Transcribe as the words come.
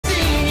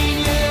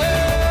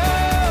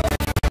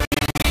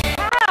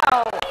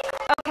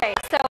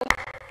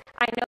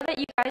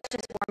guys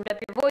just warmed up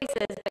your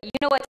voices, but you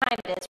know what time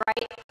it is,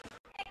 right?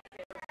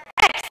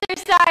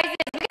 Exercises.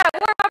 We gotta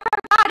warm up our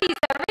bodies.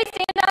 Everybody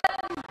stand up.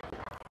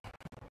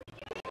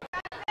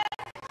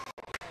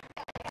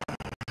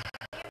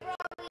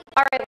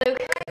 All right,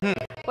 Luke.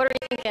 What are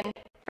we thinking?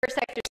 First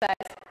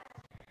exercise.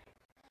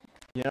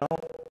 You know,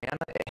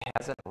 Anna, it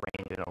hasn't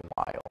rained in a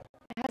while.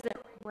 It hasn't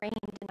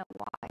rained in a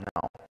while.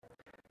 No.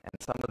 And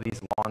some of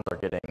these lawns are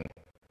getting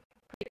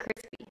Pretty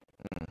crispy.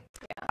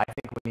 Yeah. I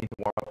think we need to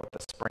warm up with the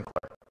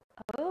sprinkler.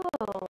 Oh.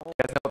 You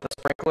guys know what the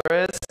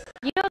sprinkler is?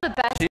 You know the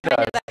best She kind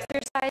does. of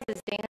exercise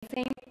is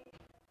dancing?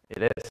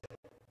 It is.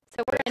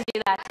 So we're going to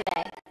do that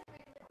today.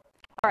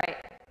 All right.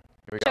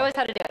 Here we Show go. us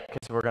how to do it. Okay,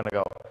 so we're going to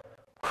go.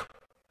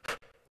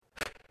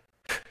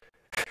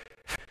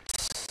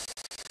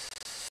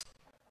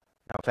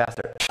 Now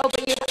faster. Oh,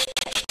 but you...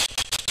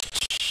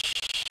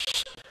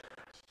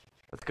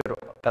 That's good.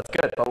 That's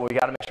good. But we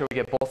got to make sure we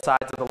get both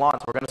sides of the lawn.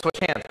 So we're going to switch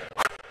hands.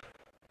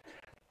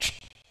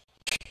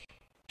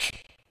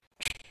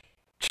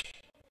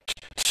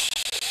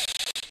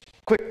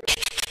 Quick.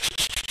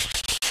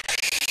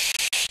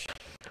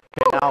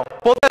 Okay, now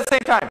both at the same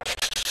time.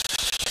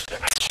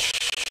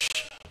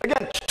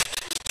 Again.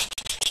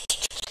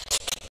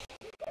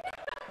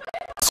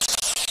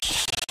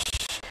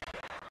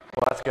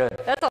 Well, that's good.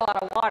 That's a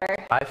lot of water.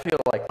 I feel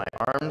like my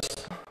arms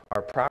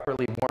are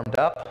properly warmed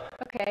up.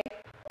 Okay.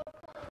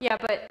 Yeah,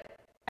 but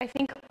I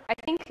think,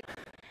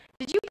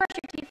 did you brush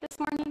your teeth this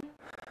morning?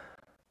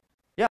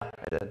 Yeah,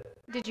 I did.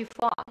 Did you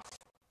floss?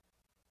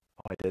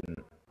 Oh, I didn't.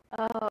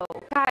 Oh,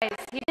 guys,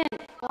 he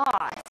didn't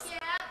floss.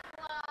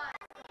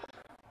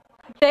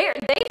 They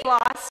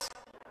floss.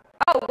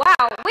 Oh,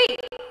 wow. Wait,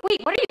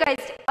 what are you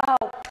guys,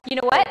 oh, you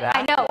know what? that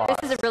I know, floss.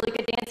 this is a really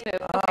good dance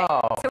move. Okay,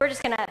 Oh. so we're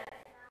just gonna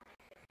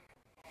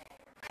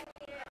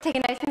take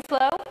it nice and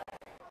slow.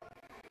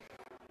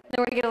 Then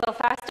we're gonna get a little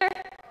faster.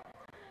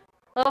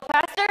 A little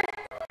faster.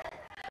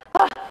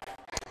 Ah.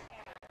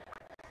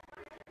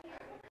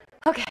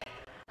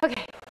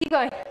 Okay, keep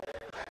going.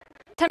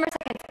 10 more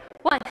seconds.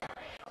 1,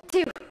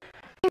 2,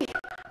 3,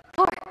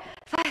 4,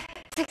 5,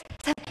 6,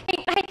 7,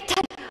 8, 9,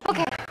 10.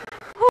 Okay.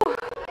 Whew.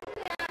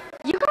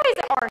 You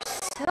guys are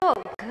so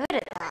good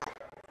at that.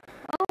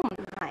 Oh my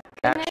goodness.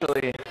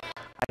 Actually,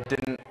 I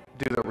didn't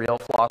do the real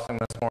flossing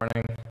this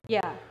morning,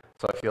 Yeah.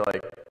 so I feel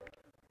like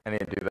I need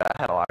to do that.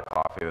 I had a lot of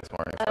coffee this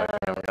morning, so I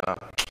think I'm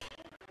gonna.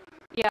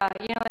 Yeah,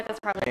 you know what? That's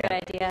probably a good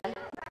idea.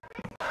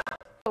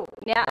 Oh,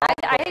 yeah,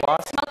 No, I the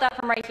floss? smelled that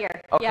from right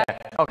here. Okay, Yeah.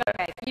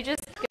 okay. You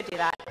just go do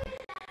that.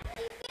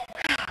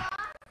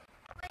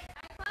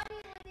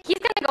 He's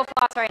gonna go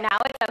floss right now.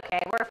 It's okay.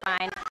 We're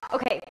fine.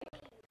 Okay.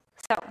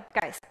 So,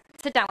 guys,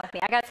 sit down with me.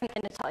 I got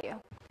something to tell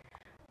you.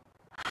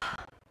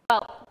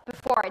 Well,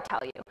 before I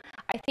tell you,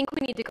 I think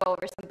we need to go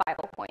over some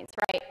Bible points,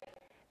 right?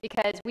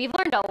 Because we've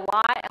learned a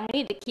lot and we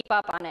need to keep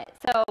up on it.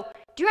 So,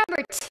 do you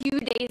remember 2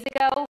 days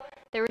ago,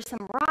 there were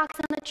some rocks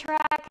on the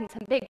track and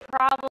some big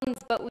problems,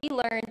 but we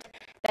learned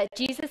that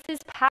Jesus'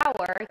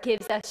 power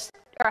gives us,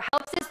 or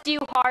helps us do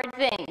hard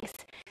things.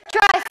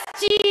 Trust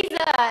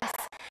Jesus!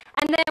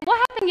 And then what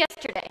happened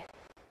yesterday?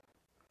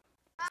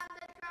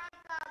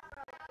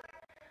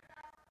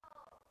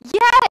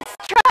 Yes,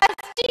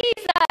 trust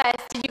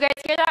Jesus. Did you guys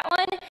hear that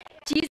one?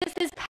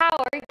 Jesus'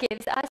 power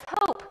gives us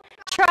hope.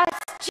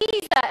 Trust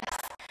Jesus.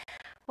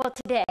 Well,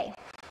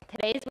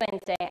 today's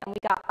Wednesday, and we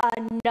got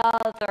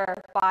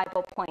another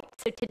Bible point.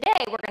 So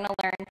today we're going to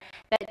learn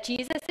that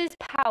Jesus'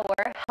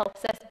 power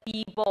helps us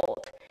be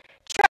bold.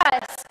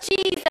 Trust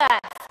Jesus.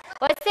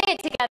 Let's say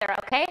it together,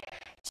 okay?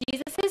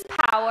 Jesus'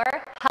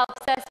 power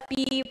helps us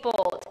be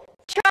bold.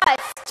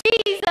 Trust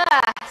Jesus.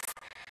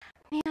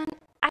 Man,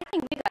 I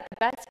think we got the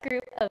best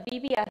group of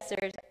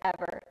VBSers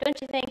ever. Don't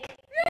you think?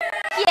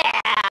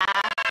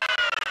 Yeah!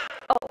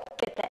 Oh,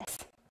 get this.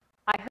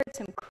 I heard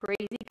some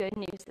crazy good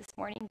news this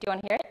morning. Do you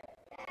want to hear it?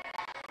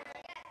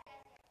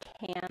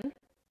 Cam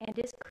and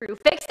his crew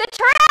fixed the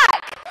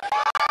track!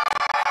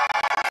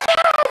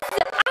 Yes!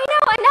 I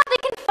know, and now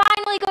they can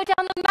finally go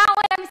down the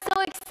mountain. I'm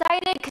so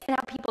excited because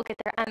now people get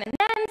their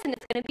M&Ms and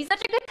it's going to be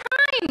such a good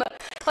time.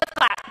 Let's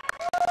clap.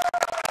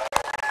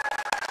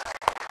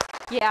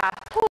 Yeah.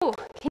 Whew.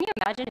 Can you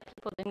imagine if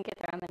people didn't get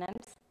their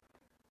M&Ms?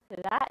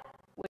 That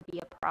would be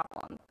a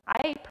problem.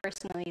 I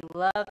personally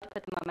love to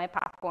put them on my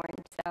popcorn,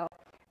 so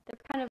they're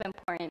kind of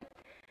important.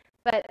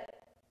 But,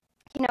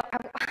 you know, I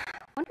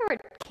wonder where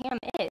Cam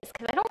is,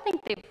 because I don't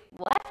think they've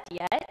left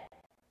yet.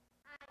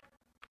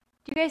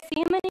 Do you guys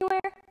see him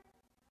anywhere?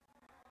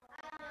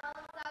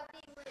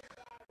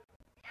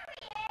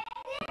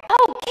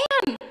 Oh,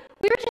 Cam!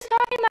 We were just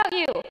talking about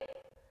you.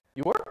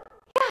 You were?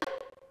 Yeah.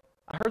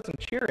 I heard some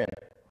cheering.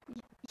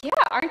 Yeah,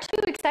 aren't you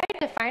excited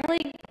to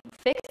finally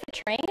fix the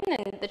train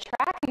and the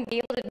track and be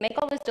able to make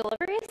all those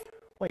deliveries?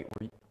 Wait,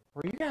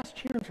 were you guys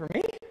cheering for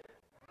me?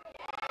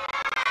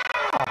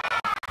 Oh.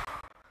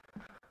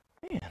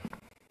 Man.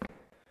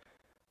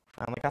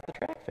 Finally got the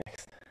track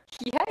fixed.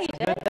 Yeah, you It's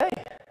a did. good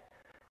day.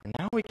 And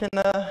now we can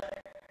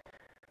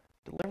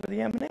deliver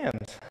the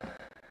M&Ms.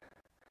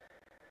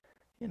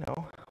 You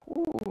know.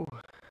 Ooh.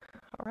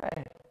 All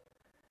right.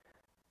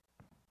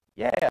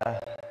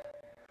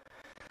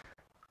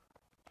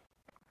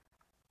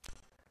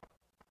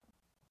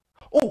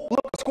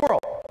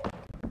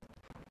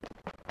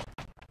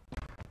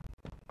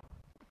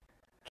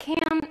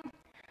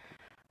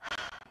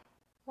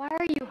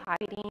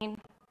 hiding?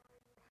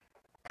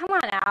 Come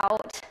on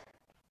out.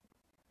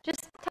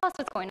 Just tell us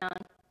what's going on.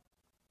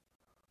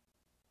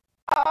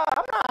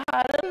 I'm not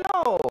hiding,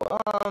 no.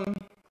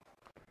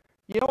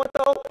 You know what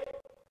though?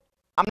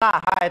 I'm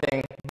not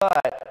hiding,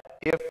 but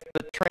if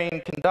the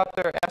train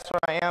conductor asks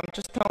where I am,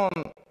 just tell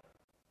him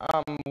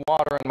I'm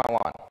watering my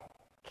lawn.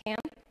 Cam,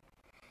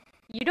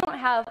 you don't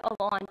have a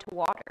lawn to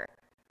water.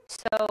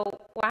 So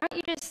why don't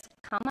you just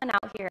come on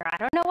out here? I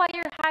don't know why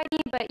you're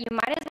hiding, but you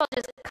might as well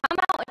just come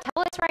out and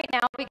tell us right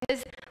now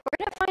because we're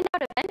going to find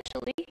out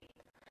eventually.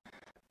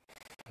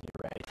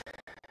 You're right.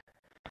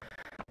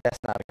 That's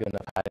not a good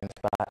enough hiding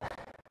spot.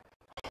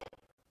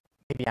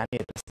 Maybe I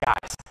need a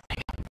disguise.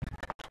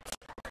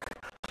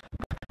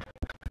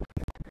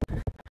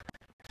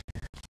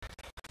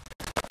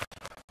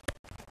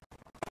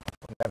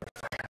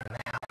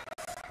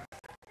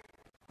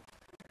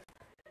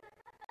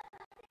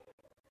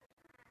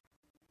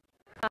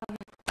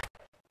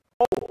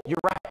 Oh, you're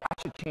right.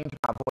 I should change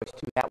my voice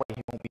too. That way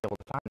he won't be able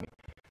to find me.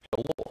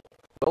 Hello.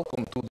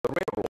 Welcome to the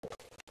railroad.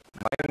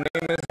 My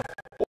name is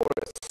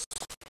Boris.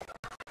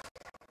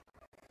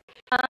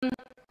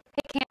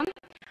 Hey Cam,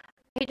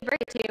 I hate to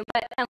break it to you,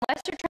 but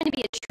unless you're trying to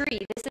be a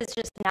tree, this is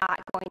just not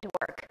going to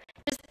work.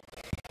 Just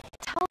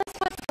tell us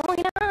what's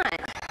going on.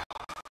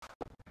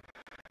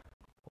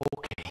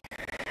 Okay.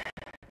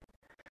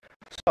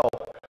 So,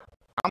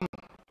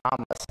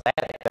 I'm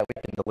ecstatic that we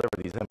can deliver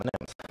these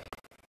M&Ms.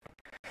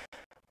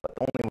 But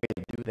the only way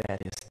to do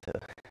that is to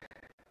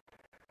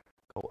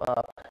go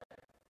up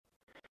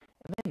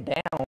and then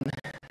down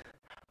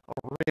a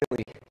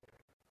really,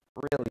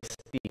 really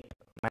steep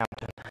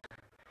mountain.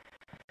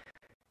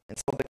 And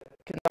so the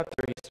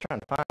conductor, he's trying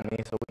to find me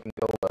so we can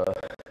go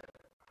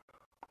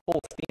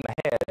full steam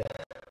ahead.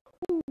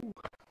 Ooh,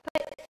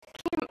 but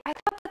Cam, I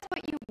thought that's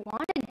what you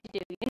wanted to do,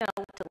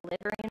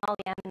 delivering all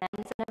the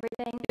M&Ms and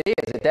everything. It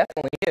is, it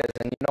definitely is.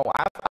 And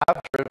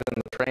I've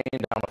driven the train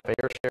down a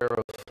fair share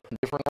of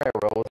different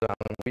railroads.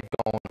 We've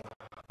gone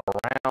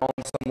around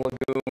some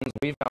lagoons,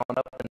 we've gone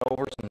up and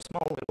over some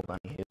small little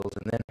bunny hills,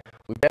 and then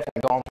we've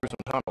definitely gone through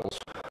some tunnels.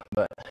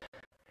 But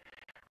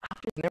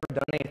I've just never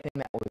done anything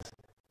that was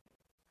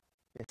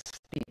this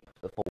steep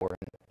before.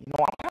 And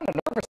I'm kind of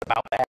nervous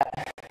about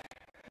that.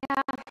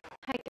 Yeah,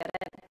 I get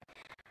it.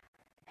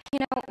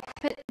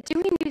 But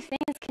doing new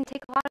things can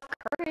take a lot of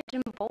courage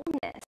and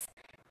boldness.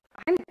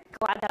 I'm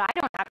glad that I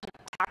don't have to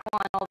tackle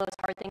on all those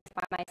hard things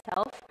by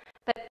myself.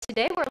 But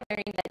today we're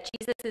learning that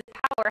Jesus'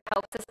 power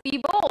helps us be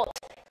bold.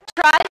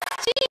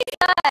 Trust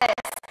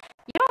Jesus!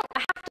 You don't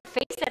have to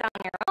face it on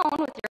your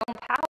own with your own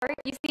power.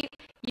 You see,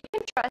 you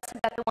can trust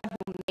that the one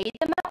who made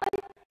the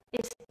mountain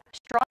is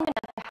strong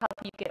enough to help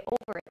you get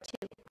over it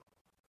too.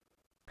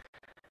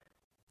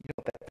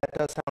 That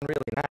does sound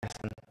really nice,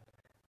 and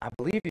I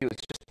believe you.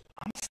 It's just,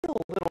 I'm still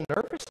a little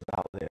nervous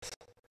about this.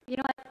 You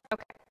know what?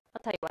 Okay,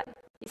 I'll tell you what.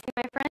 You see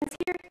my friends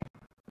here?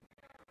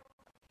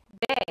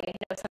 They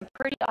know some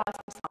pretty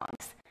awesome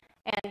songs.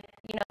 And,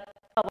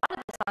 a lot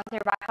of the songs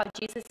are about how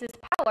Jesus'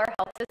 power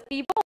helps us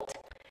be bold.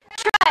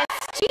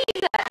 Trust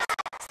Jesus!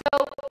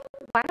 So,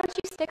 why don't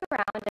you stick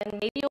around and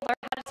maybe you'll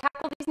learn how to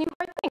tackle these new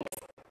hard things?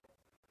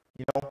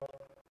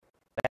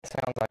 That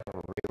sounds like a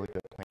really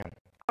good plan.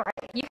 All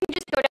right, you can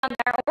just go down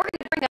there and we're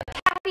going to bring up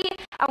Kathy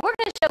and we're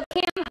going to show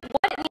Cam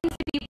what it means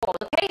to be bold,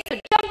 okay? So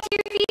jump to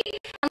your feet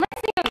and let's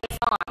sing a new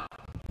song.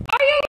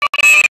 Are you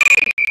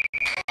ready?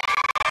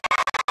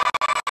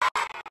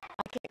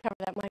 I can't cover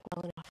that mic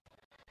well enough.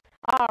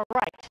 All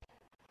right.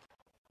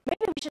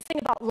 Maybe we should sing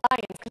about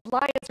lions, because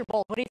lions are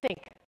bold. What do you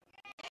think?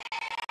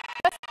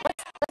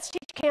 Let's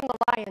teach Cam the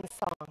lion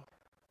song.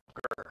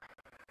 Grr.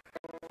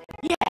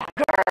 Yeah,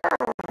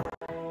 grrr.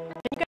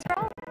 Can you guys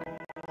growl?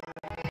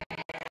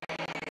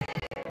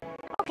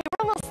 Okay,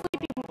 we're a little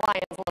sleepy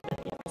lions a little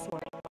bit this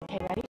morning. Okay,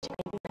 ready?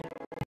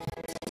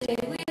 Today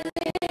we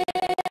live,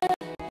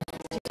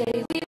 today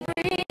we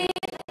breathe,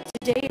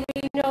 today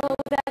we know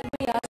that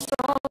we are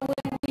strong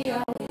when we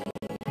are weak.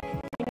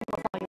 More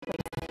volume,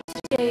 please.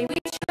 Today we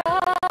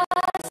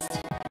trust,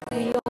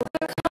 we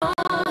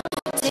overcome,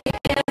 take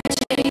every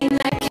chain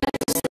that kept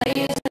us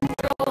slaves and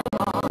throw them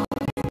off.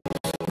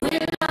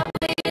 We're not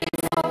waiting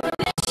for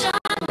permission,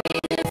 we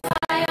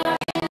defy our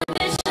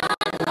inhibition,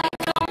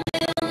 like our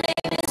middle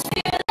name is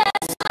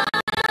fearless,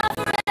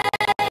 unafraid.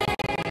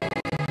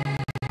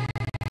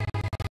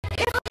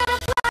 If we're gonna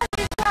fly,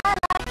 we fly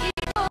like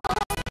eagles,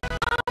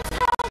 arms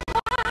held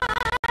wide.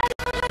 If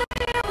we're gonna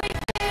fear, we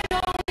fear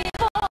no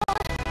evil.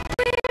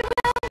 We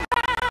will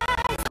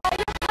rise, by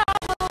your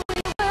power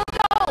we will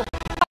go,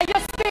 by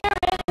your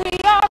spirit we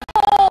are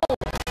bold.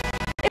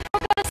 If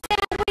we're gonna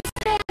stand, we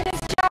stand as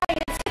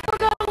giants. If we're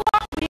gonna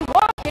walk, we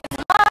walk as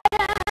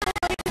lions.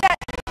 What is that?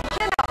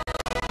 Chin up.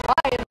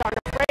 Lions aren't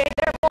afraid,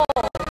 they're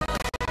bold.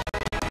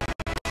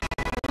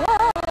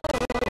 Whoa,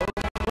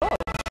 whoa, whoa.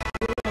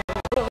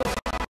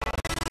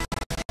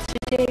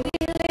 Today we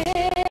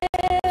live,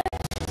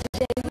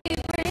 today we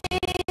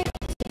breathe,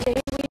 today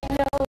we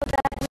know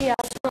that we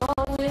are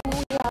strong when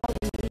we are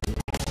weak.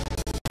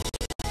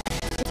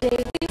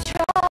 Today we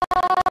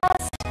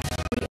trust,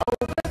 we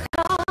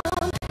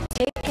overcome,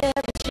 take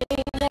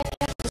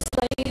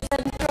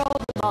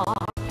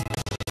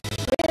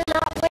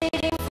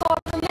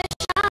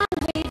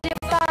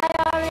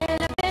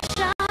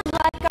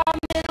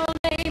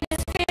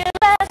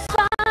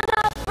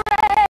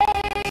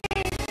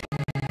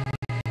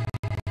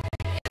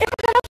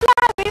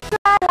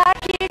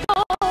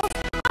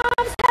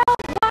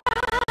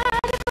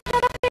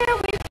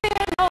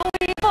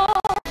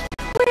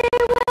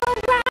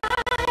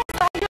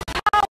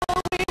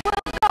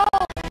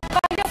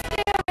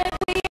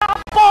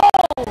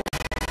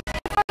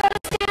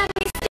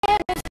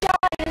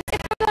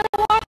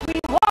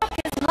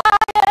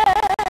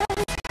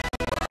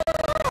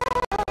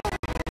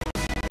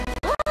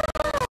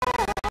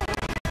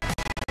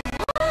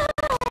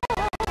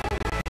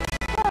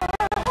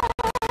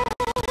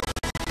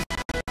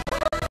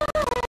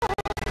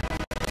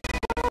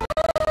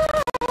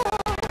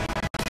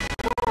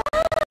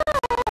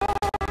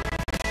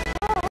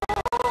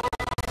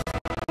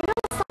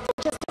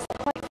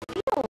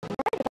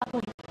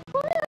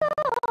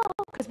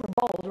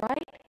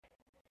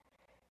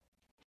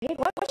Hey,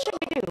 what should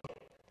we do?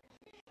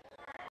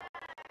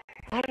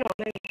 I don't know.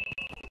 Maybe.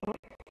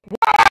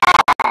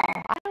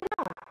 I don't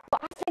know.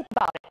 Well, I'll think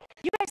about it.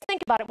 You guys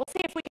think about it. We'll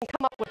see if we can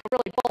come up with a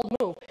really bold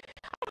move.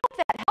 I hope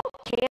that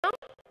helped, Cam.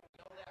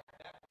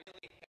 That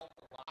really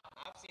helped a lot.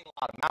 I've seen a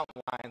lot of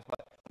mountain lions,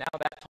 but now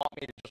that taught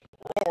me to just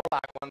roar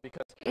like one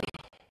because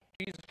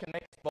Jesus can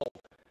make us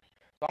bold.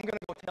 So I'm going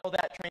to go tell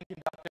that train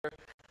conductor,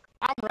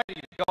 I'm ready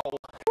to go.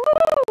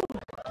 Woo!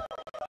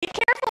 Be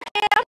careful,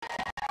 Cam.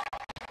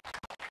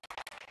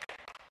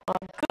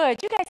 Oh,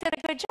 good. You guys did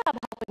a good job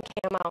helping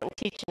Cam out and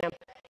teaching him.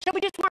 Shall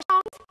we do some more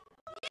songs?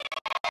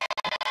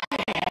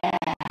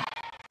 Yeah.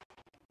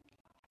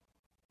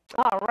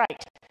 All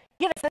right.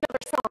 Give us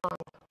another song.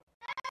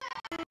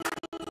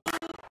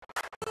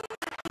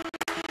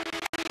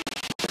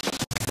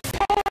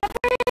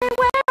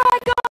 Everywhere I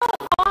go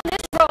on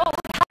this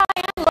road, high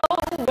and low,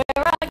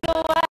 where I go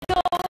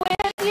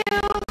with you.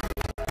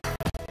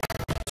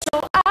 So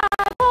I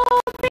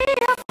won't be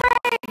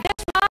afraid,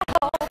 it's my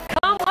hope,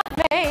 come what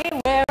may.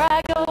 Where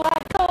I go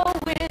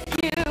with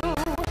you.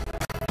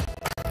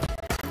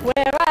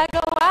 Where I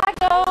go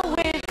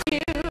with you.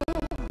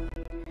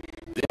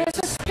 There's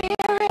a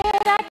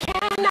spirit I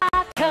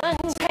cannot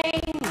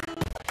contain.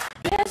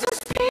 There's a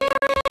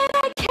spirit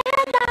I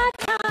cannot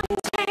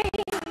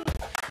contain.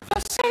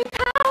 The same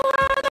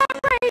power that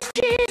raised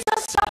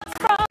Jesus up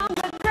from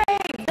the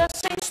grave. The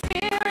same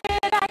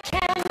spirit I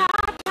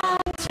cannot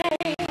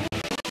contain.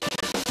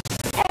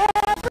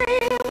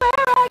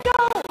 Everywhere I go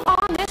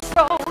on this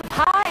road,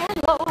 high and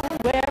low,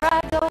 where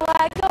I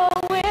go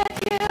with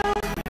you.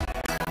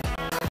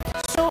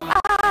 So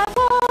I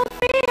won't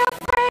be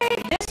afraid,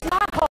 it's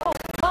my hope,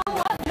 come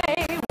what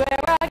may.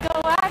 Where I go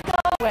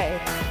away.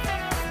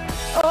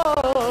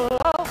 Oh,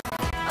 oh,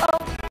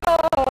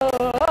 oh,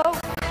 oh,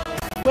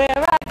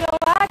 where I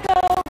go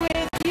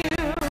with you.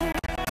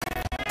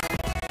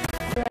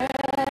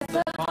 Breath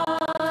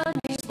upon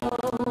these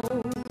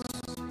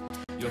bones,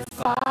 your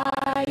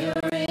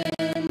fire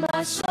in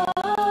my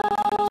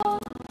soul.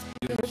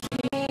 Your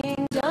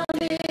kingdom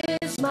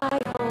is my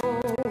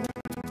home,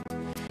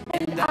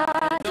 and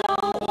I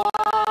don't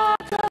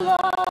walk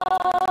alone.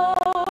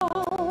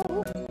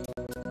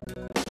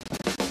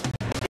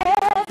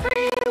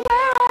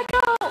 Everywhere I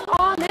go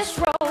on this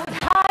road,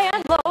 high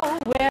and low,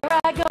 where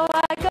I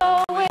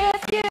go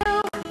with you.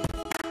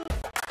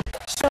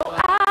 So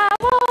I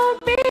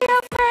won't be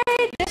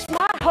afraid, this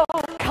my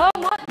hope, come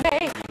what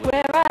may.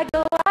 Where I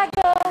go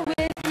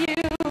with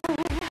you.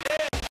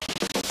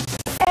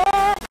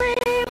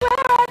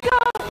 Everywhere I go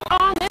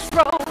on this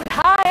road,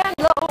 high and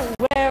low,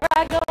 where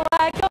I go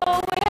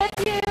with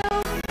you.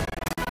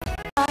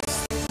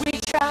 Us, we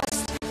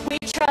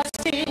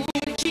trust in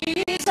you,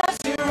 Jesus.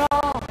 You're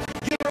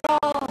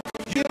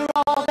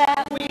all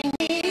that we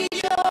need.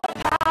 Your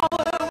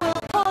power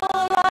will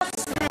pull us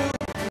through.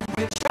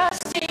 We're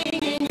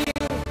trusting in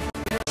you.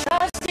 We're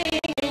trusting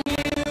in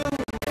you.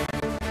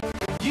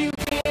 You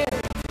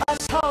give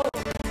us hope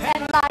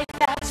and life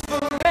that's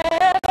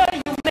forever.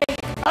 You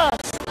make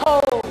us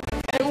whole,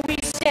 and we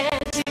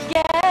stand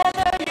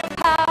together. Your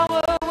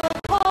power will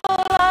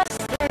pull us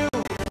through.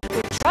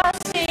 We're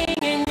trusting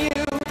in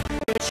you.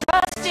 We're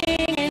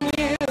trusting in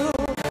you.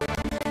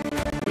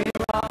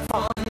 We're off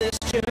on this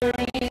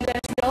journey.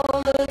 There's no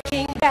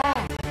looking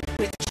back.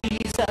 With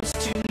Jesus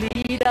to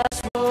lead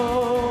us,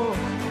 whoa.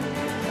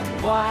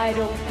 Wide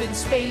open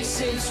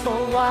spaces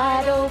for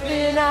wide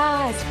open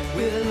eyes.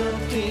 We're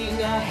looking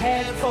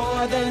ahead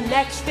for the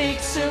next big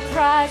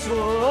surprise.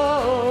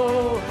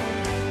 Whoa,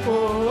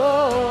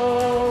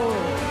 whoa.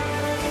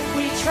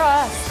 We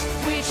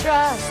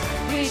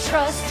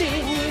trust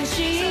in you,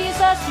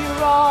 Jesus.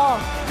 You're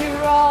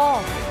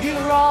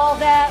all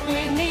that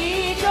we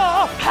need.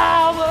 Your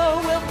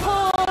power will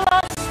pull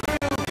us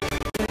through.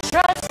 We're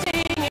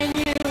trusting in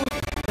you.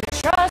 We're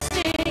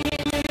trusting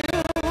in you.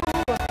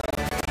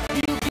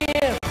 You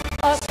give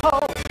us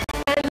hope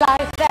and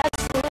life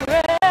that's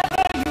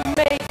forever. You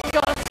make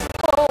us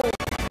whole,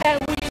 and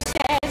we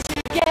stand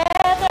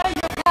together.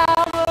 Your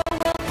power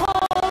will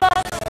pull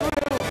us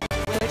through.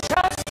 We're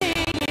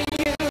trusting in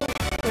you.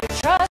 We're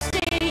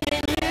trusting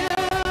in you.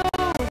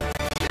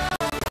 Your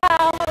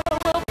power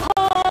will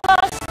pull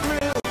us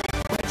through.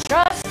 We're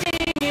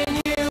trusting in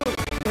you.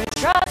 We're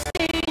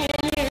trusting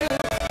in you.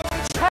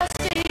 We're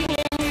trusting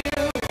in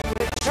you.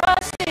 We're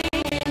trusting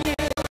in you.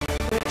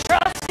 We're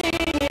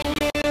trusting in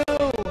you.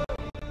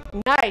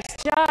 Nice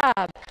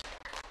job.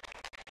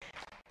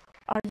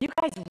 Are you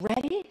guys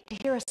ready to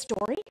hear a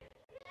story?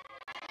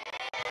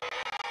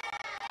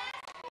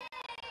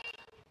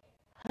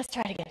 Let's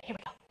try it again. Here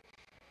we go.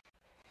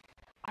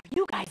 Are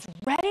you guys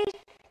ready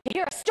to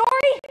hear a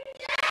story?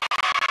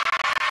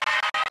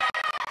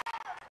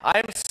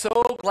 I'm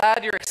so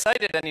glad you're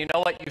excited, and you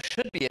know what? You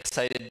should be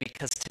excited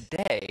because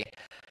today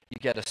you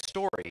get a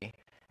story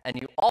And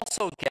you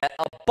also get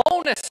a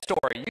bonus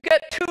story. You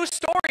get 2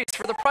 stories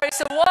for the price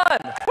of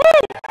 1.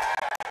 Woo!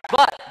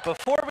 But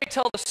before we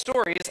tell the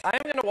stories, I'm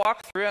going to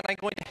walk through and I'm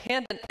going to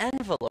hand an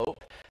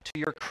envelope to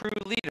your crew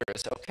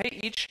leaders, okay?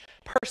 Each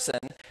person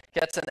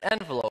gets an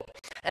envelope.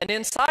 And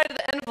inside of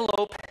the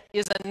envelope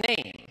is a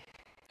name,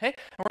 okay?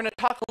 And we're going to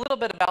talk a little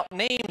bit about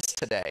names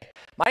today.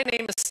 My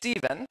name is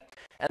Stephen,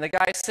 and the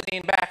guy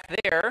sitting back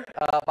there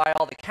by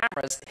all the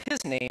cameras,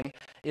 his name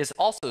is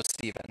also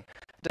Stephen.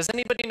 Does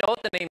anybody know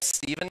what the name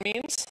Stephen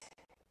means,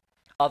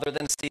 other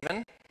than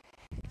Stephen?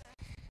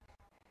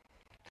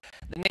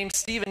 The name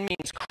Stephen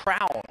means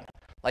crown,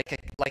 like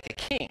a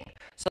king.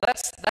 So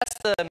that's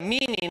the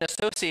meaning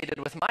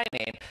associated with my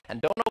name, and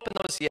don't open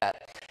those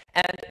yet.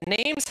 And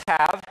names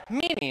have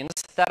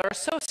meanings that are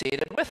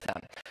associated with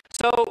them.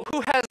 So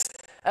who has,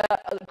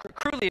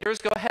 crew leaders,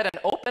 go ahead and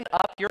open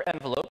up your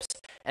envelopes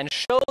and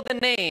show the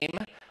name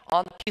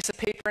on the piece of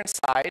paper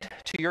inside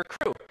to your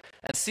crew,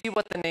 and see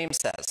what the name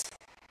says.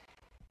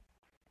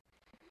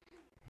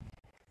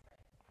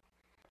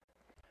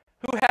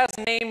 Who has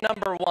name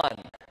number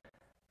 1?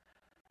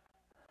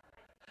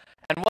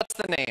 And what's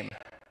the name?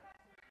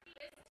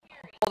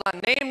 Hold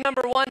on, name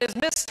number 1 is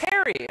Miss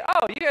Terry.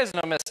 Oh, you guys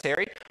know Miss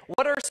Terry.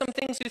 What are some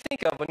things you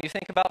think of when you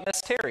think about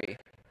Miss Terry?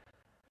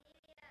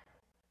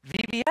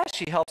 VBS,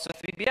 she helps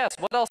with VBS.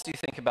 What else do you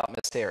think about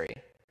Miss Terry?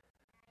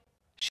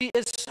 She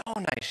is so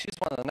nice. She's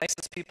one of the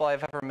nicest people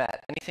I've ever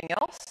met. Anything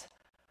else?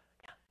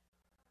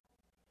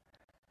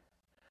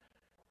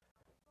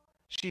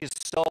 She is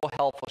so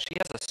helpful. She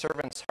has a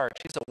servant's heart.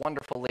 She's a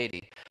wonderful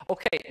lady.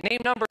 Okay,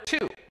 name number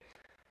 2.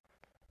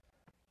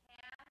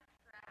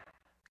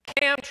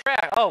 Cam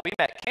Track. Oh, we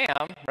met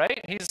Cam,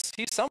 right? He's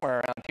somewhere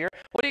around here.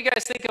 What do you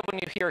guys think of when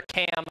you hear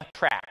Cam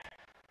Track?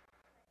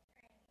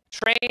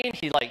 Train.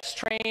 He likes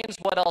trains.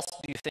 What else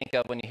do you think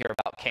of when you hear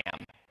about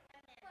Cam?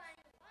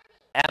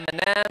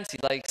 M&M's. He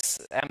likes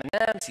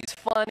M&M's. He's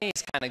funny.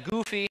 He's kind of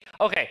goofy.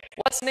 Okay,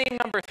 what's name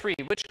number 3?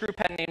 Which group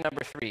had name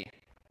number 3?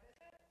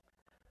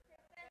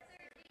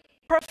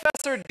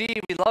 Professor D.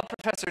 We love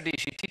Professor D.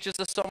 She teaches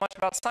us so much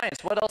about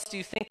science. What else do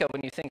you think of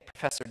when you think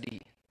Professor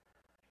D?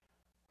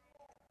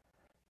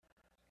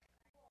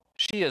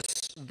 She is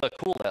the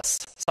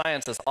coolest.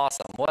 Science is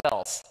awesome. What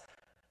else?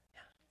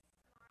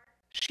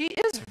 She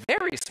is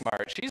very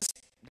smart. She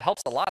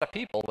helps a lot of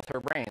people with her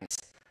brains.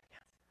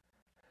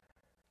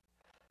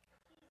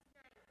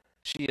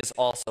 She is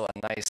also a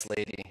nice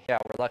lady. Yeah,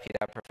 we're lucky to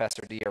have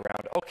Professor D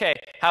around. Okay,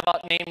 how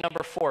about name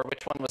number 4?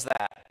 Which one was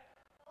that?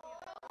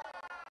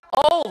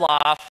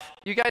 Olaf.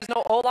 You guys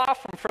know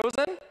Olaf from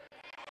Frozen?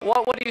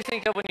 What do you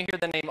think of when you hear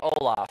the name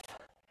Olaf?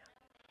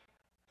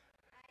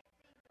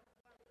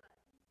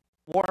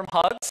 Warm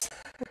hugs?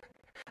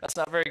 That's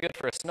not very good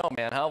for a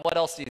snowman, huh? What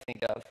else do you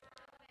think of?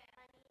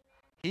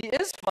 He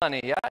is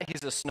funny, yeah.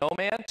 He's a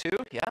snowman too,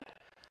 yeah.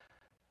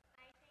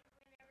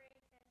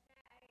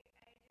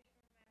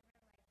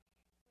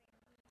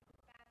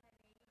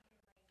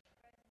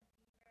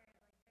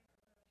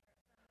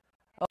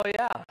 Oh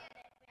yeah.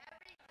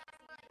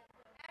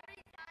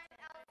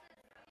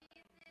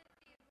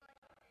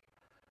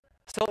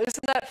 So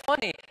isn't that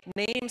funny?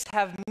 Names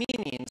have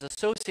meanings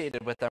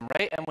associated with them,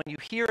 right? And when you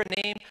hear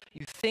a name,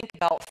 you think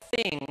about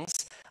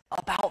things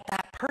about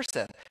that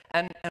person.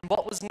 And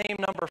what was name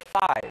number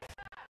 5?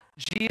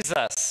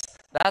 Jesus.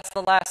 That's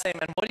the last name.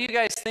 And what do you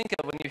guys think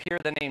of when you hear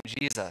the name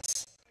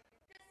Jesus?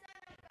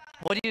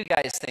 What do you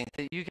guys think?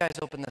 That you guys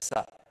open this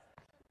up.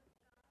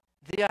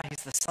 Yeah,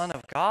 he's the Son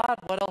of God.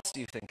 What else do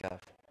you think of?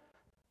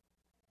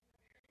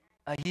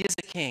 He is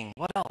a king.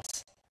 What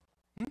else?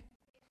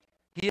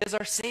 He is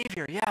our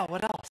Savior. Yeah,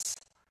 what else?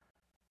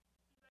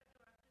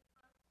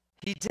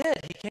 He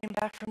did. He came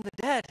back from the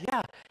dead.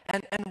 Yeah.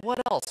 And what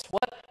else?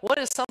 What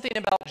is something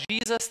about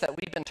Jesus that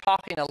we've been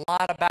talking a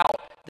lot about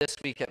this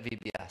week at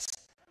VBS?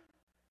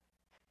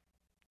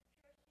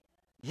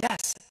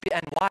 Yes.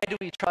 And why do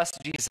we trust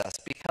Jesus?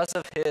 Because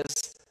of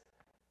his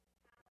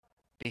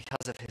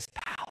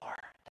power.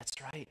 That's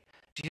right.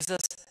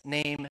 Jesus'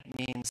 name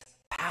means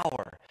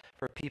power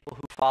for people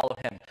who follow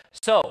him.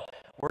 So,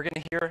 we're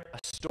going to hear a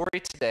story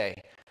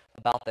today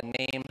about the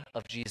name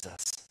of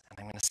Jesus. And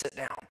I'm going to sit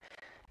down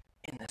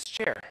in this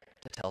chair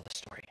to tell the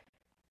story.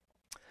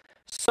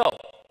 So,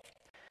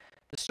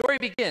 the story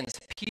begins.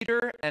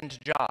 Peter and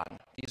John,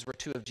 these were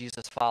 2 of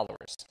Jesus'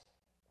 followers.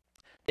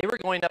 They were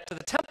going up to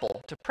the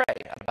temple to pray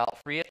at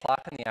about 3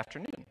 o'clock in the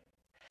afternoon.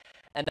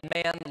 And a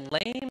man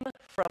lame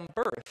from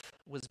birth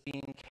was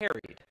being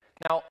carried.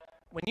 Now,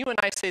 when you and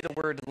I say the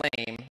word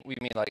lame, we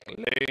mean like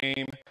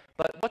lame.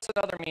 But what's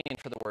another meaning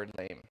for the word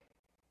lame?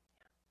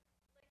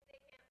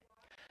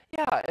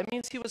 Yeah, it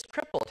means he was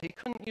crippled. He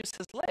couldn't use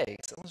his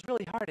legs. It was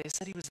really hard. It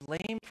said he was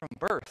lame from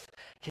birth.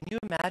 Can you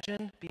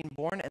imagine being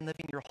born and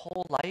living your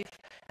whole life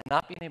and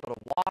not being able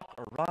to walk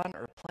or run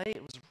or play?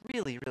 It was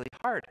really, really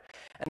hard.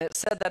 And it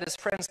said that his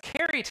friends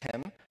carried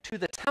him to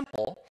the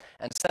temple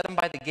and set him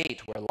by the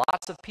gate where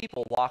lots of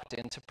people walked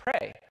in to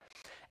pray.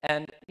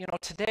 And, you know,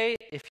 today,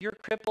 if you're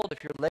crippled,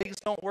 if your legs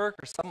don't work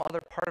or some other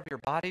part of your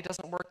body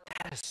doesn't work,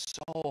 that is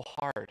so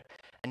hard.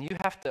 And and you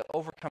have to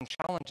overcome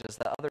challenges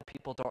that other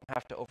people don't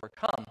have to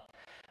overcome.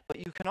 But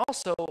you can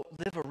also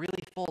live a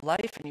really full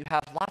life, and you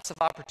have lots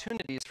of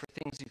opportunities for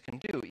things you can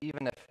do,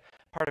 even if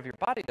part of your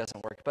body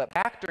doesn't work. But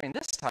back during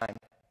this time,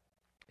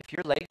 if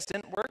your legs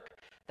didn't work,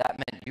 that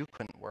meant you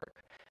couldn't work.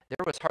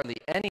 There was hardly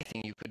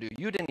anything you could do.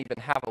 You didn't even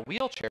have a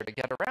wheelchair to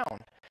get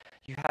around.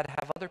 You had to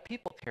have other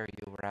people carry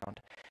you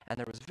around. And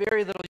there was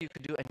very little you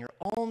could do, and your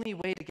only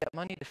way to get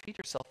money to feed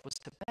yourself was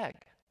to beg.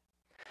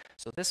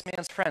 So this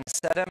man's friend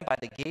set him by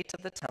the gate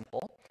of the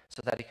temple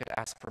so that he could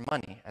ask for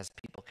money as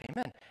people came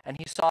in. And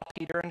he saw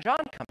Peter and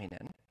John coming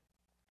in,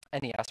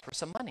 and he asked for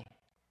some money.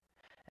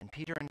 And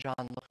Peter and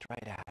John looked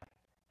right at him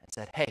and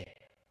said, "Hey,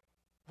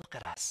 look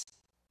at us."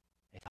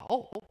 They thought,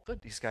 oh,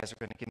 good, these guys are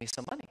going to give me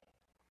some money.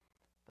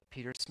 But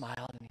Peter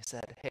smiled and he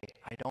said, "Hey,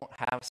 I don't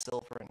have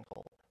silver and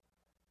gold.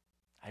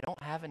 I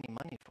don't have any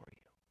money for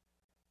you.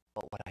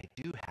 But what I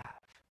do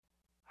have,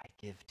 I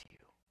give to you."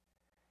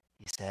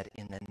 He said,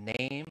 "In the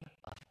name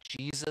of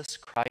Jesus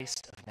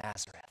Christ of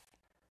Nazareth,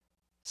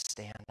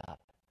 stand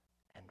up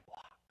and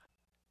walk."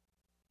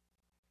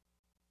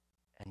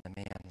 And the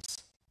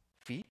man's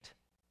feet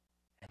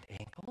and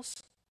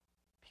ankles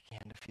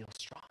began to feel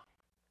strong.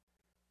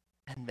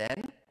 And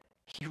then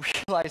he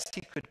realized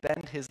he could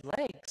bend his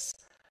legs.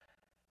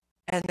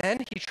 And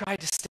then he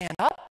tried to stand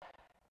up,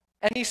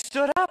 and he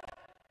stood up.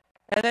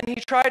 And then he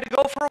tried to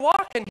go for a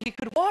walk, and he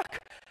could walk.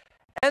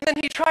 And then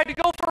he tried to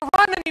go for a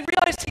run, and he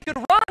realized he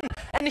could run,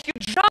 and he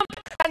could jump,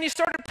 and he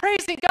started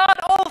praising God.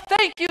 "Oh,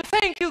 thank you,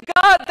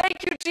 God.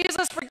 Thank you,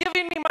 Jesus, for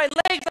giving me my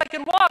legs. I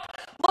can walk.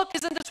 Look,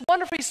 isn't this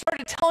wonderful?" He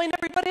started telling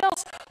everybody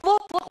else,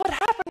 look what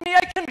happened to me.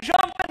 I can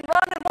jump and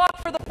run and walk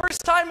for the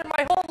first time in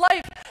my whole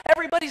life.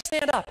 Everybody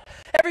stand up.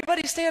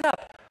 Everybody stand up.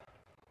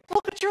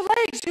 Look at your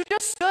legs. You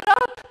just stood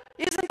up.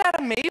 Isn't that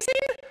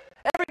amazing?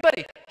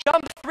 Everybody,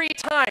 jump 3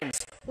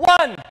 times.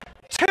 1,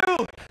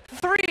 2,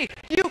 3.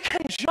 You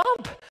can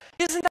jump.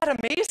 Isn't that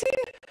amazing?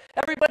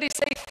 Everybody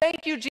say,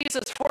 "Thank you,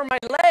 Jesus, for my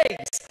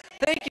legs.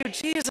 Thank you,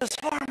 Jesus,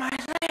 for my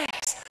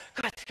legs."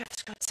 Good.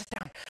 Sit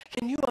down.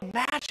 Can you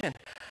imagine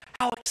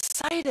how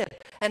excited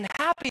and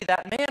happy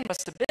that man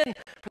must have been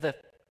for the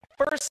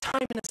first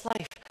time in his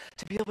life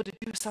to be able to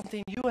do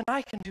something you and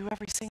I can do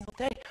every single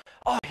day?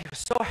 Oh, he was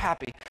so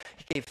happy.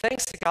 He gave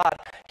thanks to God.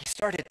 He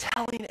started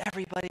telling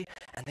everybody,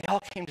 and they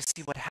all came to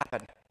see what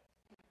happened.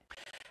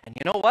 And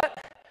you know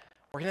what?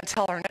 We're going to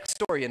tell our next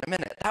story in a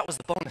minute. That was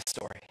the bonus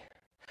story.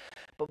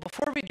 But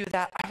before we do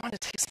that, I want to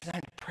take some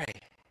time to pray.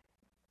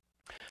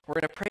 We're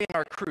going to pray in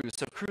our crews.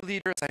 So crew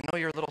leaders, I know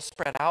you're a little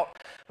spread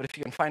out, but if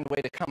you can find a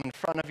way to come in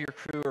front of your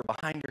crew or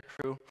behind your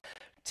crew,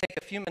 take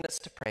a few minutes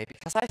to pray,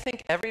 because I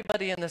think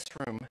everybody in this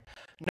room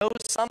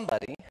knows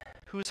somebody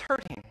who's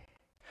hurting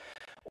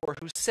or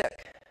who's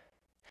sick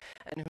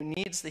and who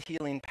needs the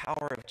healing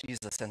power of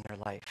Jesus in their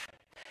life.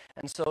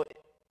 And so,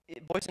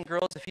 boys and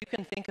girls, if you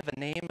can think of a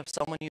name of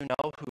someone you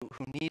know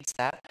who needs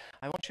that,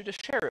 I want you to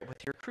share it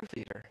with your crew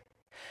leader.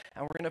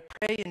 And we're going to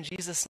pray in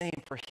Jesus'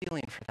 name for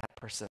healing for that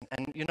person.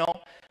 And you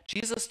know,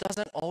 Jesus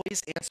doesn't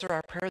always answer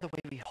our prayer the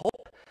way we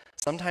hope.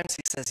 Sometimes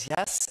he says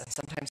yes, and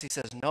sometimes he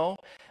says no,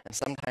 and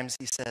sometimes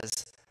he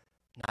says,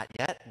 "Not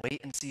yet,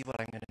 wait and see what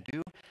I'm going to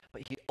do."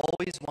 But he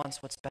always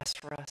wants what's best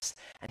for us,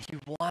 and he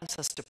wants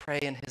us to pray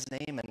in his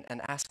name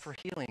and ask for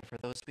healing for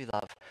those we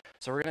love.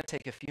 So we're going to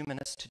take a few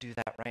minutes to do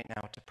that right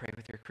now, to pray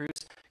with your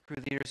crews.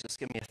 Crew leaders, just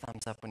give me a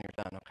thumbs up when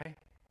you're done, okay?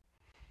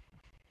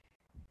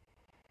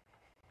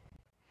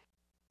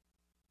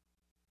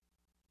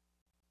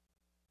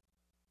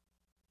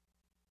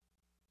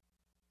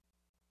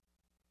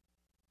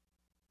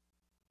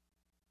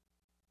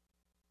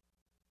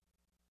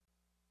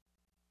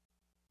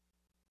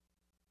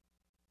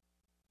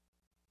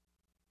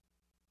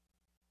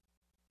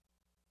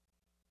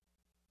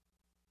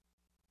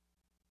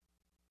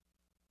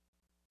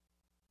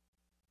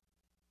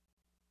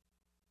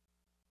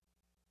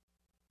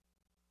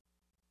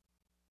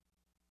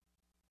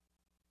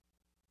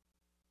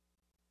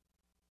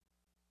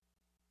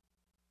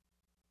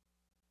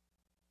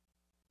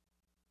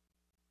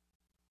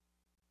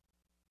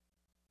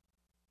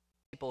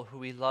 People who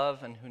we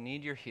love and who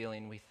need your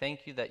healing, we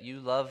thank you that you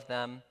love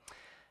them,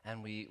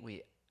 and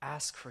we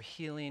ask for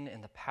healing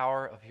in the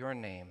power of your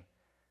name.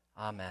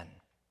 Amen.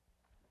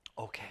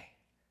 Okay,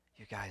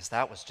 you guys,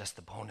 that was just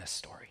the bonus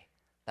story.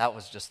 That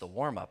was just the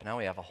warm-up. Now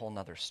we have a whole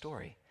nother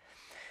story.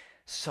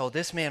 So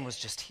this man was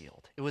just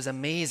healed. It was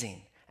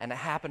amazing. And it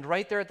happened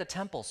right there at the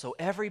temple. So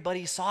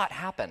everybody saw it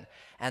happen.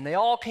 And they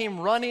all came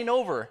running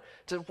over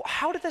to,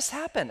 how did this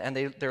happen? And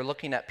they're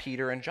looking at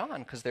Peter and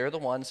John, because they're the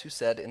ones who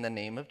said, "In the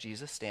name of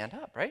Jesus, stand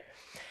up," right?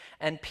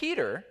 And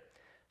Peter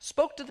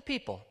spoke to the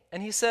people,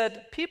 and he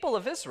said, "People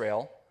of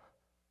Israel,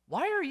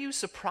 why are you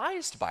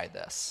surprised by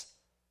this?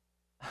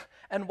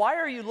 And why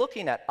are you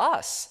looking at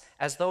us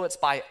as though it's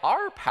by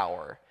our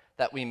power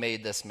that we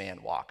made this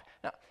man walk?"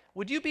 Now,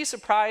 would you be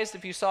surprised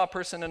if you saw a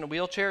person in a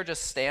wheelchair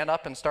just stand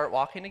up and start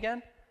walking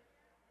again?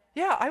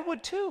 Yeah, I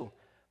would too.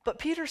 But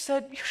Peter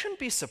said, you shouldn't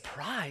be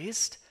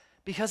surprised,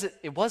 because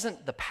it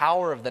wasn't the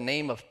power of the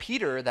name of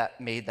Peter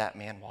that made that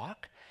man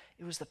walk.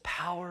 It was the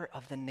power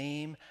of the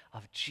name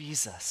of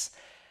Jesus.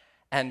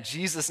 And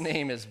Jesus'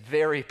 name is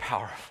very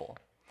powerful.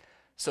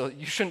 So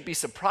you shouldn't be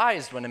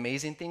surprised when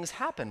amazing things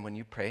happen when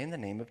you pray in the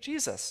name of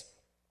Jesus.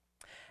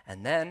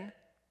 And then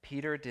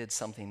Peter did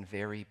something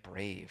very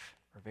brave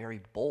or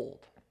very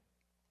bold.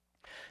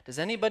 Does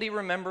anybody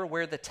remember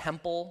where the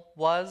temple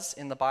was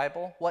in the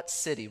Bible? What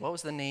city? What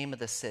was the name of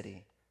the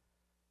city?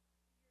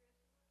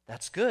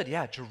 That's good,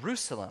 yeah,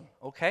 Jerusalem,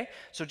 okay?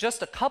 So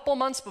just a couple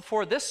months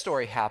before this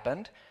story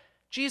happened,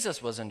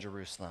 Jesus was in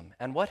Jerusalem.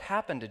 And what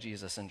happened to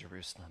Jesus in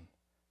Jerusalem?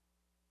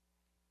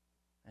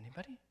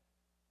 Anybody?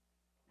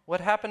 What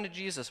happened to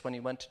Jesus when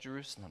he went to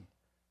Jerusalem?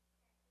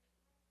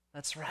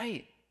 That's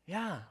right.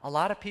 Yeah, a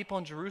lot of people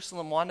in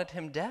Jerusalem wanted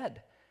him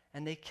dead,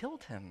 and they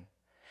killed him.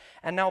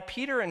 And now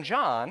Peter and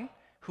John,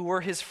 who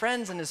were his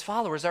friends and his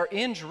followers, are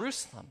in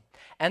Jerusalem,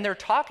 and they're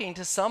talking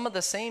to some of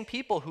the same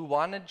people who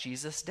wanted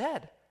Jesus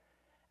dead.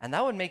 And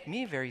that would make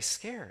me very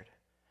scared.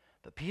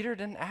 But Peter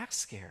didn't act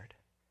scared.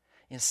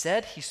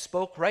 Instead, he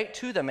spoke right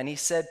to them, and he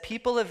said,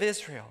 "People of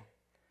Israel,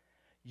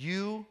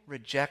 you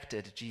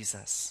rejected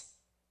Jesus,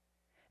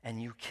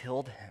 and you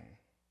killed him,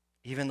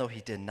 even though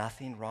he did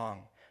nothing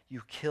wrong.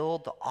 You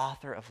killed the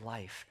author of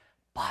life,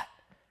 but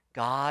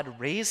God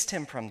raised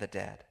him from the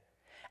dead.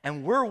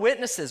 And we're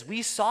witnesses.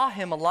 We saw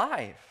him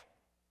alive.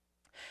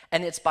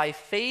 And it's by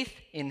faith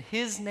in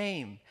his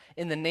name,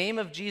 in the name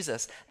of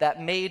Jesus,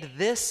 that made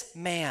this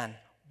man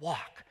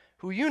walk,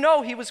 who you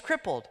know he was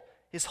crippled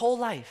his whole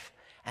life.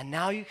 And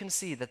now you can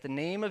see that the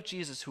name of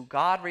Jesus, who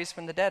God raised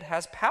from the dead,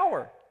 has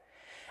power.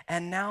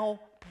 And now,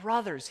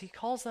 brothers, he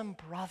calls them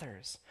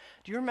brothers.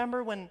 Do you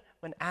remember when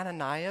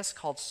Ananias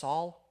called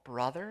Saul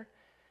brother?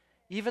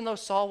 Even though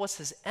Saul was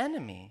his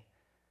enemy,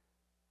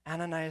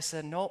 Ananias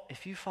said, "No,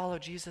 if you follow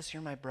Jesus,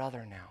 you're my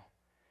brother now."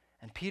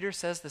 And Peter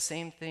says the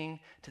same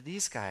thing to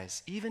these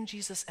guys. Even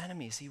Jesus'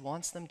 enemies, he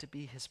wants them to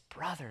be his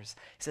brothers.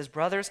 He says,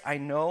 "Brothers, I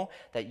know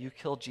that you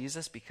killed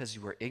Jesus because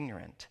you were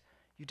ignorant.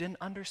 You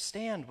didn't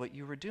understand what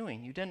you were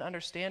doing. You didn't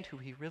understand who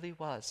he really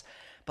was.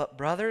 But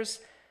brothers,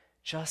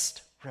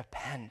 just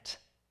repent.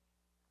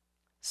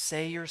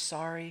 Say you're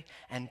sorry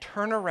and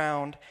turn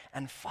around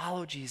and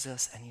follow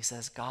Jesus." And he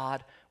says,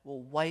 God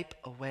will wipe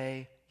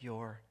away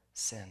your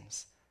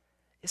sins.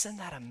 Isn't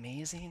that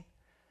amazing?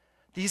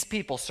 These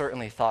people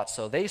certainly thought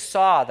so. They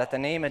saw that the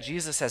name of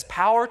Jesus has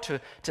power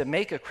to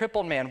make a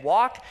crippled man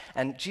walk,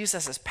 and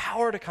Jesus has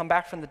power to come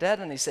back from the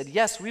dead. And they said,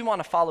 yes, we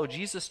want to follow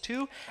Jesus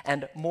too.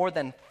 And more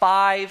than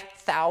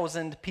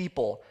 5,000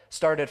 people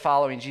started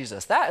following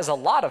Jesus. That is a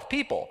lot of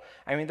people.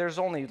 I mean, there's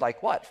only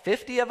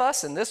 50 of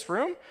us in this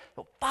room?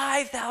 But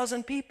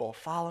 5,000 people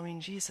following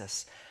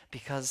Jesus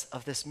because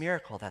of this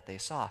miracle that they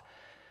saw.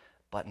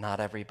 But not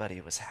everybody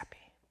was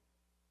happy.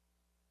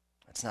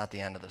 That's not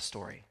the end of the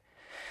story.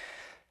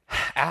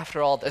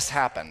 After all this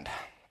happened,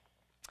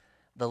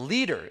 the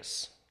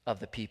leaders of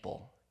the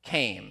people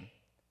came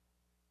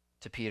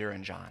to Peter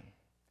and John.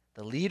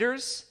 The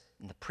leaders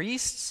and the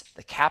priests,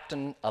 the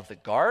captain of the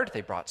guard,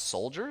 they brought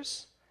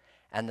soldiers,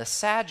 and the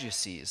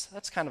Sadducees.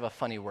 That's kind of a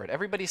funny word.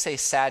 Everybody say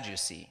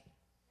Sadducee.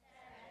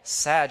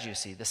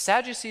 Sadducee. The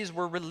Sadducees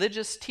were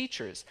religious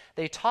teachers.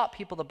 They taught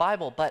people the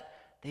Bible, but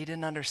they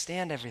didn't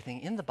understand everything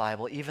in the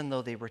Bible, even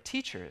though they were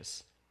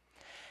teachers.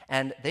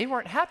 And they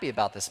weren't happy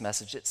about this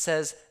message. It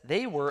says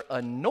they were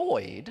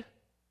annoyed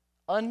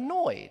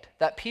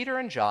that Peter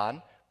and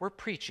John were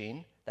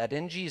preaching that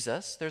in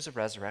Jesus there's a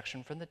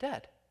resurrection from the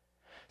dead.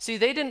 See,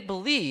 they didn't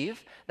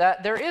believe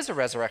that there is a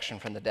resurrection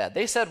from the dead.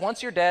 They said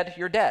once you're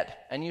dead,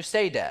 and you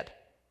stay dead.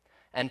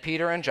 And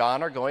Peter and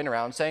John are going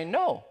around saying,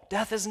 no,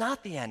 death is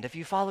not the end. If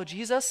you follow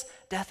Jesus,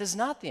 death is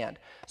not the end.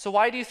 So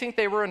why do you think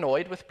they were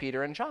annoyed with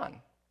Peter and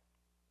John?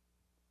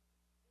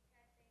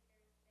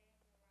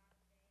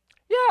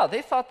 Yeah,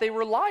 they thought they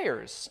were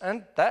liars.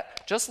 And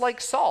that, just like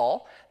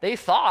Saul, they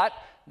thought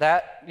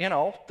that,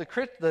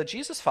 the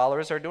Jesus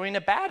followers are doing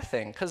a bad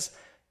thing. Because,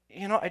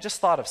 I just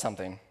thought of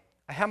something.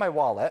 I have my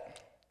wallet.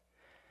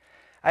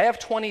 I have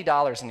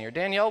 $20 in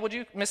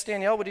here. Miss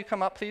Danielle, would you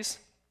come up, please?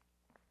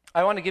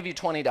 I want to give you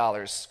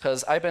 $20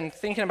 because I've been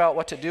thinking about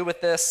what to do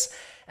with this.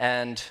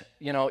 And,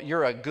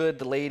 you're a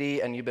good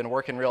lady and you've been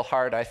working real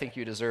hard. I think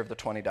you deserve the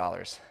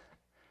 $20.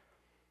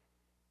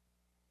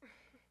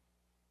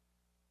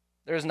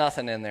 There's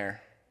nothing in there.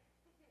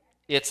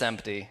 It's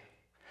empty.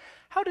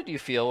 How did you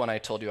feel when I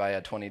told you I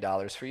had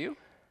 $20 for you?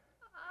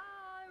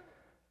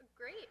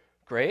 Great.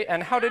 Great.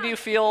 And how did you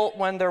feel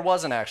when there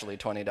wasn't actually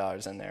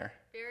 $20 in there?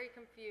 Very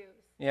confused.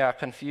 Yeah,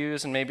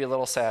 confused and maybe a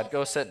little sad.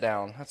 Go sit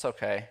down. That's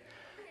okay.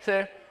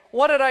 So,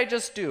 what did I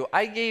just do?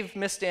 I gave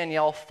Miss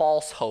Danielle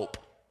false hope.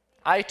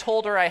 I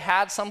told her I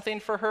had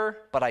something for her,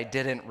 but I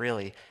didn't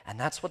really. And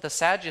that's what the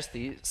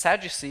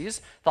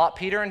Sadducees thought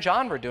Peter and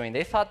John were doing.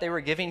 They thought they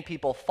were giving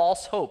people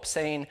false hope,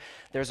 saying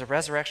there's a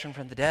resurrection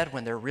from the dead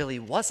when there really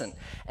wasn't.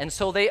 And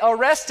so they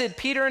arrested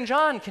Peter and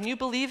John. Can you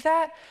believe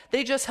that?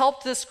 They just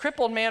helped this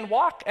crippled man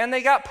walk, and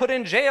they got put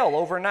in jail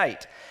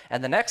overnight.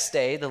 And the next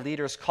day, the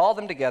leaders called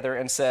them together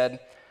and said,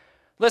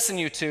 listen,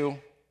 you two,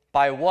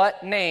 by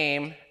what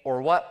name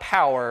or what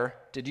power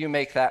did you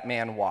make that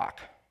man walk?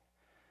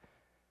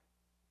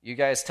 You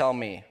guys tell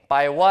me.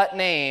 By what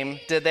name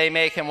did they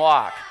make him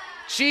walk?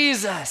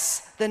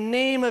 Jesus, the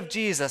name of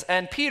Jesus.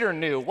 And Peter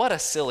knew. What a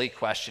silly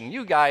question.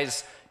 You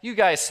guys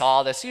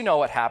saw this. You know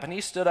what happened.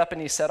 He stood up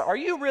and he said, "Are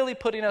you really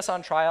putting us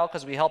on trial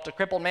because we helped a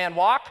crippled man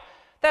walk?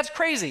 That's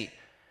crazy.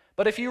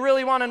 But if you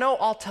really want to know,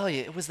 I'll tell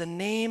you. It was the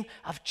name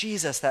of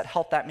Jesus that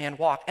helped that man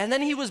walk." And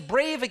then he was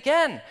brave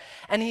again.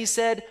 And he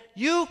said,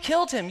 "You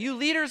killed him. You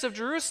leaders of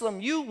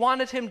Jerusalem. You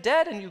wanted him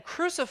dead and you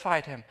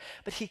crucified him.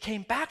 But he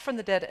came back from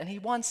the dead and he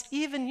wants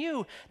even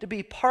you to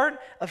be part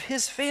of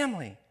his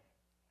family.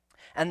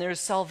 And there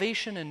is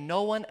salvation in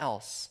no one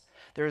else.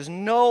 There is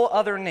no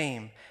other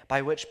name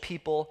by which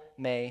people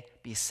may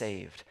be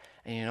saved."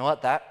 And you know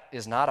what? That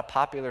is not a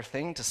popular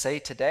thing to say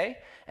today,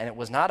 and it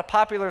was not a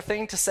popular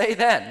thing to say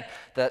then,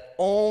 that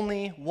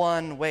only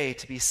one way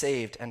to be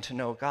saved and to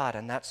know God,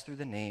 and that's through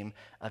the name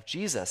of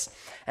Jesus.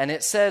 And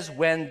it says,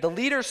 when the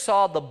leaders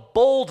saw the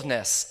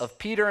boldness of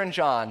Peter and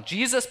John,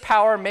 Jesus'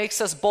 power makes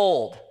us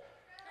bold.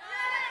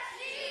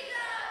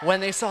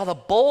 When they saw the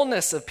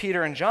boldness of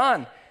Peter and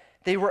John,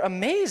 they were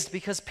amazed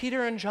because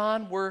Peter and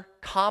John were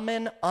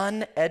common,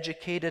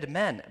 uneducated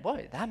men.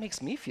 Boy, that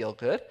makes me feel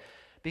good,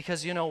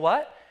 because you know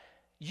what?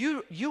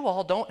 You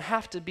all don't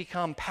have to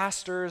become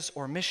pastors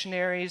or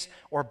missionaries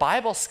or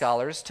Bible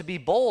scholars to be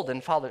bold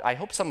and follow. I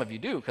hope some of you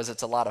do, because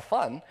it's a lot of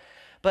fun.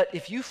 But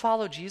if you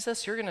follow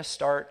Jesus, you're going to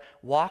start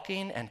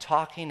walking and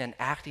talking and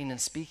acting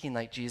and speaking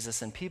like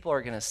Jesus, and people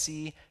are going to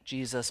see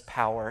Jesus'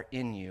 power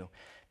in you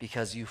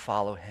because you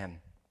follow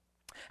him.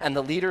 And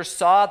the leaders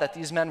saw that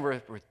these men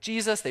were with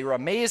Jesus. They were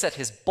amazed at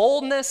his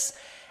boldness,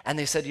 and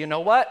they said, "You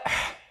know what?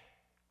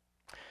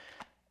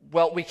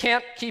 Well, we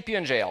can't keep you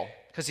in jail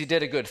because you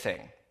did a good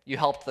thing. You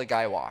helped the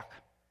guy walk.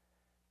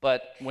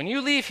 But when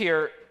you leave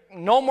here,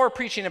 no more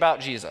preaching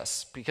about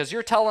Jesus, because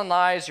you're telling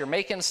lies, you're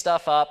making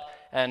stuff up,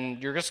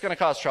 and you're just going to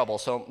cause trouble.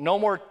 So no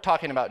more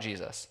talking about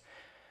Jesus."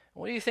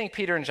 What do you think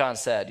Peter and John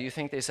said? Do you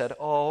think they said,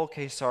 "Oh,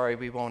 okay, sorry,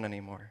 we won't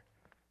anymore"?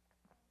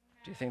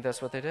 Do you think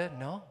that's what they did?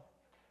 No.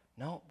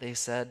 No, they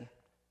said,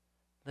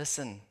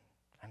 "Listen,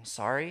 I'm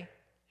sorry,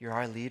 you're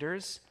our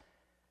leaders,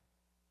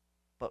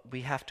 but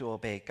we have to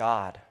obey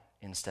God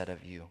instead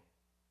of you."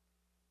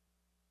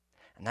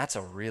 And that's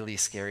a really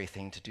scary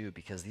thing to do,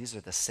 because these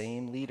are the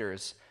same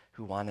leaders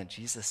who wanted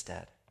Jesus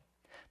dead.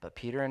 But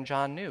Peter and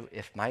John knew,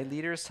 if my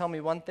leaders tell me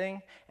one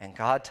thing and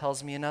God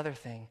tells me another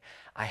thing,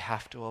 I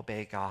have to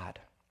obey God.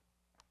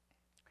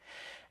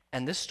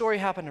 And this story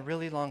happened a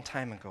really long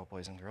time ago,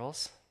 boys and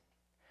girls.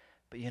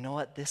 But you know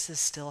what? This is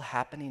still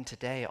happening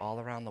today all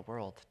around the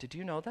world. Did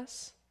you know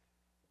this?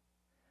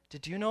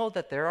 Did you know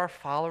that there are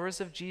followers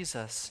of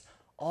Jesus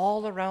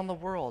all around the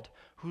world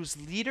whose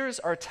leaders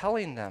are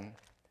telling them,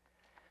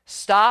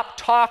 "Stop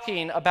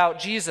talking about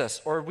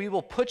Jesus, or we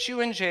will put you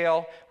in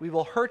jail, we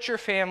will hurt your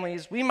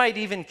families, we might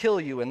even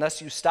kill you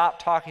unless you stop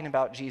talking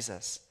about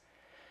Jesus"?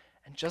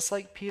 And just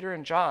like Peter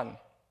and John,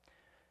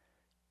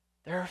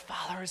 there are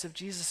followers of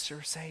Jesus who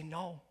are saying,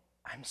 "No,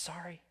 I'm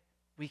sorry,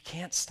 we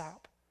can't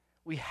stop.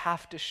 We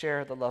have to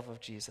share the love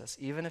of Jesus,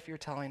 even if you're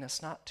telling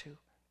us not to."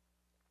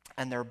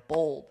 And they're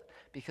bold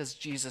because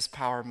Jesus'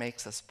 power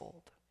makes us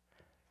bold.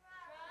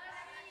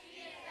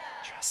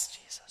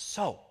 Trust Jesus.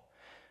 So,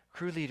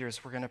 crew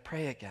leaders, we're going to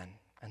pray again,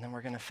 and then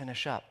we're going to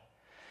finish up.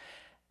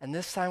 And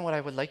this time, what I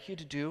would like you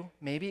to do,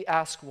 maybe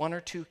ask one or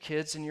two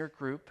kids in your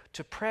group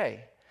to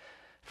pray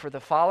for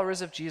the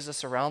followers of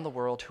Jesus around the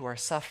world who are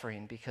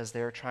suffering because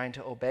they're trying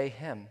to obey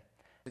him.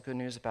 The good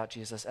news about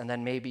Jesus. And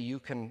then maybe you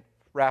can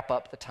wrap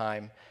up the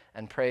time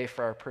and pray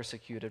for our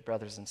persecuted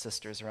brothers and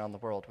sisters around the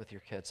world with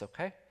your kids,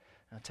 okay?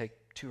 It'll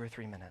take 2 or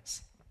 3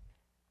 minutes.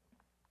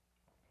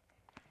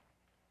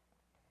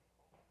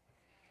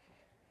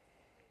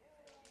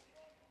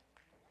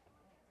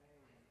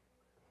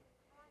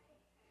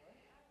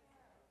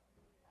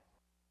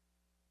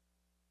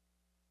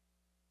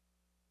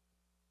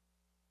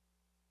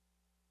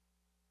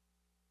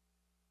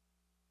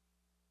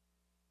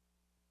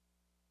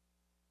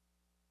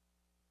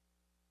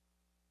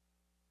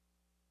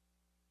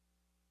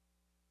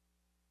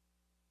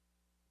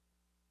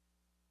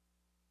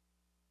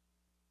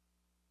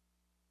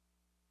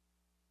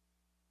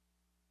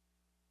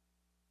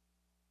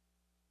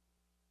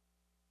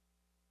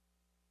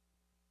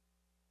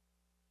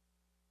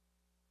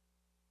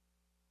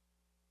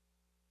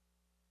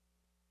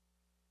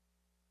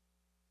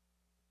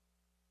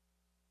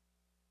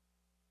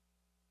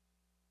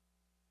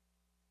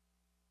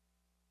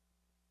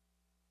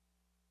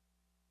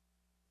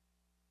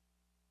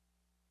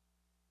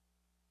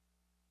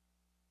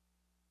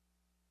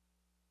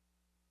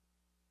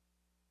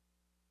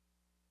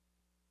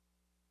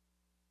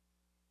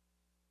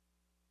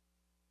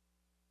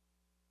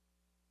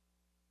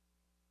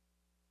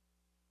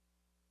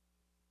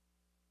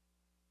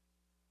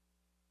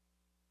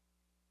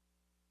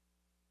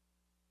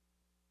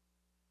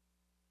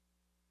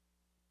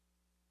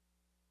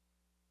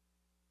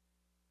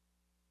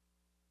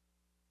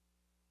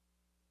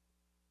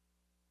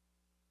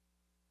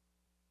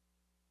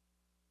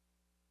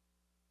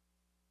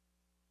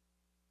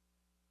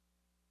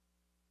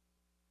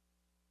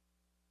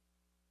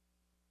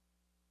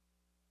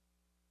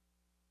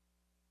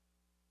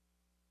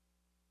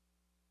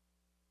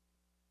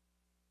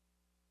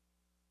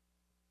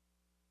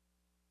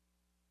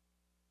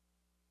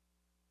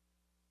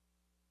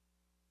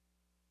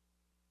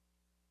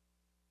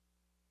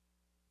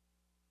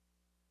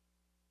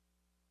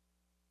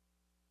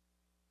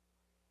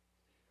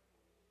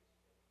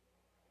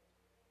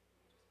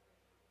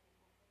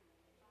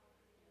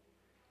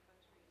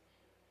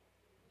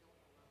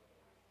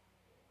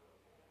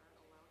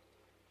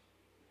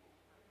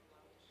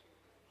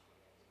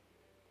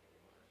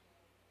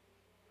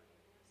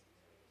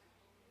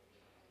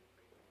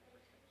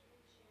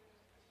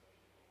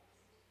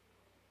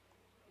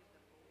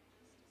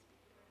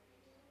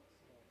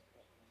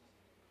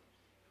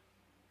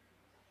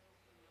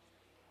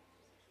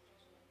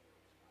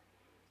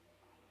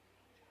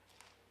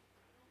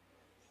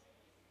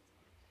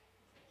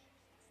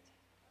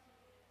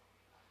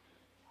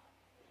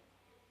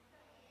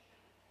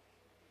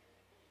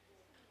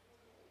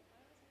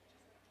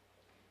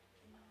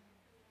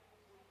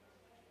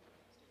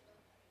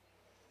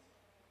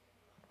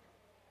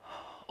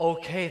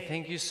 Okay,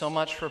 thank you so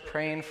much for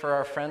praying for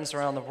our friends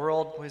around the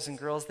world. Boys and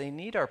girls, they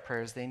need our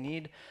prayers. They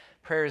need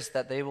prayers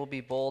that they will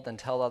be bold and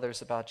tell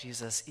others about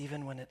Jesus,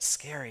 even when it's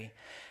scary.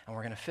 And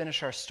we're going to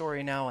finish our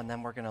story now, and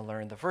then we're going to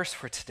learn the verse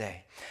for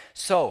today.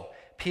 So,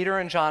 Peter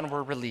and John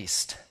were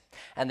released,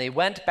 and they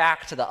went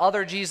back to the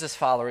other Jesus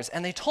followers,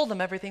 and they told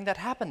them everything that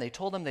happened. They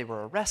told them they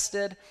were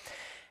arrested,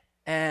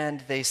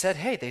 and they said,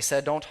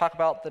 don't talk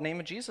about the name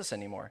of Jesus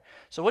anymore.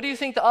 So what do you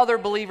think the other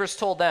believers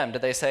told them?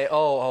 Did they say,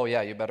 oh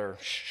yeah, you better,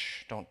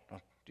 shh, don't.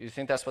 Do you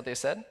think that's what they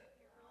said?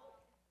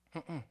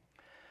 Mm-mm.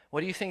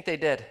 What do you think they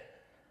did?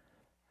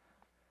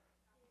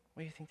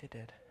 What do you think they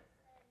did?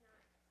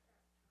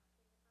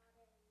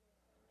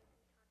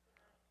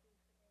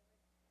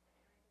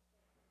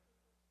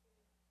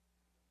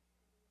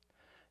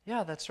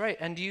 Yeah, that's right.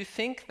 And do you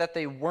think that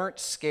they weren't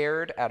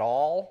scared at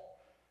all?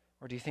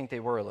 Or do you think they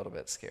were a little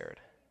bit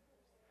scared?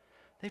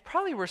 They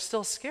probably were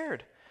still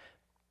scared.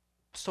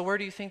 So where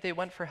do you think they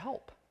went for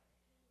help?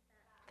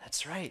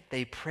 That's right.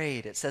 They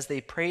prayed. It says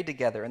they prayed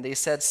together and they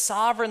said,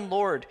 Sovereign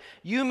Lord,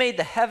 you made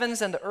the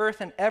heavens and the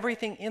earth and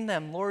everything in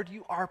them. Lord,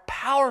 you are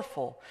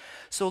powerful.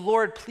 So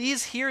Lord,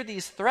 please hear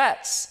these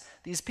threats,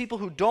 these people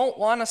who don't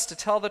want us to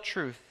tell the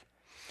truth.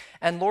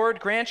 And Lord,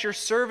 grant your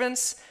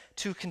servants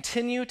to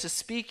continue to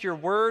speak your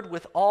word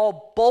with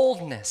all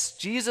boldness.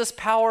 Jesus'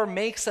 power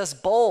makes us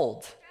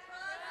bold.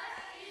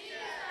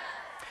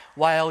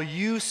 While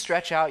you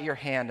stretch out your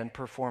hand and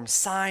perform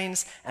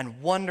signs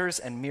and wonders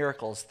and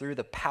miracles through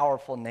the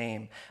powerful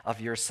name of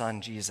your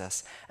Son,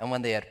 Jesus. And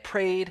when they had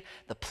prayed,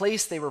 the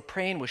place they were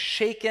praying was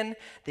shaken.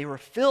 They were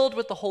filled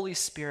with the Holy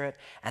Spirit,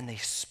 and they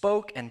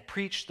spoke and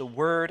preached the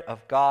word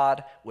of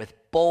God with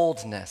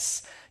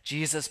boldness.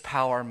 Jesus'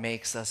 power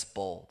makes us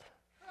bold.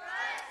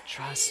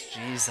 Trust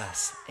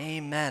Jesus.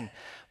 Amen.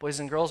 Boys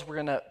and girls, we're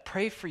going to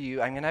pray for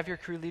you. I'm going to have your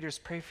crew leaders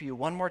pray for you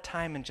one more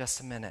time in just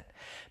a minute,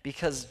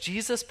 because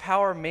Jesus'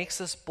 power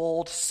makes us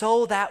bold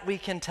so that we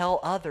can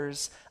tell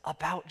others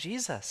about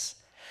Jesus.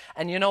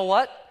 And you know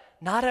what?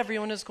 Not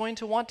everyone is going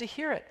to want to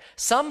hear it.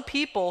 Some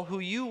people who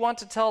you want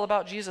to tell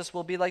about Jesus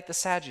will be like the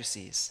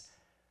Sadducees.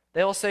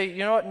 They will say, you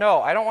know what?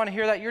 No, I don't want to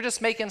hear that. You're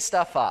just making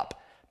stuff up.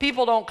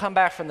 People don't come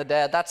back from the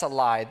dead. That's a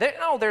lie.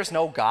 There's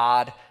no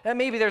God. And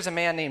maybe there's a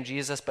man named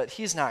Jesus, but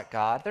he's not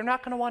God. They're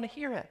not going to want to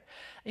hear it.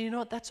 And you know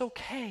what? That's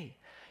okay.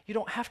 You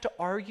don't have to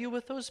argue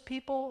with those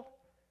people.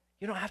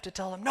 You don't have to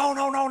tell them,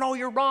 no,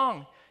 you're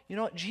wrong. You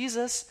know what?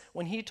 Jesus,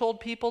 when he told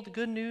people the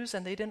good news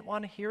and they didn't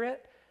want to hear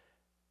it,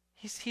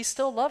 he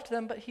still loved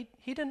them, but he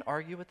didn't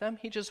argue with them.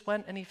 He just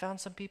went and he found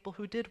some people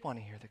who did want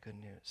to hear the good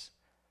news.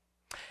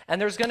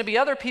 And there's going to be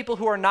other people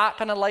who are not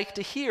going to like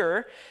to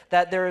hear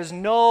that there is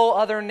no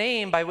other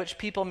name by which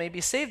people may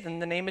be saved than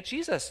the name of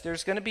Jesus.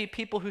 There's going to be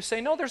people who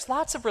say, no, there's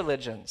lots of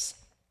religions.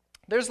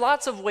 There's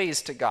lots of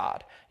ways to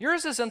God.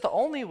 Yours isn't the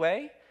only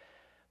way.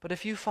 But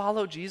if you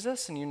follow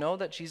Jesus and you know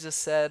that Jesus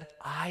said,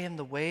 I am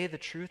the way, the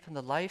truth, and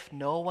the life,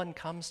 no one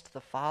comes to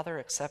the Father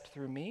except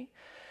through me,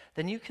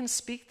 then you can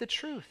speak the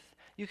truth.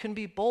 You can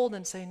be bold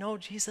and say, no,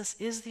 Jesus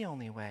is the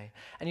only way.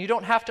 And you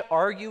don't have to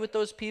argue with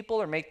those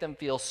people or make them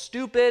feel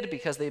stupid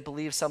because they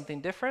believe something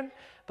different,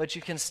 but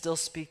you can still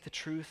speak the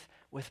truth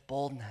with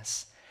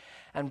boldness.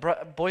 And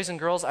boys and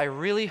girls, I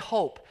really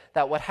hope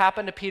that what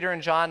happened to Peter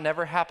and John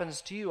never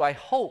happens to you. I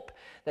hope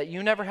that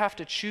you never have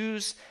to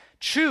choose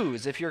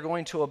if you're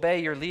going to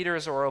obey your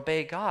leaders or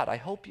obey God. I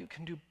hope you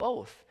can do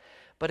both.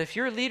 But if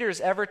your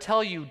leaders ever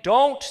tell you,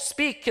 don't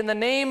speak in the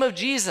name of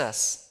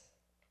Jesus,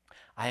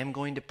 I am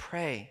going to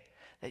pray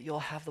that you'll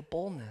have the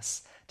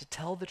boldness to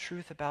tell the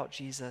truth about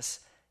Jesus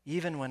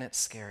even when it's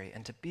scary,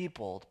 and to be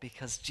bold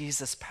because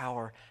Jesus'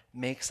 power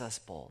makes us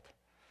bold.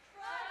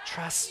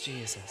 Trust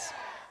Jesus.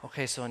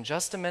 Okay, so in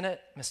just a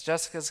minute, Miss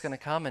Jessica's going to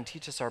come and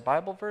teach us our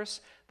Bible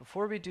verse.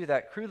 Before we do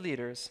that, crew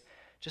leaders,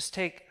 just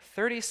take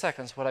 30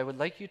 seconds. What I would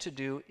like you to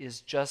do is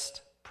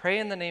just pray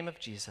in the name of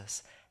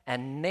Jesus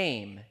and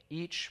name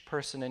each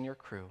person in your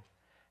crew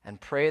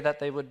and pray that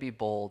they would be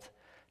bold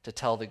to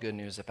tell the good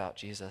news about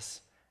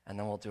Jesus. And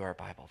then we'll do our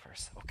Bible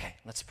verse. Okay,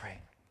 let's pray.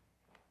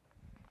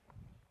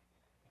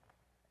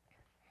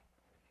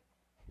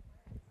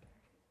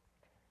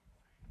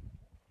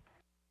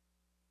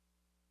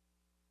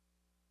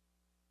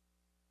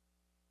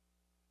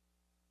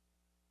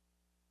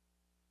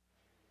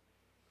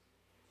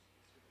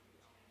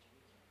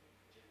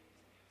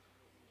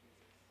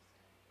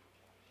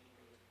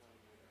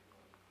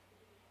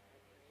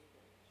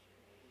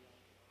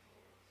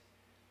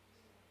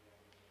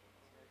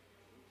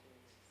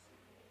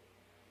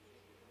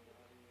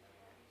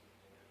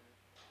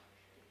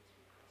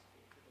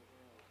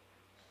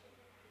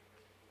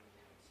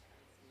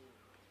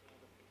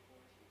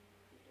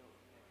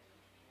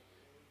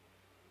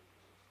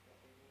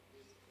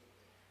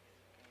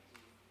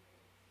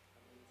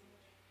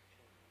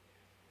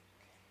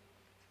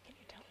 Can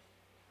you tell?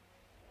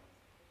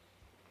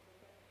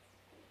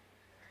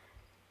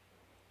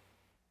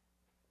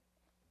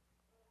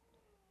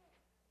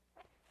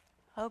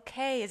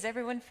 Okay, is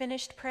everyone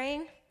finished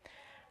praying?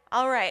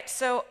 All right,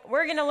 so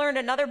we're going to learn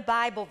another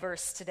Bible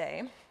verse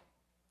today.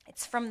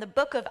 It's from the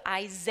book of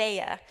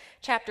Isaiah,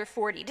 chapter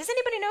 40. Does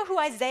anybody know who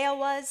Isaiah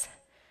was?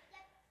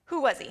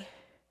 Who was he?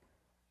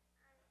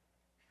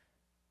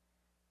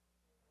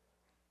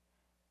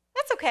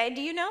 That's okay.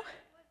 Do you know?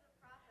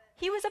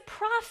 He was a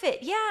prophet,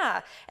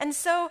 yeah. And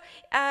so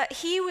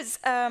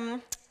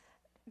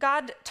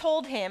God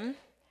told him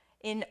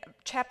in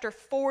chapter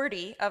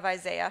 40 of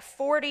Isaiah,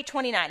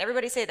 40:29.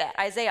 Everybody say that.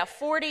 Isaiah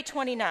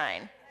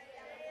 40:29.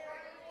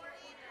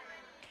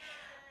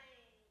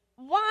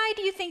 Why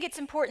do you think it's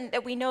important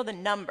that we know the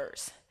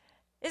numbers?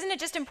 Isn't it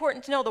just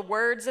important to know the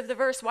words of the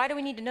verse? Why do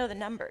we need to know the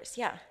numbers?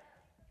 Yeah.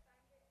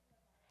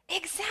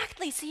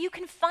 Exactly, so you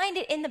can find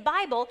it in the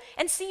Bible,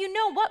 and so you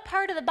know what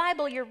part of the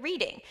Bible you're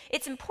reading.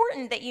 It's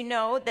important that you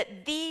know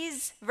that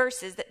these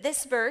verses, that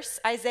this verse,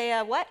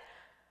 Isaiah what?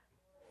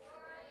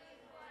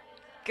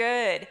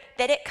 Good.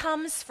 That it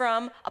comes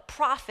from a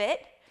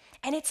prophet,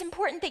 and it's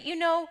important that you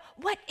know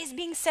what is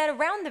being said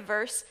around the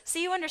verse so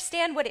you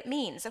understand what it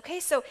means, okay?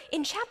 So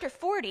in chapter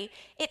 40,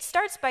 it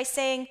starts by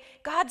saying,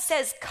 God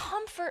says,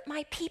 comfort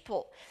my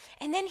people.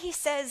 And then he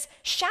says,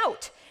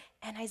 shout.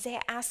 And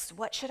Isaiah asks,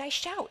 what should I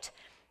shout?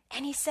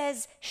 And he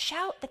says,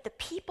 shout that the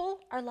people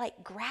are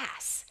like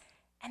grass,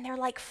 and they're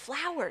like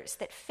flowers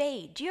that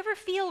fade. Do you ever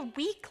feel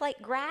weak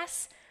like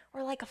grass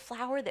or like a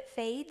flower that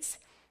fades?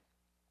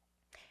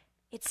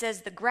 It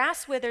says, the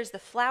grass withers, the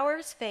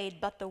flowers fade,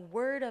 but the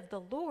word of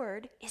the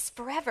Lord is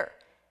forever.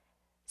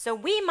 So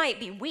we might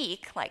be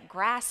weak like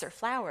grass or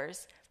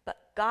flowers, but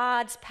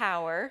God's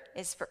power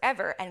is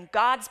forever, and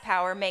God's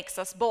power makes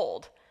us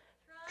bold.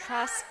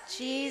 Trust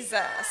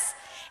Jesus.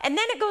 And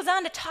then it goes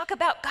on to talk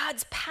about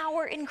God's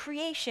power in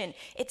creation.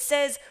 It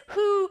says,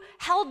 who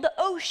held the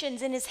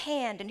oceans in his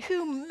hand and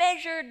who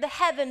measured the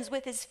heavens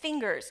with his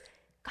fingers?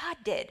 God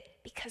did,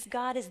 because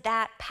God is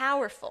that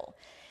powerful.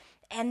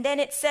 And then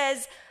it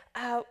says,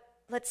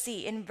 let's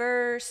see, in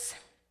verse,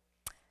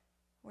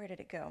 where did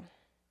it go?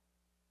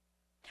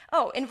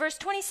 Oh, in verse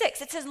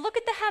 26, it says, look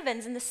at the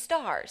heavens and the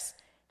stars.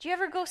 Do you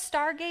ever go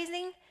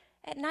stargazing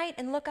at night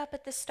and look up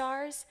at the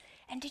stars?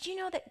 And did you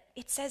know that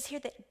it says here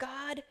that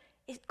God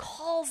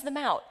calls them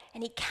out,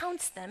 and he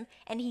counts them,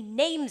 and he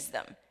names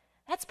them?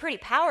 That's pretty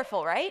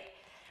powerful, right?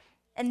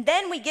 And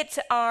then we get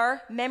to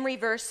our memory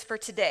verse for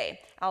today.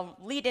 I'll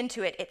lead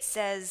into it. It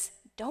says,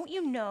 don't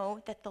you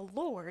know that the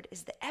Lord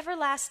is the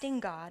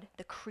everlasting God,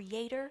 the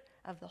creator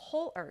of the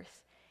whole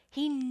earth?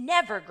 He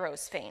never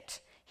grows faint.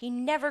 He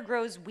never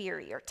grows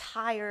weary or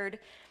tired.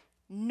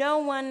 No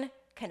one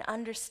can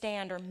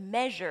understand or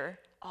measure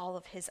all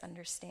of his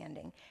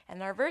understanding.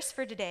 And our verse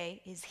for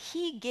today is,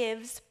 he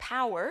gives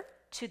power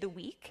to the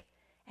weak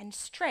and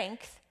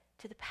strength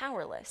to the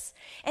powerless.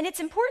 And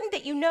it's important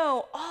that you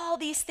know all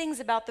these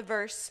things about the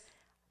verse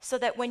so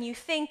that when you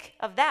think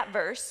of that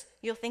verse,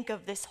 you'll think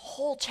of this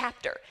whole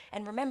chapter.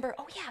 And remember,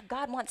 oh yeah,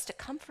 God wants to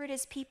comfort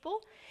his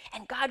people,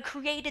 and God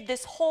created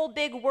this whole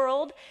big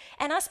world,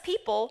 and us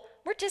people,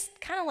 we're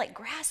just kind of like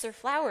grass or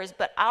flowers,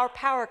 but our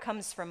power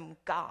comes from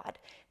God,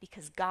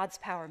 because God's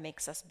power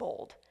makes us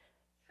bold.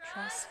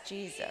 Trust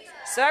Jesus.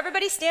 So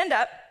everybody stand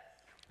up.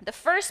 The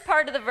first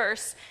part of the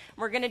verse,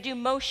 we're going to do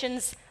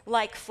motions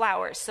like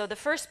flowers. So the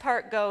first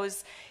part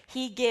goes,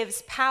 he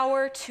gives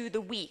power to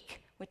the weak,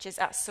 which is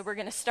us. So we're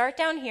going to start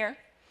down here,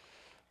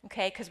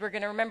 okay, because we're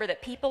going to remember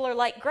that people are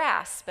like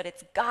grass, but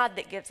it's God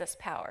that gives us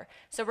power.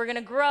 So we're going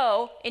to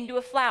grow into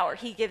a flower.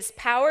 He gives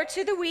power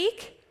to the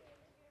weak.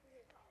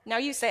 Now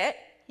you say it.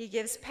 He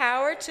gives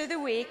power to the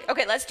weak.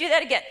 Okay, let's do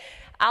that again.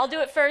 I'll do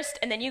it first,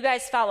 and then you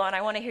guys follow, and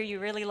I want to hear you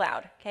really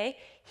loud, okay?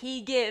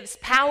 He gives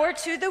power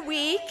to the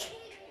weak.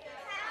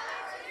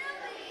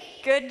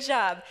 Good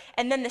job.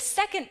 And then the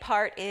second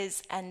part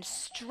is, and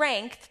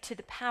strength to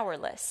the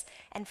powerless.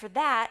 And for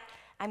that,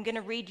 I'm going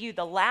to read you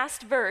the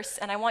last verse,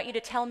 and I want you to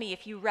tell me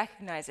if you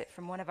recognize it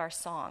from one of our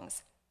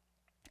songs.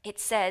 It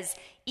says,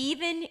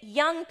 even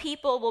young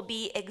people will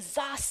be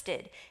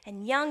exhausted,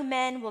 and young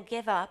men will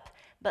give up,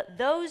 but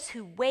those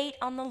who wait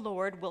on the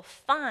Lord will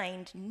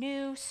find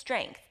new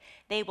strength.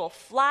 They will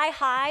fly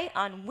high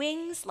on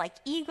wings like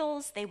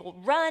eagles. They will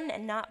run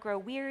and not grow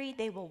weary.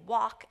 They will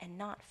walk and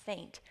not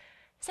faint.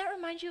 Does that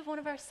remind you of one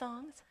of our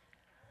songs?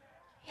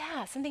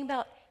 Yeah, something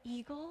about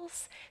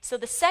eagles. So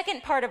the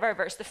second part of our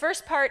verse, the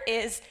first part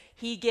is,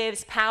 he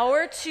gives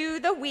power to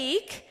the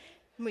weak,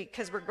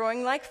 because we're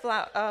growing like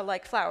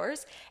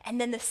flowers.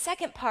 And then the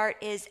second part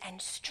is,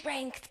 and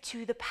strength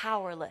to the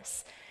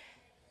powerless.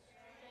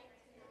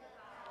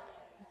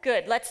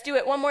 Good, let's do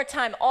it one more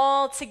time,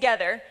 all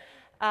together.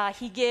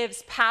 He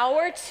gives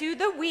power to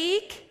the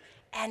weak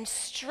and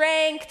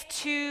strength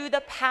to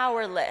the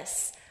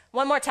powerless.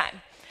 One more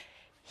time.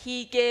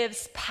 He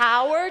gives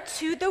power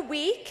to the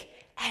weak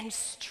and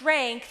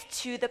strength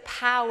to the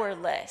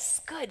powerless.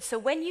 Good. So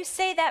when you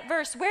say that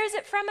verse, where is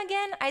it from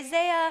again?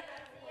 Isaiah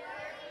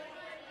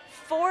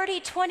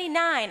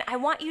 40:29. I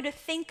want you to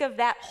think of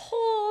that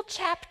whole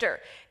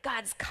chapter.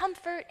 God's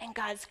comfort and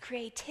God's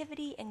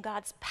creativity and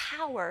God's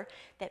power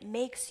that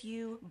makes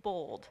you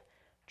bold.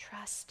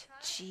 Trust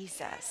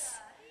Jesus.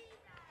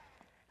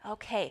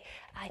 Okay,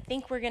 I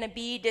think we're going to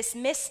be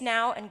dismissed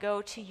now and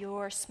go to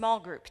your small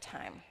group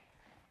time.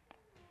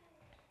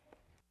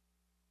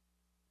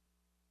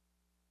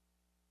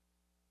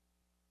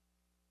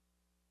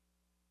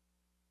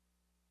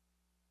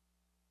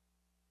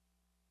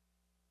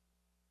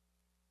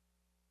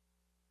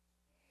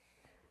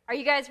 Are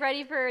you guys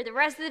ready for the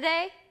rest of the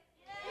day?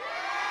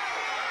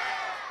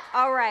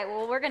 All right,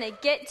 well, we're going to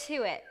get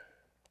to it.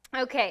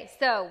 Okay,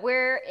 so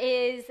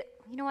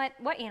you know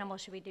what animal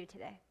should we do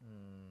today?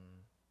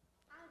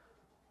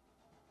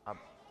 An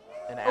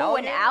Oh,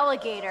 alligator? an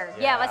alligator.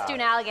 Yeah, let's do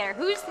an alligator.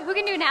 Who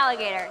can do an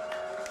alligator?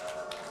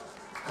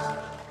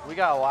 We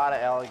got a lot of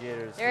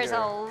alligators There's here.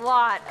 a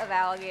lot of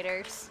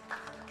alligators.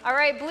 All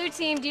right, blue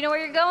team, do you know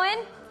where you're going?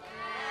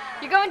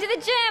 You're going to the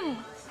gym.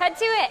 Head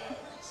to it.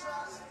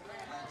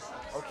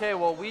 Okay,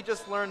 well, we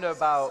just learned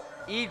about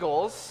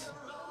eagles.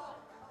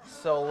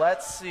 So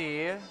let's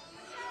see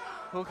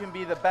who can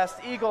be the best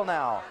eagle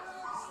now.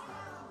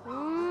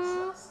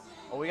 Ooh,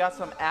 Well, we got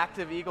some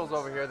active eagles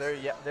over here.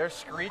 They're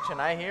screeching.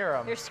 I hear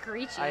them. they're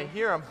screeching. I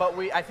hear them, but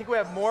I think we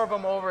have more of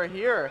them over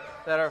here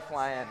that are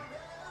flying.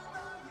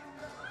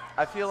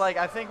 I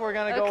think we're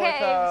gonna go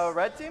with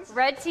red team.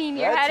 Red team,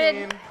 you're Red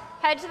headed. team.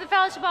 Head to the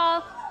fellowship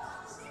ball.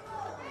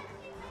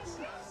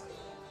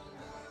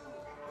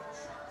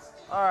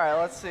 All right,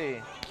 let's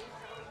see.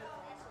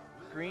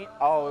 Green.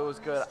 Oh, it was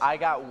good. I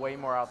got way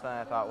more out than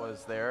I thought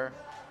was there.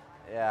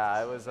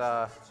 Yeah, it was.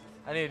 I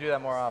need to do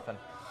that more often.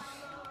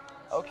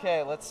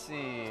 Okay, let's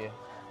see.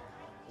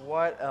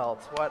 What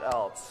else?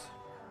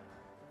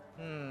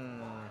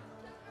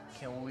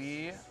 Can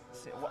we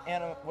see?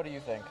 Anna, what do you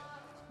think?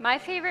 My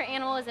favorite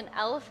animal is an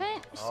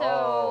elephant, Oh.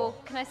 so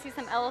can I see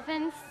some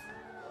elephants?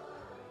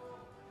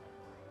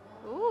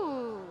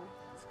 Ooh,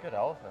 It's good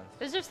elephants.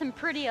 those are some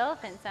pretty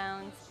elephant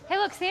sounds. Hey,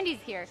 look,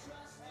 Sandy's here.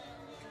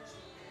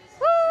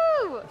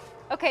 Woo!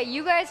 Okay,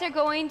 you guys are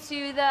going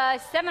to the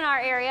seminar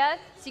area,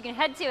 so you can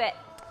head to it.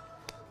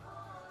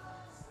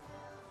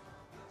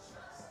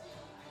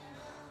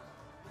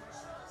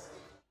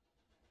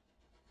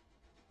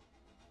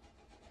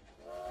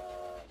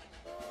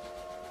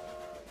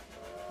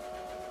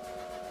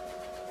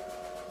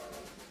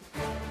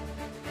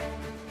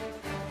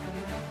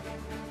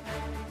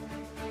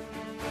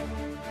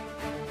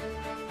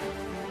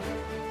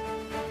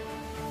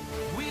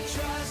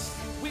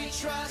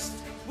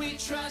 We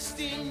trust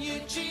in you,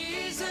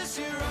 Jesus.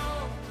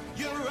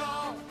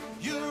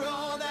 You're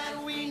all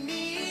that we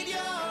need.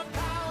 Your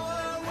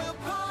power will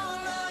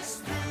pull us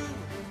through.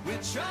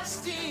 We're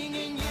trusting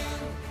in you.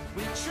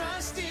 We're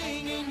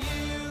trusting in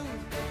you.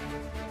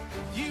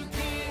 You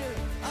give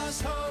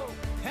us hope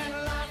and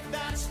life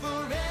that's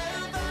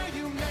forever.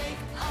 You make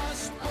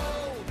us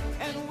bold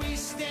and we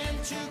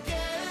stand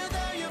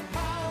together. Your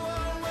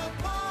power will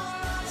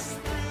pull us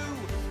through.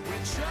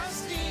 We're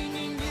trusting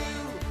in you.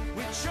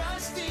 We're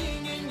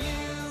trusting in you.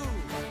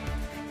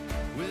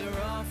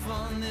 We're off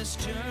on this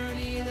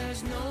journey,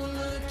 there's no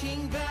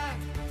looking back.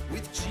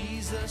 With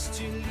Jesus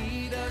to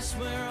lead us,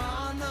 we're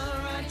on the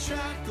right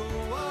track. Oh,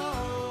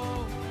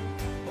 oh,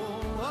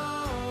 oh,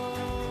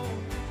 oh.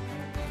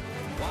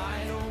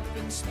 Wide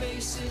open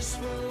spaces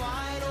for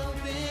wide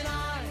open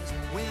eyes.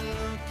 We're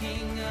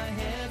looking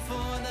ahead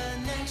for the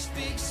next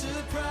big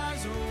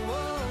surprise. Oh,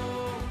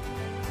 oh,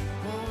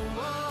 oh,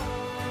 oh.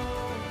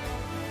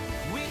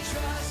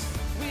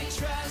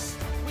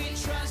 We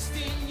trust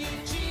in you,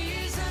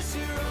 Jesus.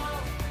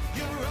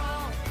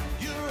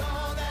 You're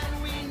all that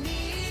we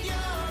need.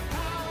 Your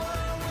power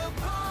will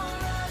pull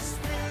us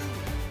through.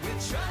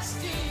 We're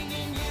trusting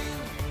in you.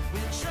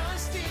 We're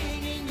trusting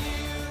in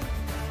you.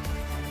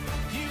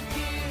 You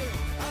give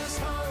us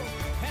hope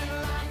and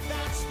life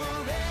that's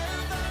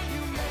forever.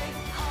 You make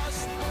us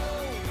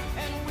whole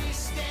and we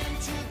stand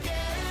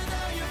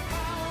together. Your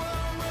power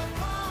will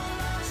pull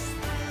us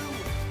through.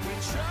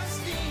 We're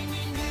trusting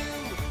in you.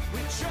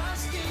 We're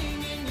trusting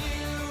in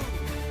you.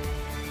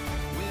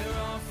 We're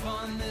off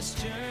on this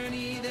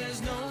journey,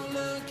 there's no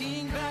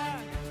looking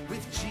back.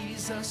 With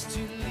Jesus to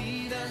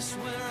lead us,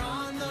 we're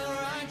on the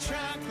right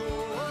track.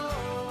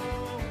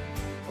 Oh,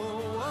 oh,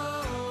 oh,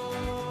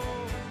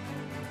 oh.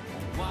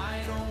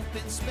 Wide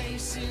open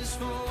spaces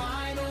for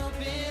wide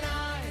open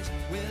eyes.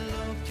 We're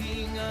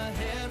looking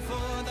ahead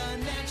for the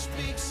next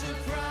big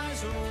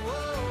surprise. Oh,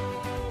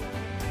 oh,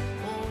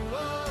 oh,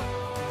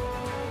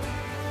 oh.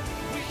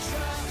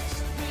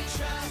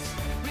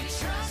 We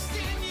trust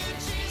in you,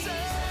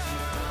 Jesus.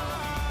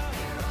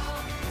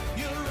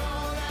 You're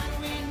all that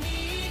we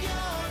need.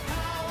 Your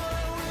power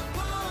will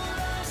pull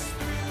us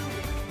through.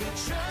 We're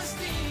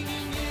trusting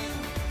in you.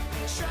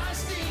 We're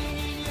trusting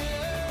in you.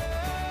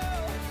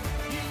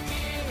 You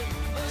give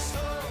us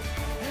hope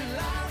and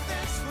life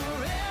that's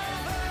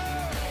forever.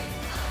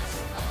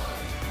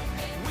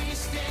 We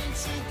stand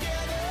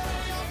together.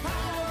 Your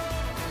power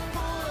will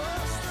pull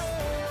us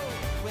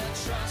through. We're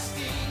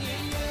trusting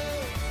in you.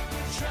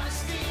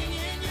 Trusting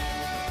in you.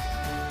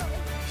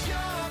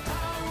 Your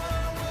power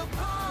will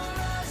pull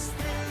us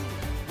through.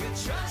 We're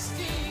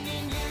trusting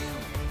in you.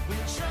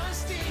 We're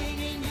trusting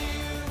in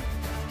you.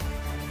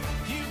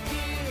 You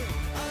give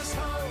us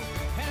hope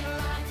and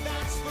life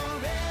that's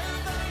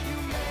forever. You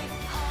make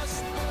us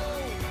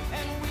whole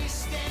and we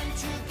stand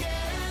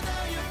together.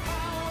 Your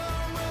power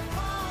will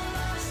pull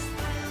us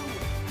through.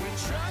 We're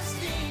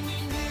trusting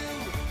in you.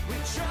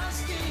 We're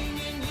trusting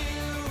in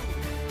you.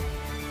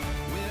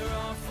 We're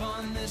off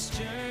on this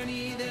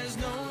journey, there's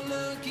no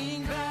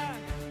looking back.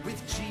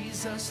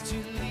 Jesus to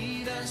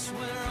lead us,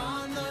 we're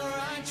on the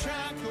right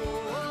track.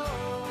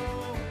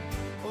 Oh,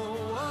 oh,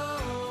 oh,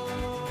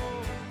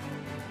 oh.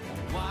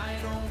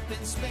 Wide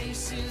open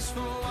spaces for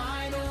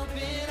wide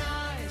open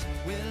eyes.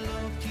 We're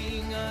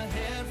looking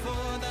ahead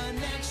for the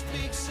next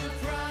big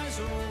surprise.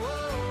 Oh,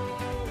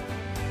 oh,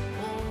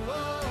 oh,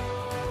 oh.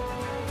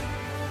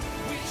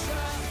 We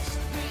trust,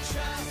 we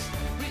trust,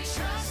 we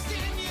trust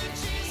in you,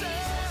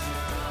 Jesus.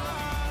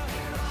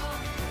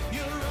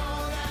 You're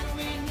all that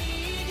we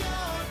need.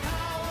 Your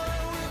power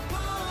will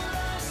pull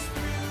us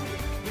through.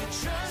 We're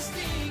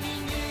trusting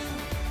in you,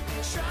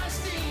 we're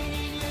trusting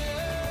in you.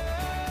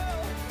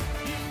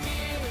 You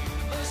give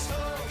us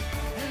hope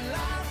and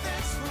life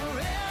that's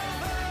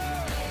forever.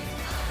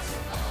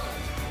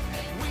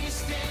 We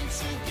stand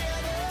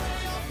together,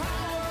 your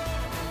power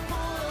will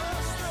pull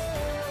us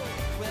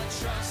through. We're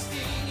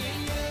trusting in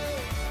you,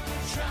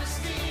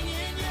 trusting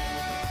in you.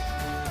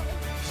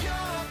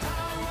 Your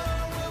power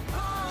will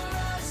pull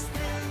us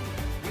through.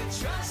 We're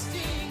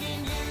trusting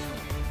in you,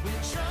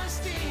 we're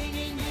trusting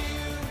in you.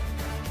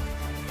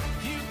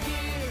 You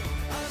give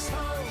us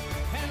hope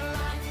and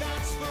life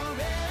that's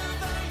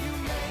forever. You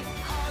make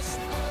us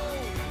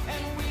whole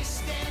and we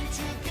stand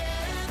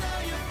together.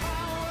 Your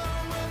power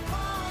will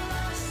pull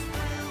us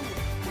through.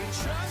 We're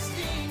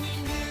trusting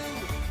in you,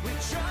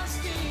 we're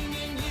trusting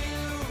in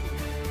you.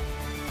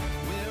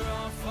 We're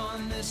off on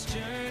this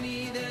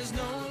journey, there's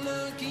no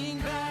looking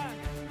back.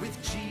 With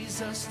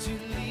Jesus to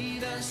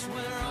lead us,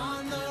 we're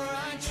on the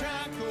right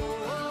track. Oh,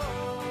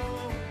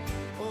 oh,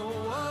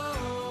 oh,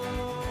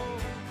 oh.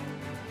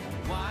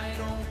 Wide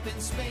open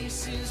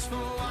spaces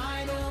for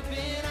wide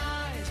open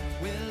eyes.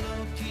 We're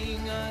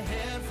looking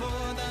ahead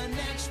for the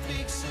next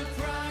big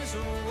surprise.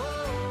 Oh,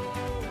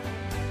 oh,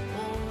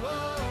 oh,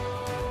 oh.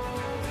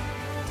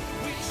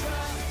 We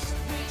trust,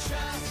 we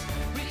trust,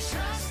 we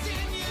trust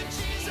in you,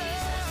 Jesus.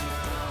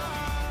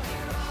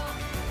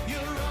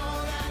 You're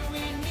all that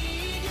we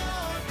need.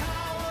 Your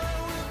power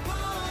will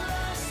pull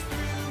us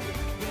through.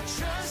 We're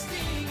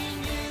trusting in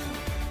you,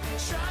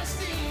 we're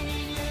trusting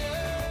in you.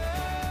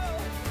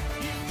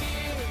 You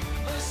give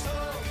us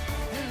hope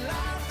and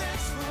life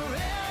that's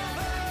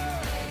forever.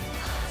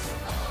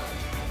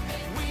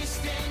 We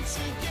stand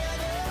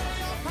together.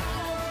 Your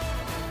power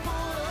will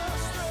pull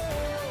us through.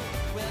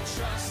 We're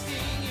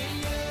trusting in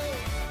you,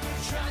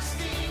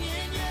 trusting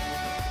in you.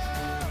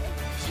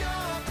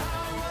 Your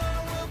power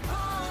will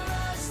pull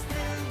us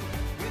through.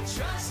 We're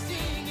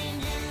trusting in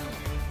you,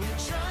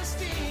 we're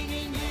trusting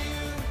in you.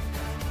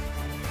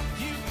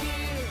 You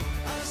give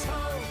us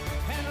hope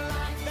and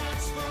life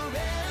that's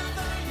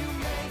forever. You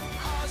make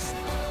us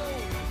whole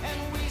and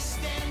we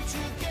stand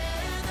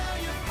together.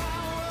 Your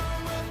power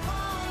will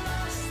pull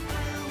us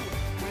through.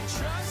 We're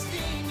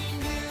trusting in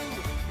you,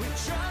 we're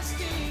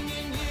trusting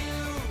in you.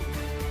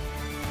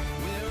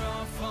 We're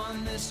off on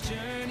this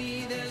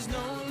journey, there's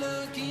no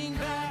looking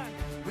back.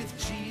 With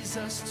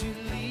Jesus to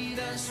lead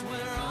us,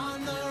 we're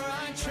on the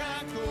right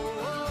track. Oh,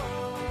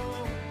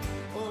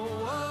 oh, oh,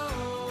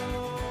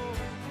 oh.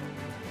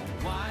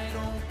 Wide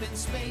open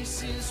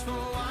spaces for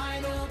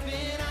wide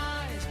open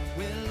eyes.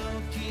 We're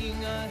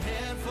looking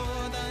ahead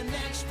for the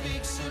next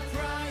big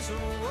surprise. Oh,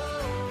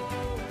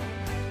 oh,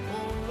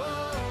 oh,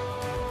 oh.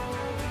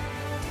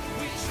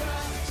 We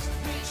trust,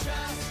 we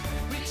trust,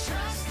 we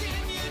trust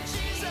in you,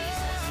 Jesus.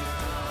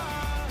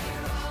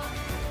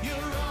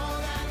 You're all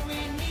that we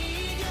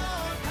need.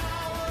 Your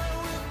power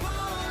will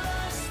pull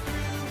us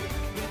through.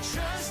 We're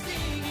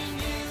trusting in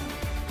you,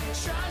 we're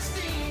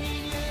trusting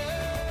in you.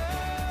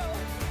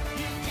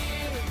 You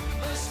give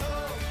us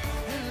hope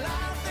and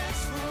life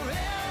that's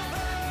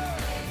forever.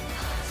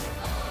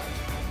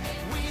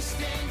 We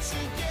stand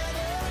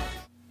together.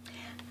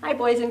 Hi,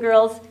 boys and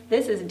girls.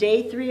 This is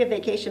day 3 of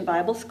Vacation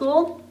Bible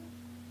School.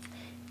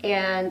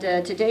 And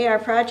today our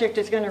project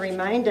is going to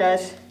remind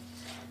us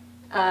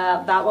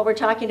about what we're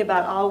talking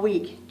about all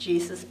week,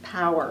 Jesus'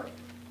 power.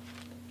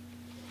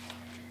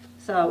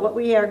 So what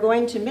we are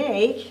going to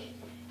make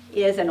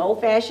is an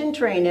old-fashioned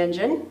train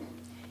engine.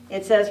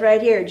 It says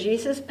right here,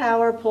 Jesus'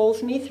 power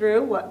pulls me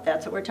through.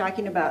 That's what we're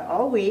talking about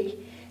all week.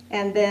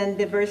 And then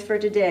the verse for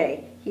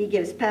today, he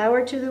gives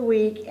power to the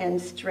weak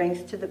and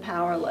strength to the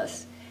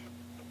powerless.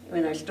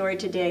 In our story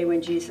today,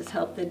 when Jesus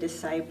helped the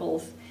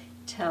disciples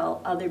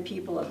tell other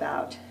people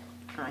about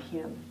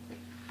him.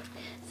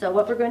 So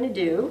what we're going to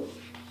do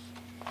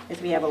is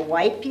we have a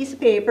white piece of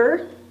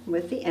paper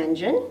with the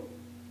engine.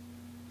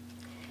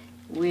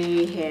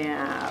 We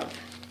have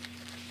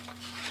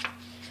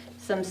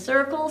some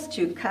circles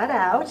to cut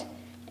out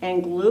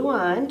and glue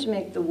on to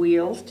make the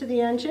wheels to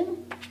the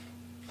engine.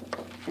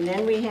 And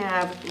then we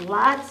have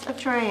lots of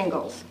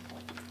triangles.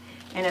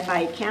 And if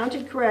I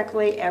counted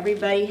correctly,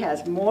 everybody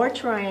has more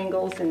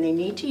triangles than they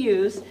need to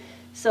use,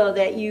 so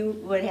that you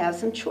would have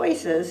some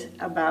choices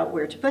about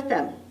where to put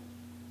them.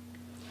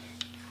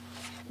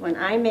 When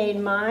I made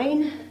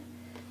mine,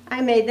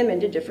 I made them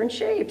into different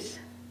shapes.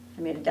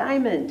 I made a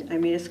diamond, I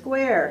made a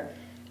square,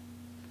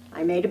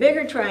 I made a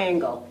bigger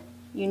triangle.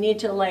 You need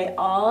to lay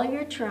all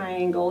your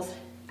triangles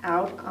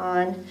out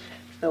on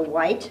the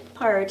white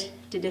part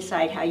to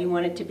decide how you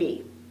want it to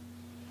be.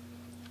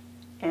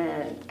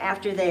 And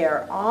after they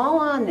are all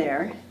on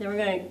there,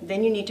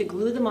 then you need to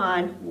glue them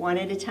on one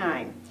at a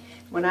time.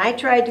 When I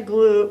tried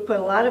to put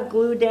a lot of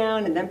glue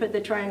down and then put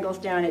the triangles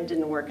down, it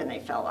didn't work and they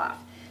fell off.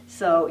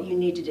 So you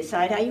need to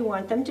decide how you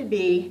want them to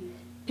be,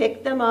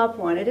 pick them up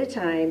one at a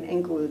time,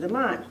 and glue them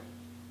on.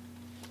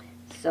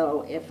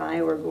 So if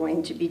I were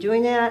going to be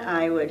doing that,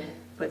 I would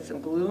put some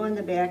glue on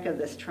the back of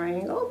this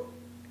triangle.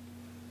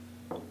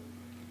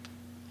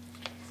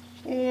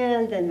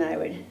 And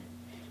then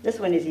this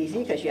one is easy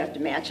because you have to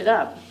match it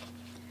up.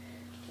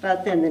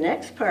 But then the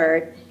next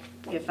part,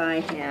 if I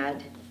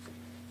had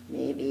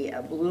maybe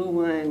a blue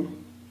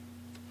one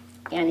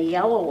and a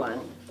yellow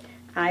one,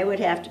 I would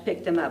have to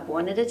pick them up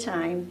one at a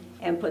time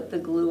and put the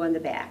glue on the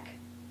back.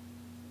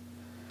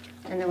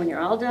 And then when you're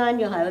all done,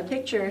 you'll have a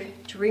picture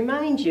to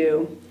remind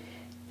you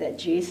that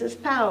Jesus'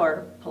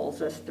 power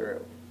pulls us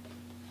through.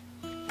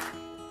 Everywhere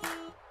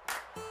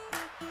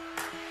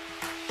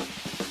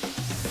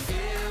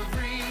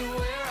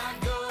I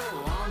go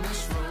on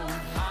this road,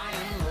 high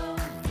and low,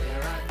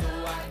 where I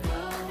go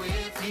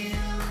with you.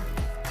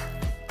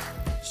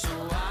 So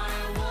I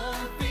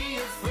won't be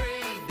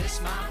afraid,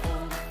 this my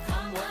home,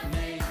 come what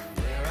may.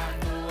 Where I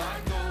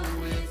go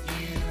with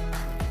you.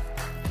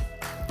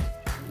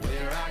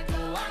 Where I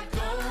go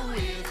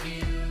with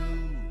you.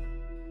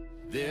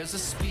 There's a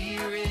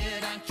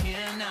spirit I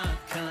cannot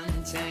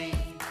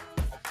contain.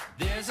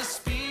 There's a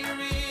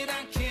spirit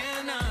I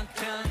cannot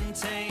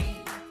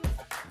contain.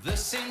 The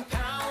same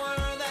power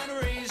that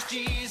raised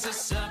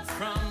Jesus up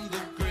from the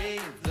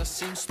grave. The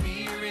same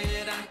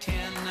spirit I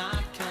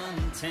cannot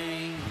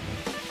contain.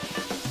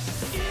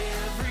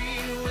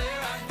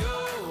 Everywhere I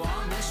go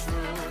on this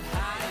road,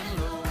 high and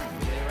low,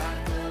 where I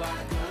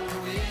go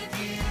with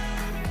you.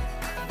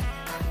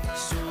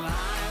 So I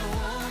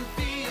won't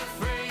be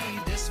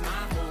afraid, this my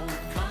home,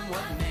 come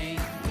what may.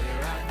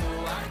 Where I go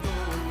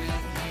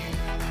with you.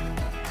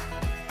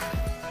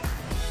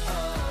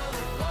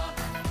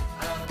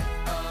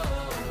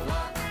 Where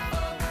I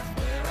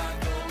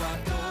go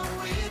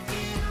with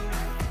you.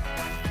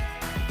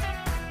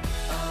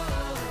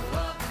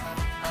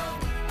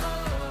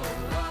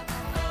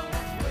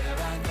 Where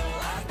I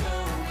go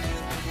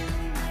with you.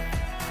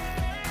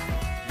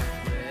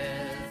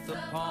 Breath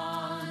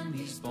upon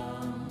these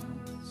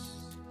bones,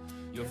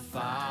 your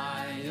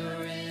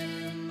fire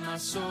in my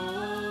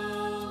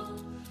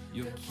soul,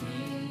 your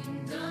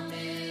kingdom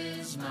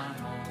is my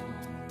home,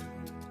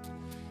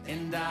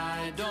 and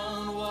I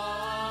don't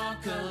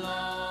walk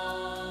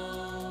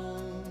alone.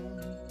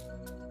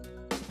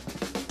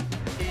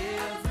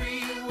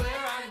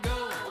 Everywhere I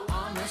go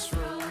on this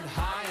road,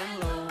 high and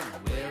low,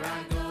 where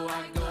I go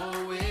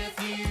with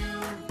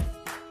you.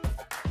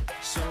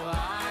 So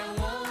I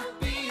won't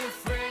be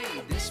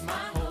afraid, this my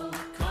home,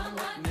 come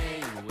what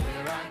may.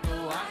 Where I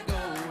go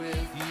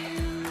with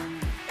you.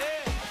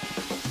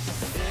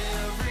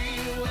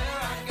 Everywhere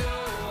I go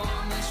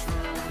on this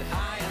road,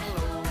 high and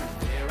low,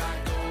 where I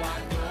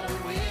go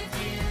with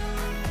you.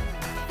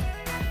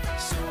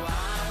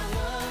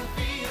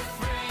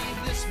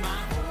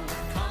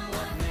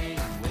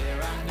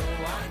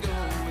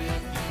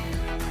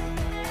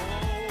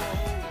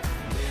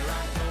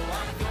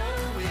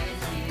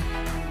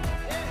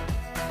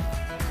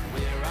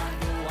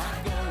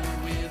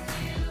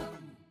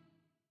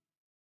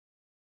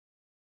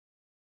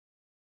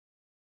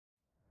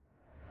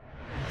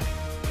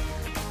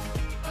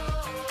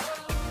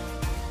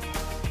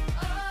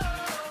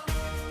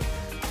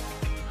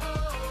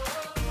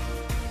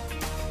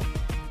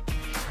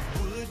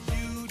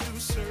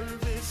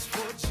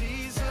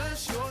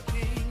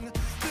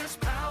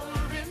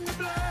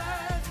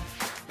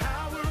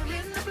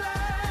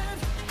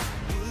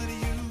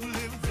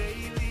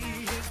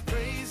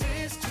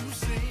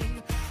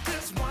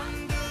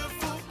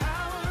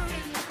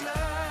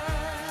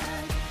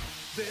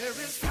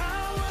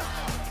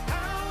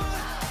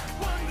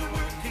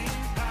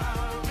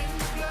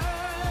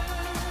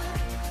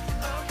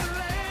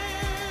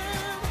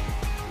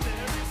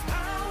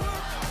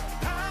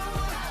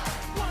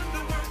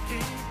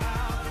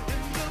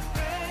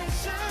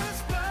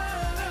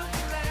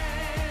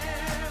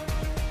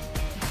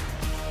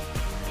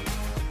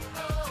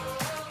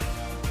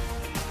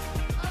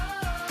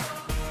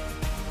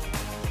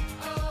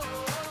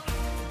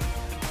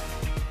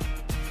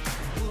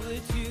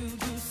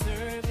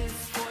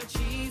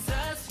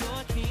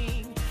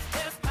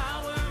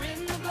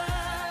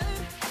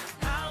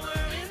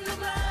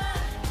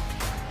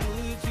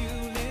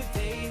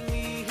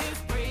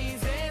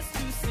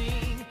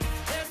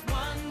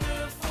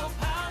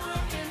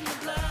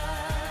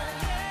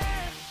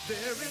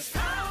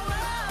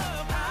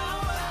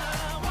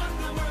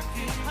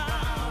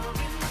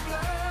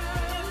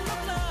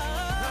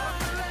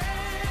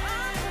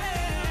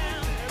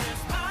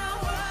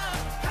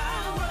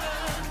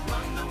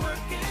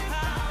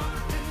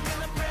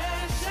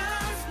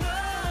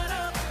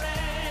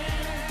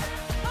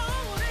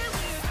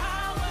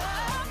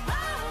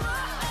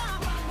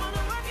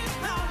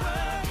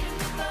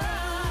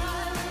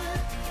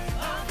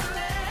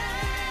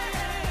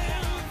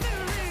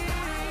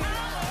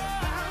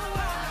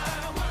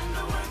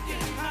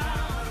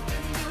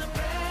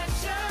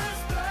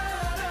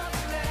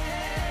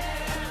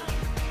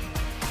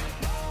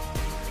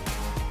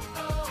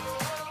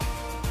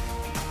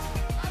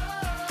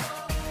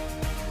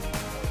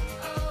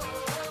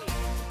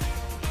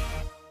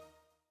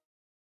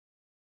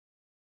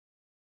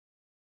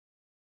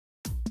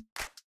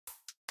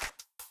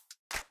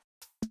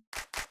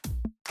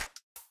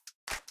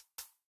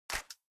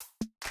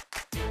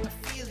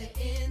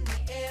 in the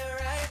air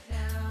right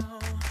now.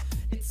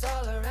 It's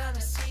all around, I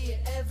see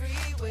it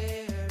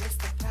everywhere. It's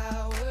the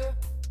power,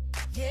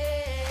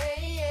 yeah,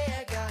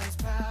 yeah, God's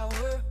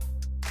power.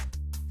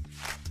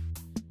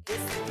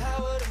 It's the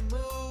power to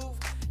move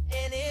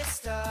any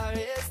star.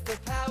 It's the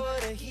power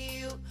to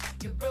heal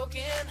your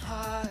broken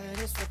heart.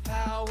 It's the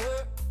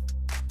power,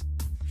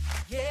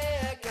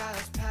 yeah,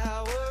 God's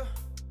power.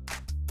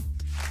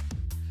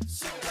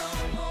 So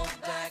don't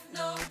hold back,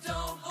 no,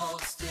 don't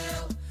hold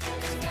still.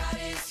 'Cause God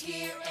is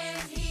here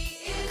and He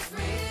is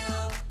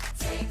real.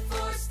 Take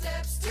 4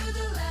 steps to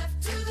the left,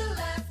 to the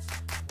left.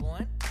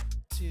 1,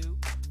 2,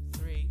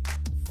 3,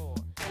 4.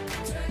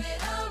 Turn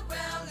it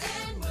around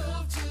and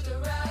move to the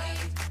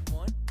right.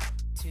 1,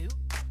 2,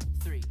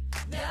 3.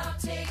 Now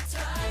take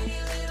tiny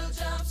little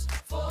jumps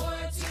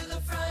forward to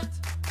the front.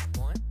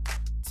 1,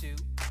 2,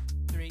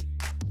 3,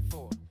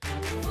 4.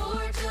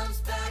 4 jumps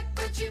back,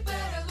 but you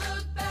better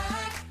look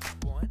back.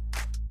 1,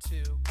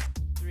 2,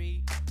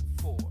 3,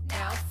 4.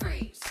 Now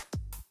freeze.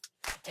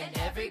 And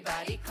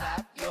everybody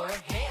clap your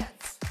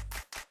hands.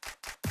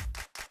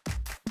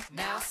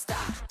 Now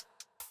stop.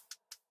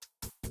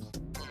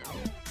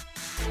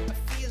 I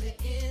feel it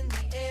in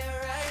the air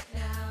right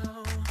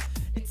now.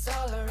 It's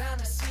all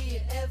around, I see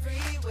it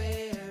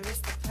everywhere. It's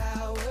the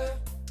power,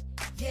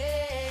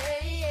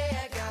 yeah,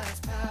 yeah, God's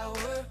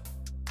power.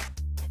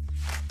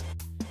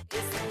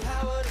 It's the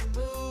power to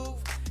move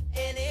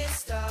any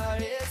star.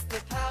 It's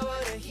the power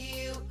to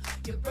heal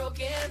your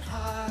broken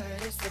heart.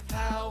 It's the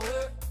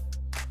power,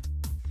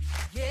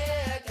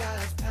 yeah,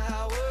 God's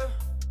power.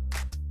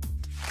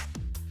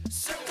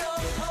 So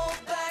don't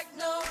hold back,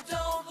 no,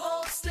 don't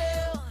hold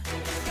still.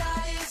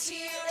 God is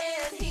here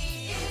and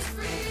He is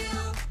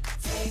real.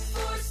 Take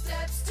 4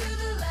 steps to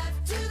the left,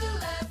 to the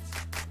left.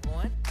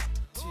 1,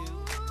 2,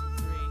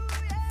 3,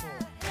 4.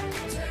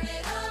 Turn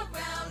it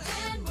around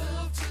and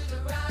move to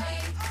the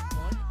right.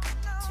 1,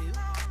 2,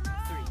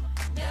 3.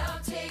 Now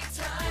take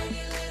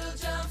tiny little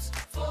jumps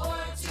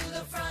forward to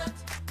the front.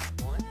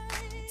 1,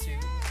 2,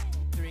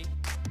 3,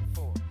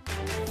 4.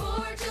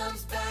 4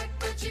 jumps back,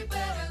 but you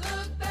better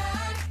look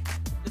back.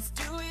 Let's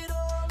do it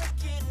all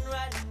again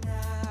right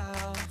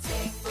now.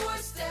 Take 4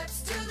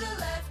 steps to the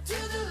left, to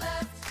the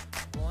left.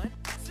 1,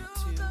 2,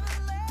 3,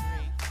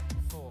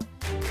 4.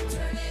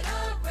 Turn it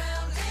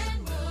around and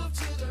move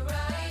to the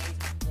right.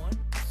 1,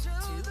 2,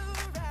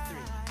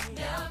 3.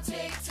 Now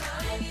take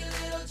tiny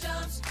little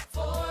jumps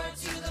forward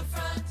to the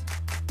front.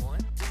 1,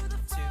 2,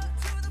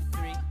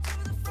 3,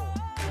 4.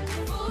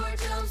 4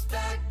 jumps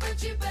back,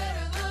 but you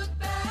better look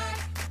back.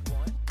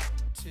 1,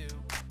 2,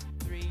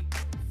 3,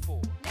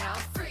 4. Now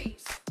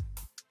freeze.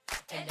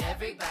 And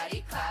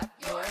everybody clap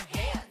your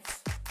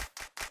hands.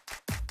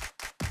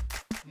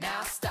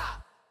 Now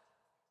stop.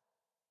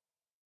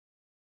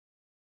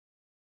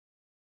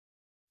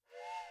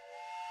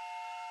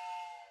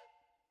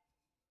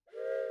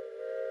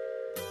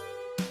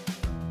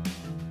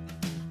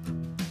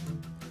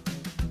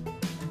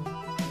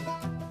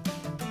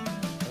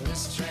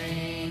 This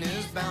train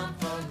is bound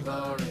for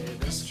glory.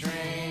 This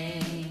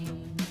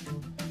train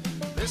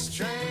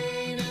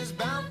is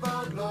bound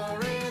for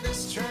glory.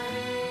 This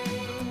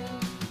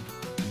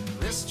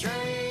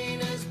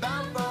train is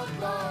bound for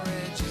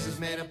glory. Jesus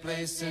made a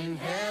place in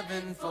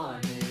heaven for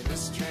me.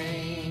 This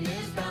train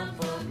is bound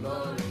for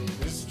glory.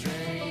 This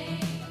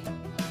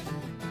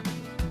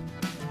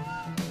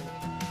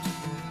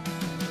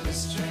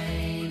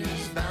train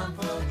is bound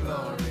for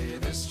glory.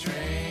 This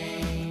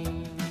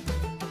train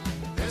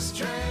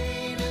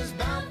is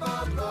bound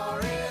for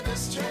glory.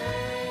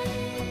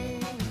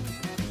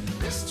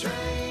 This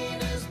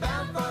train is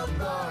bound for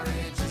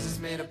glory. Jesus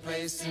made a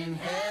place in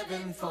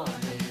heaven for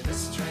me.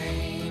 This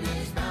train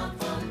is bound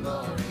for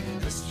glory.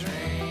 This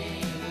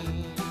train.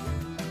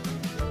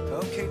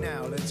 Okay,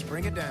 now let's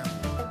bring it down.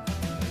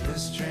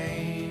 This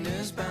train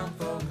is bound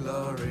for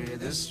glory.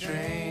 This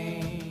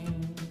train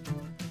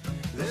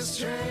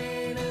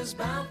is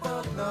bound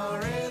for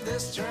glory.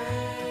 This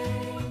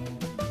train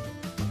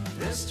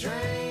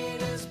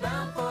is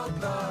bound for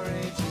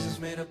glory. Jesus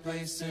made a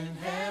place in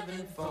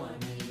heaven for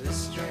me.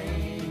 This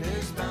train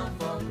is bound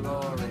for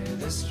glory.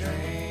 This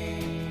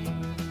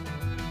train.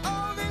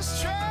 Oh,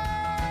 this train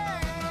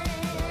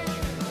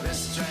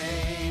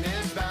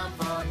is bound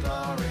for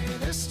glory.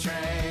 This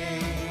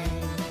train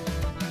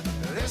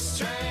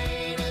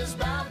is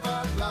bound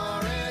for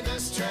glory.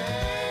 This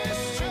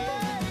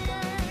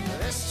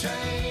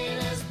train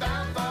is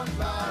bound for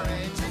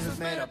glory. Jesus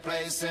made a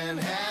place in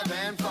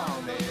heaven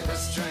for me.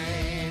 This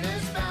train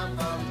is bound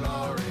for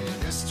glory.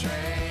 This train.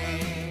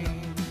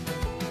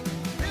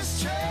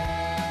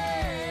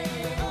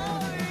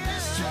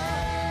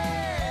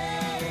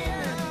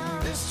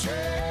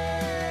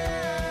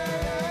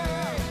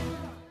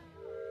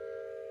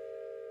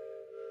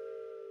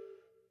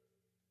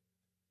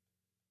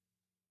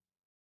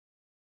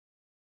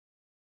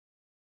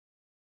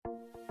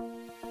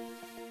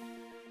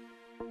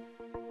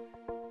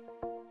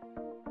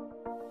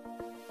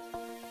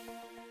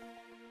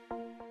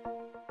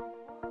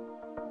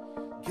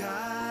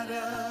 God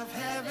of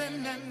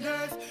heaven and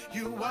earth,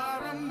 you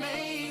are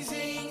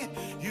amazing.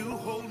 You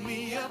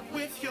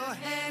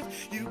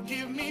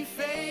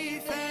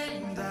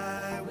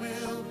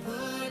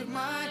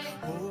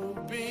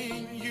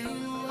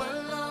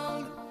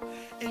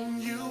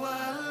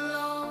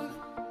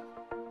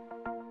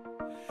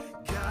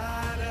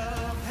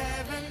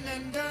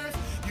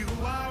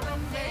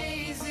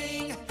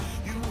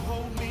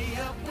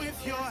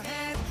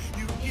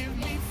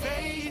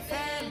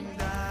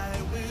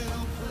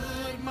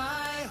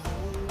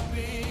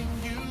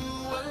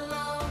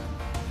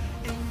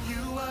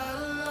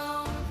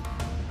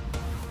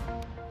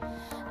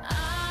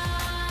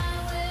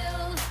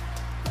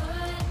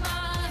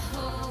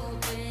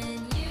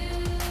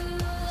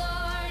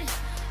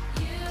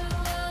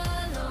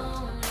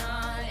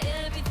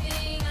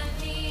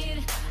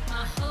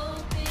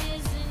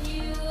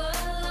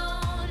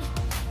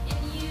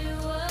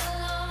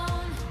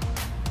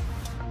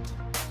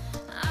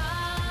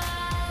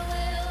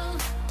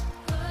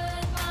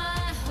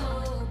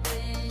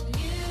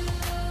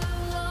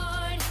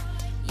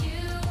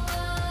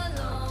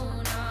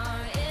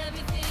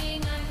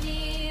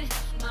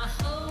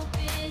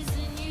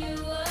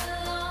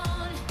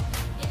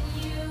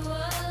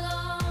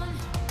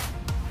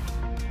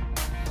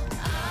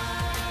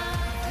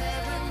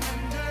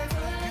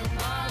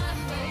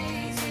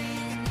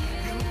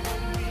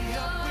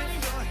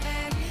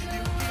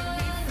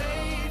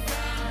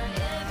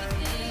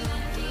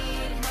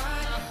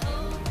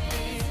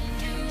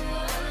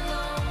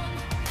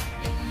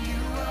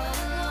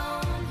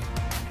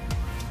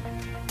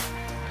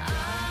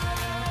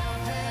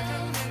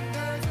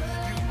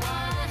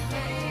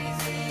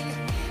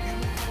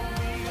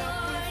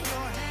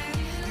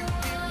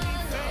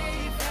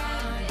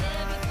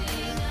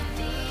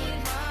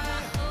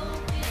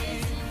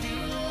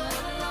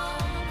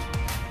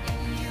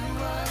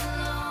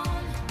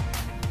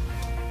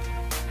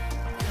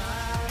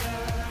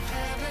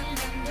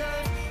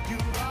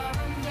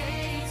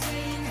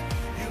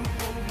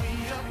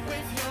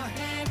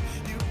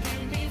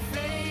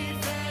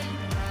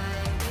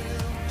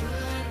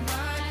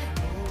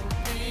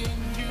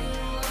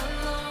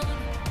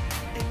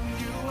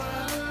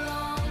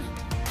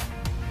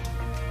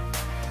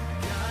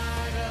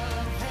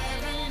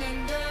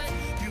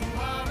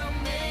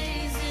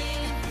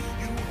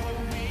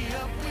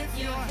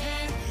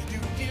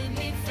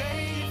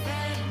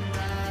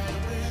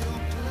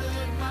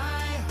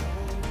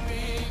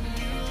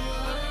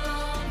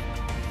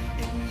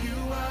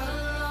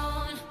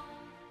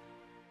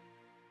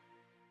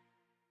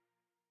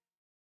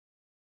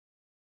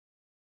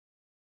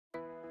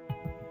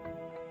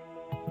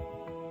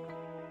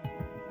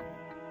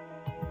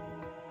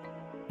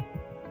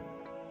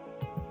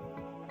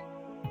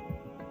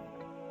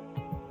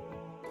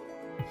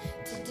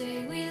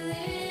Today we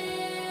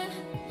live,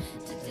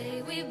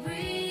 today we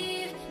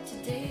breathe,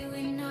 today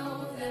we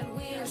know that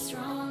we are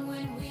strong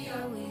when we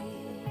are weak.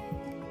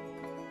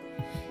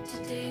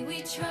 Today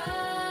we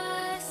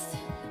trust,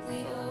 we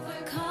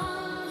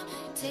overcome,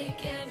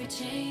 take every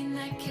chain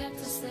that kept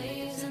us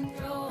slaves and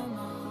throw them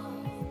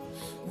off.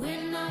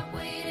 We're not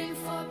waiting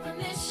for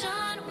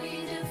permission,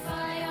 we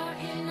defy our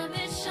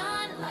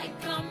inhibition, like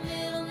our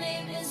middle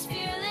name is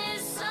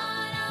fearless,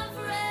 son of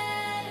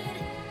red.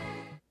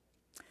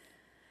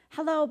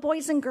 Hello,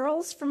 boys and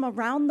girls from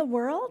around the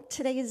world.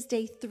 Today is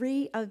day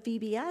 3 of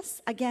VBS.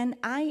 Again,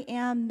 I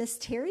am Miss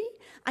Terry.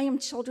 I am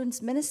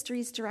Children's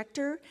Ministries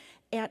Director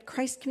at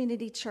Christ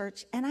Community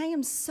Church, and I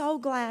am so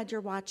glad you're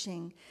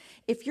watching.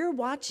 If you're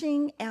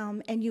watching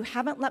and you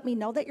haven't let me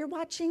know that you're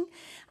watching,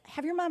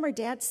 have your mom or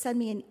dad send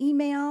me an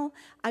email.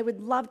 I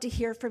would love to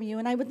hear from you,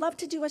 and I would love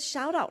to do a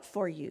shout out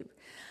for you.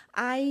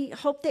 I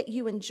hope that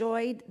you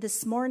enjoyed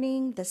this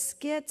morning, the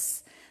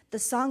skits, the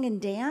song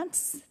and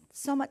dance,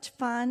 so much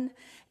fun,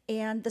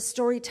 and the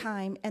story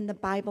time and the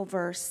Bible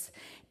verse.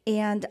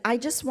 And I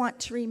just want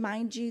to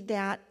remind you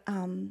that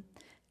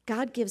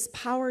God gives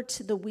power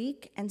to the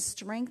weak and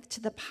strength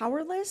to the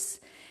powerless.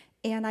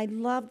 And I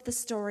loved the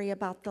story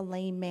about the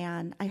lame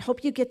man. I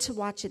hope you get to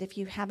watch it if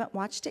you haven't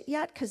watched it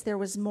yet, because there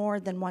was more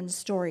than one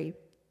story.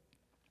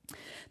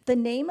 The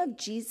name of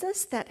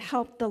Jesus that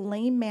helped the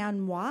lame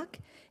man walk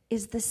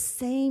is the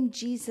same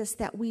Jesus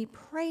that we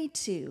pray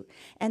to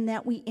and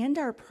that we end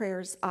our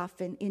prayers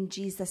often in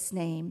Jesus'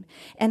 name.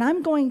 And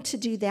I'm going to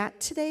do that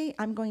today.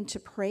 I'm going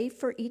to pray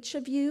for each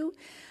of you.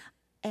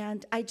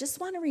 And I just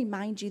want to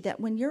remind you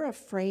that when you're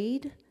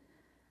afraid,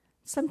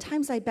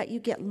 sometimes I bet you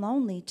get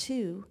lonely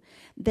too,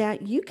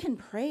 that you can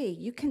pray.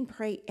 You can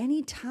pray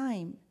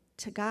anytime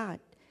to God,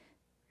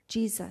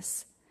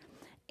 Jesus,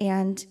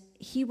 and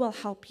He will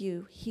help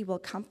you. He will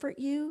comfort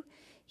you.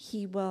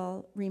 He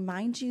will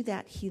remind you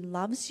that He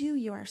loves you.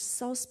 You are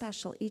so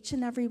special. Each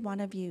and every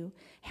one of you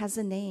has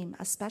a name,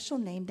 a special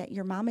name that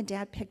your mom and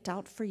dad picked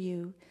out for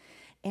you.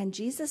 And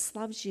Jesus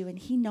loves you, and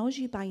He knows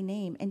you by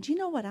name. And do you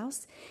know what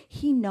else?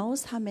 He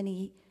knows how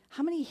many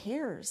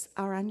hairs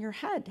are on your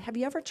head. Have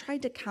you ever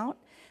tried to count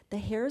the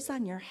hairs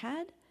on your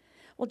head?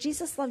 Well,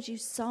 Jesus loves you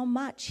so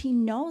much. He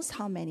knows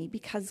how many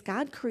because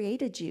God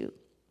created you.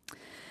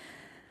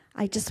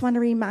 I just want to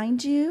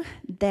remind you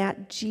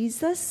that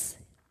Jesus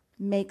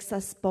makes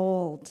us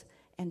bold.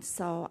 And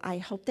so I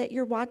hope that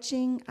you're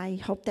watching. I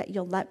hope that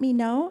you'll let me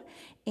know.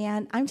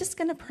 And I'm just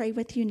going to pray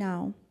with you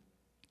now.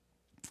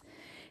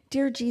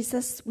 Dear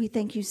Jesus, we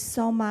thank you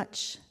so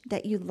much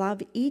that you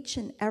love each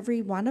and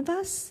every one of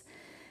us,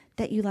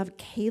 that you love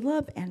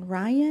Caleb and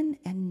Ryan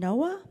and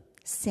Noah,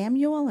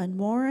 Samuel and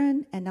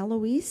Warren and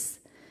Eloise.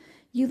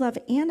 You love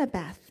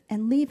Annabeth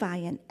and Levi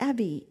and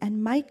Evie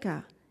and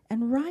Micah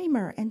and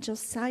Reimer and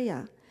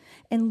Josiah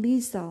and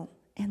Liesel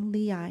and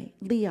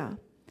Leah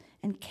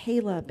and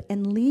Caleb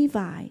and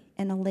Levi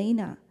and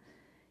Elena.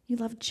 You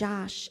love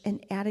Josh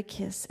and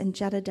Atticus and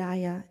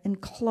Jedediah and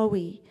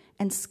Chloe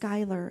and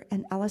Skylar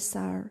and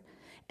Elisar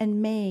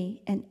and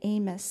May and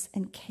Amos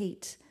and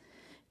Kate.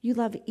 You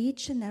love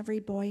each and every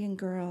boy and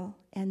girl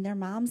and their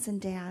moms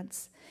and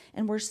dads,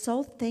 and we're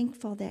so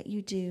thankful that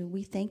you do.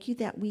 We thank you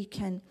that we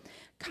can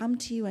come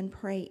to you and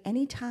pray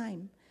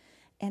anytime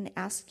and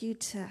ask you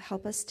to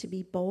help us to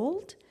be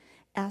bold,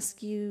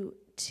 ask you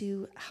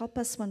to help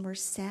us when we're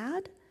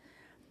sad.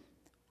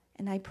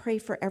 And I pray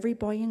for every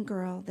boy and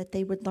girl that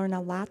they would learn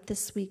a lot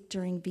this week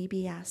during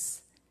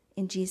VBS.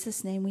 In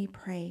Jesus' name we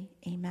pray,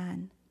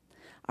 amen.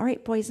 All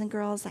right, boys and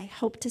girls, I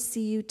hope to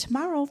see you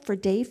tomorrow for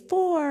day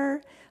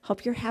 4.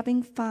 Hope you're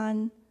having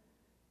fun.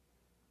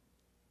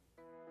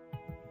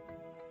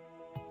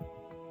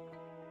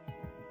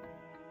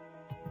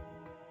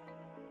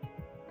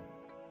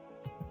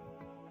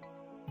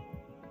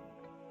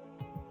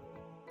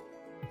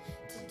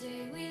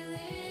 Today we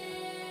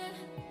live,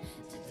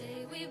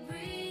 today we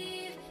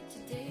breathe,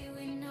 today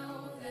we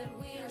know that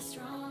we are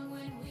strong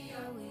when we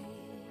are weak.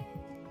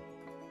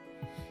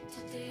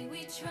 Today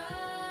we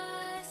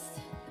trust,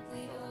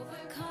 we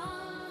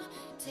overcome,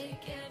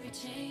 take every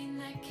chain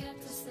that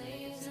kept us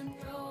slaves and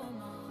throw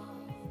them off.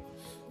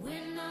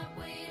 We're not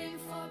waiting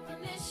for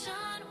permission,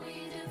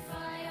 we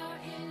defy our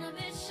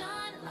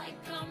inhibition, like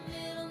our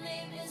middle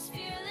name is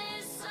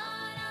fearless,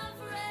 son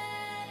of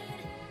red.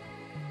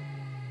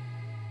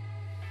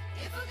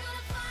 If we're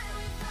gonna fly,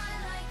 we fly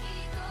like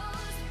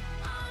eagles,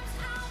 arms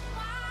out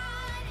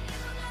wide. If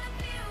we're gonna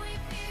fear, we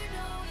fear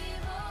no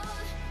evil.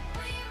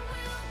 We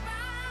will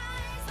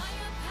rise, by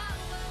your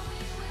power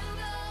we will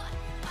go,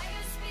 by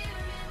your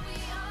spirit we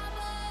are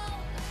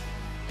bold.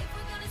 If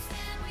we're gonna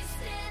stand, we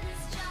stand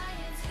as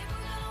giants. If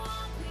we're gonna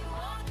walk, we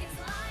walk as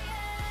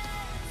lions.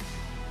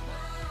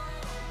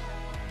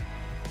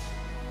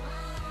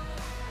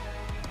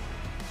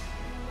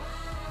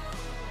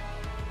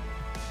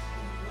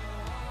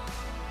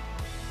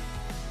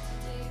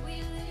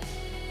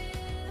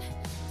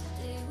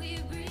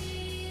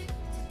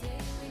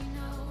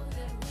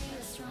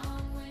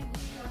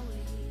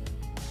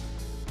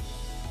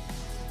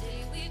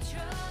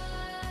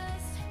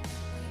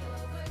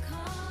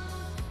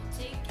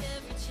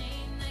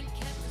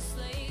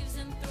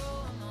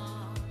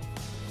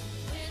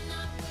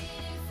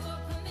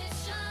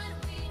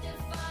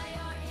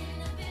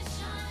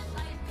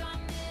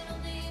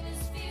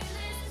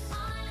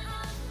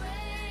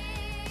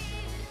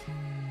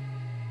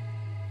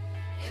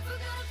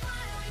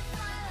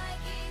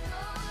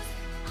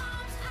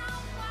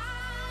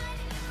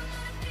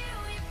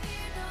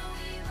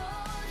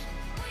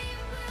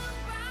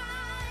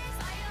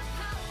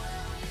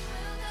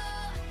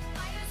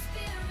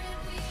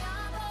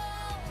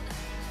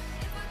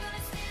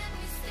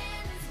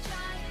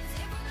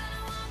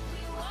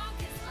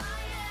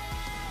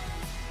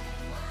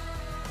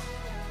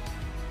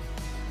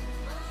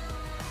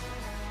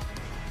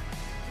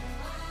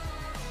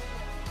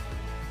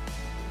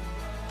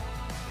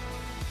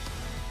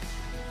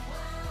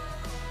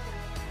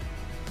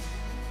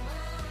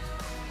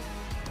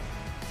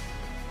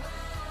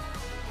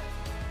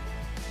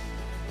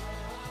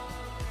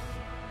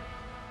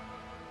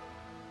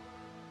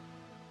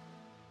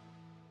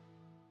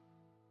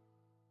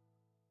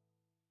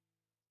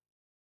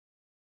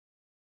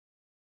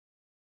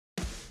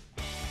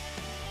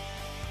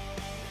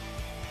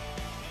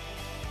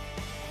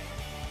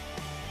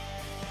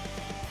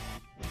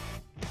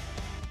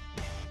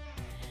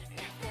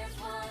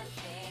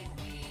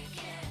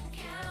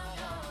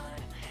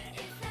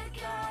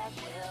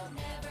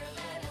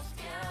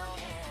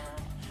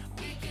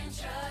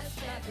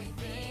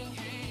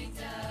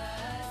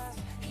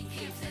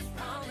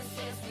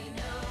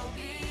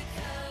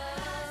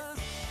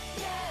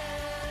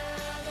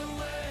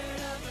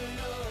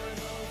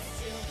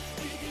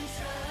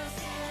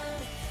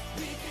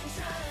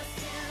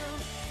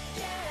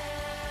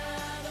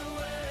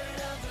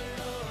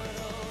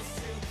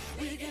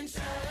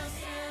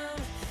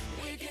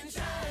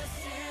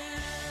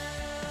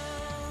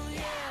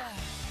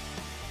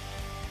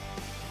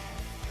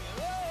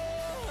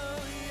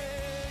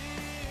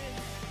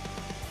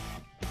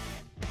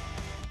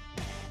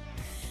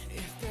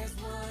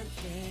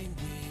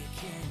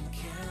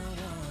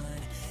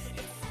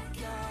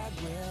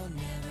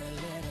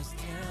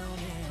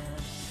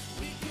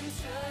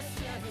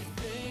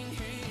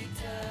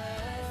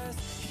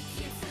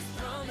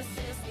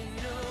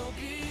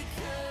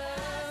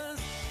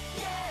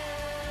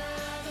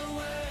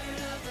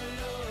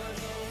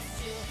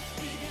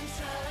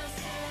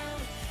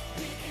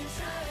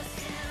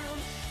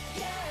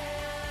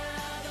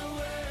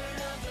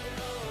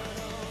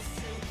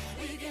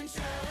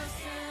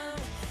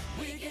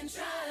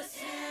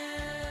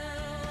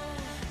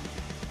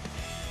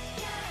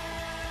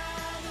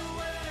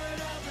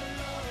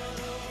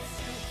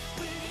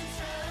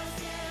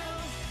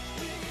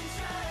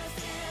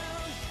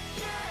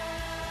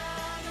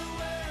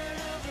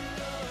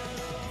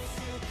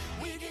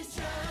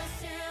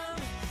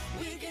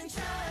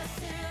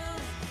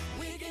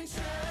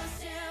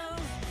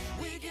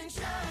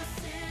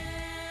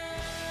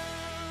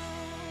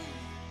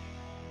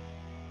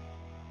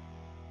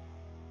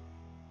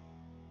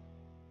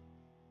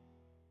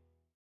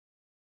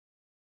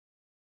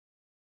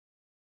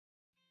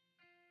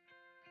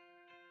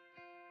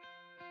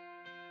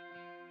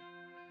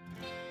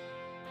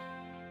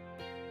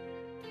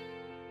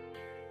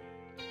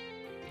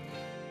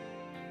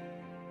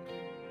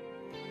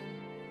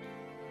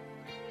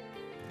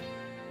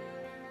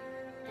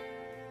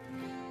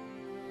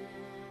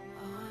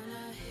 On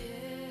a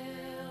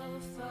hill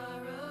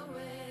far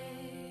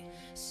away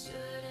stood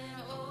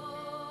an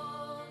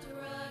old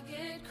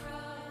rugged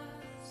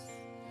cross,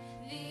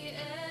 the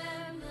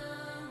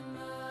emblem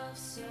of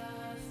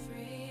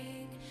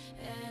suffering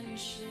and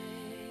shame.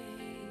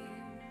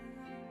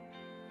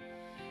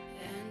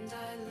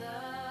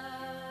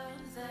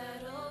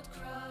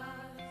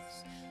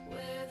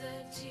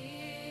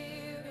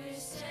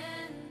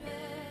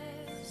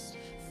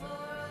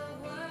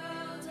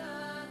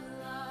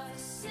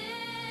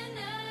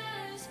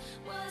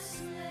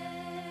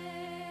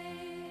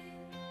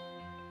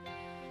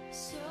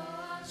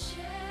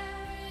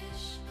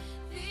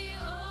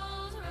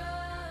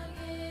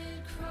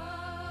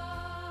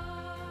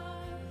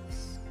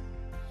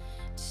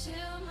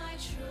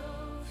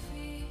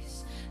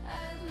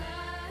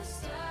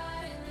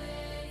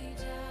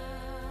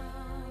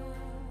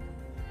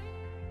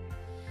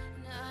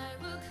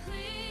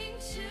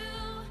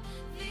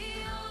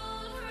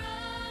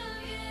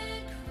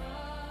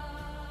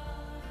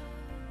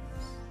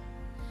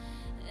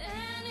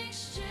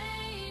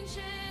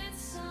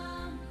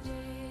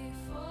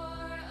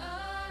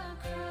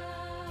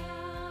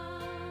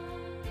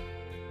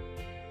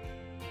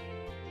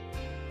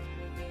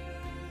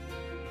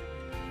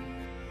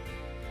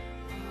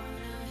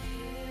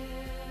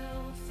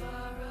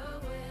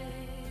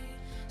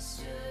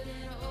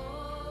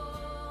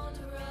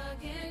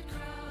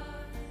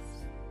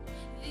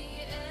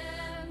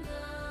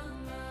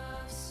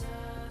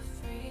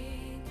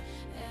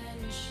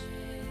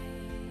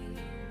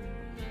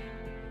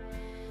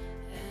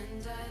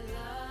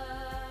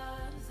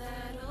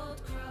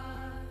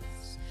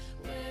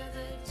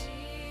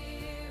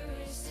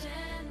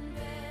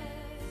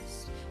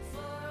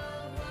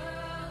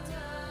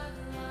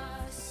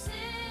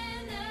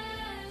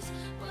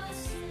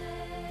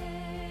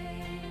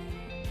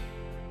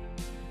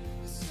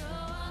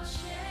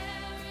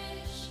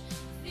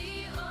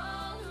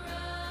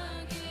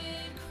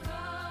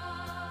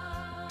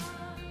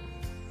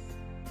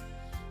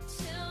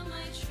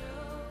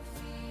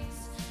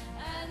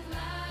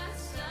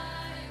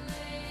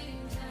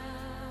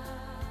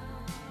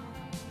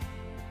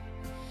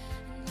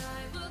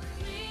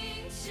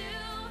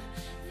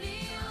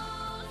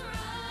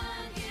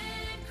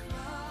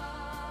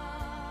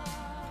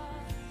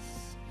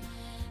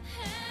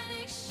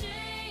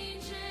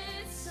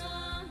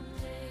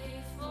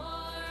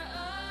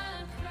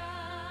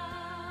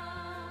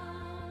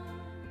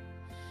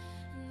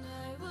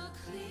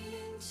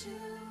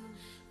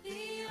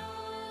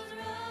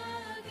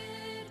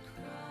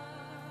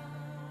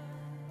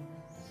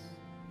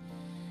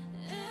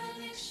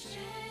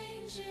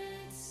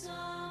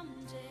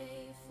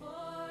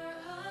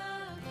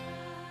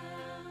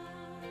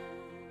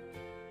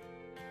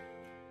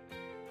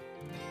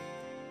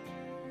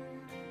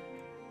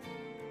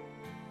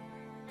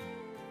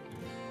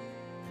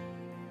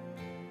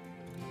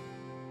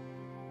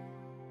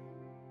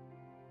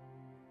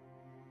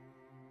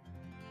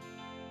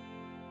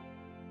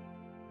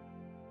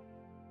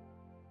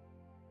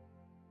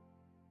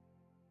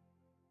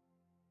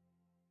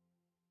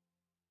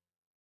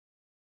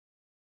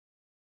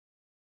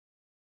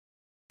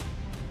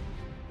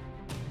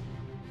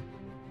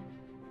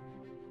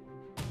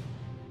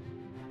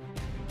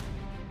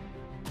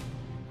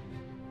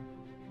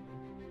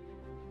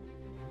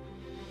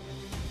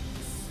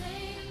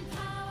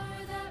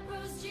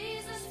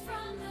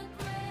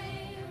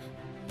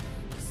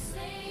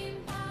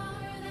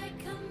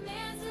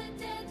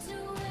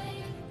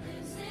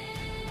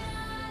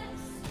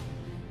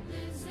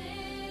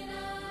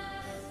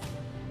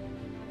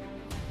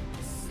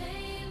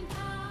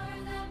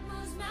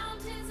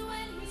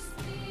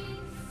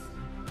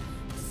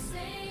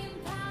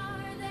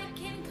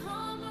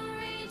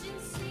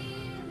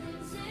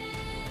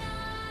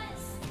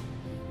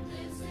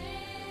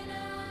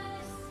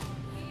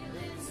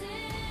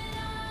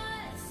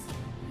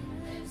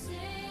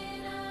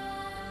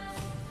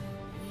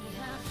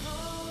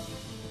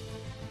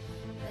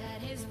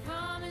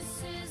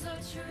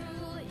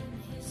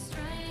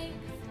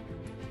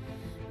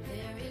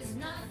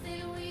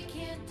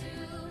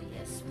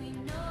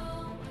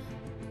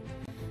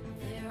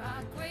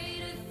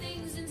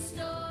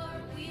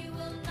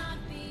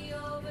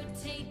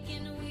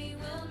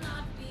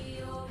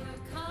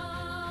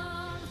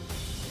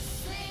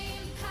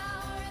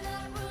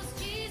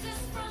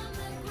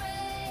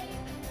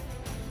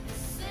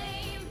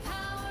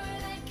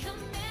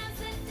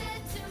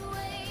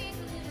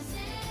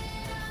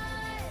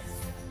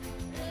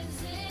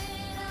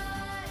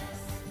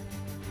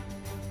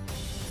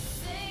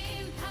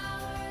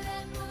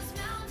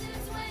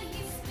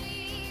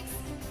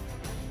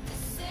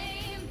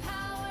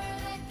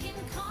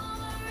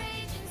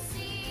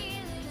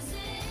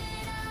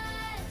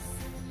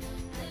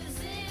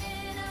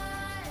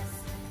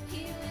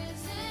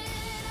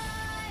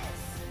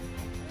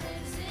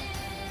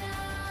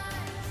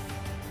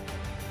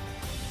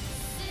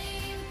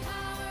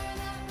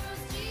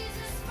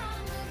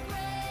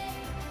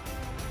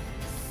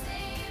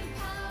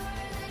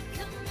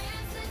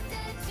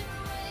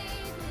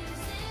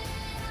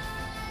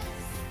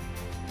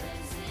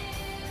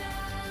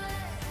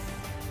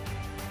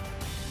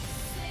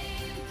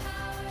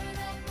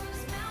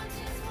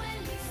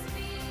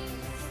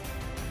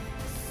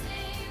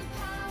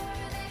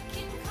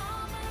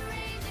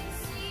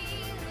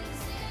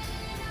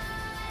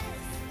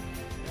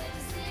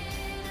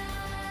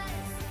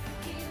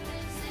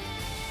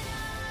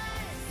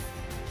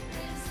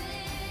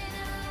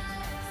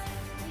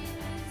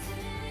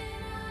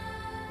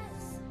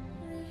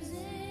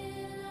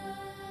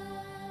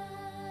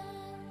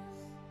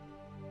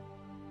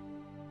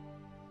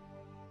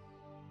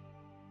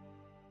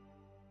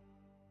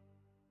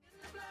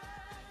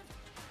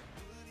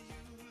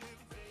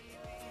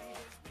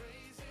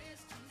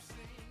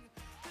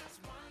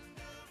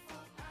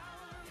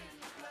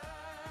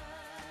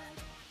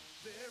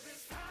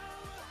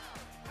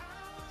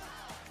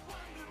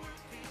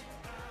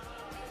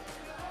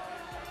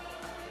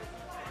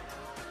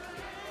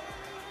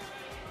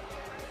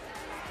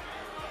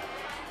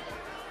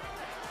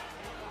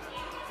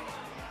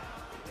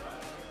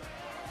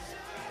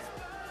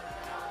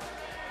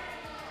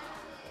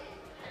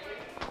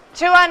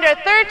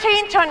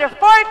 213,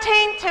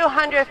 214,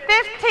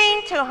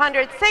 215,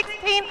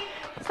 216,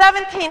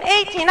 17,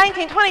 18,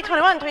 19, 20,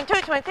 21,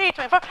 22, 23,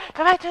 24,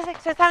 25,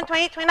 26, 27,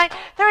 28, 29,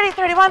 30,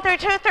 31,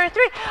 32,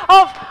 33.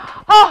 Oh,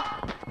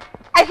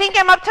 I think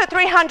I'm up to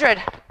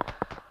 300.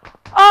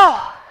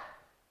 Oh,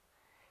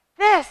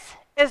 this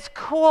is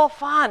cool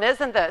fun,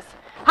 isn't this?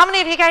 How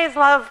many of you guys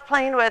love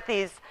playing with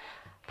these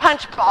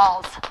punch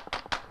balls?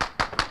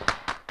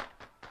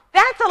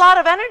 That's a lot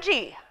of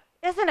energy,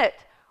 isn't it?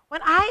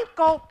 When I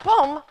go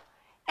boom,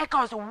 it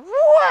goes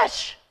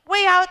whoosh,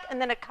 way out, and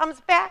then it comes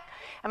back,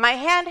 and my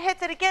hand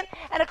hits it again,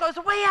 and it goes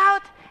way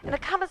out, and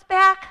it comes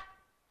back.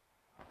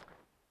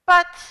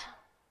 But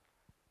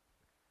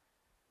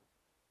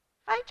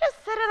if I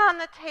just sit it on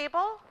the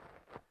table,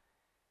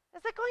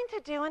 is it going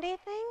to do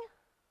anything?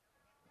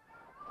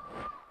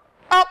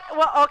 Oh,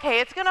 well,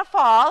 okay, it's going to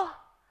fall.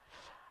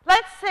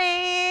 Let's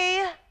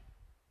say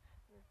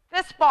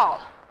this ball.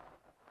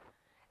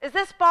 Is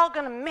this ball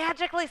going to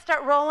magically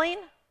start rolling?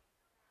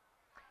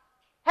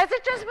 Has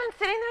it just been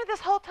sitting there this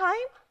whole time?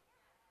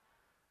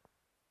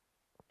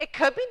 It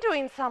could be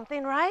doing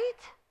something, right?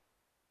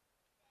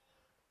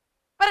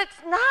 But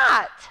it's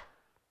not.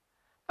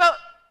 But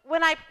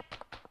when I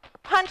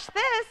punch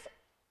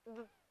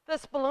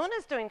this balloon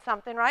is doing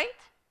something, right?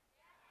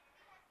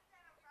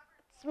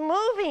 It's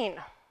moving.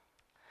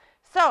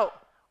 So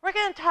we're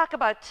going to talk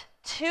about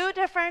two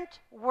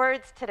different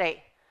words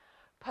today.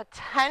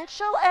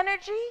 Potential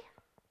energy.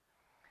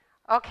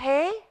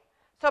 Okay?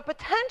 So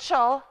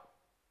potential,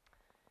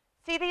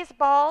 see these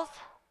balls?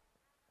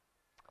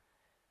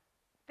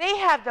 They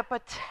have the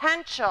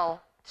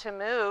potential to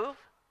move,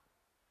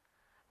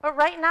 but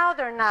right now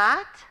they're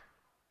not.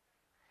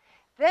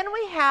 Then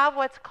we have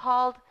what's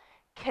called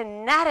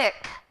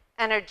kinetic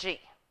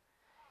energy.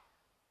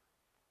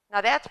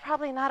 Now that's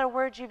probably not a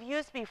word you've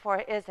used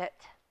before, is it?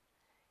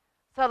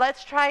 So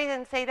let's try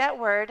and say that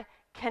word,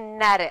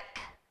 kinetic.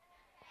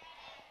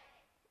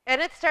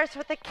 And it starts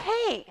with a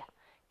K.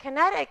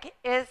 Kinetic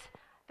is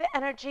the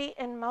energy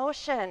in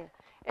motion.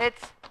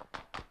 It's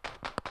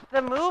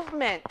the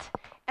movement.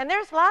 And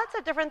there's lots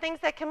of different things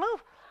that can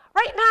move.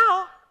 Right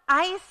now,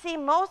 I see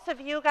most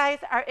of you guys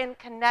are in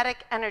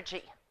kinetic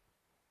energy.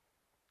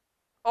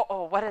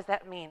 Uh-oh, what does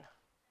that mean?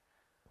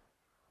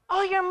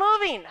 Oh, you're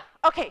moving.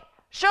 Okay,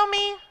 show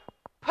me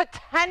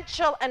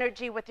potential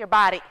energy with your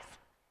bodies.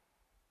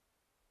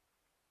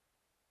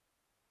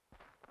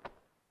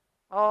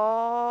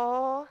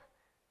 Oh,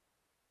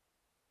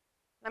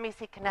 let me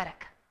see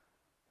kinetic.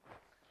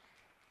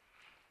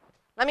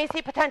 Let me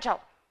see potential.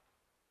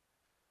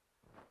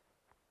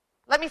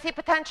 Let me see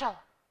potential.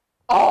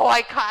 Oh,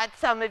 I caught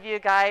some of you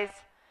guys.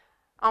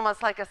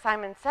 Almost like a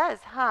Simon Says,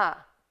 huh?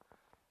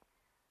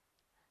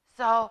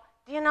 So,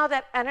 do you know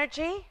that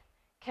energy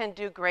can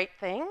do great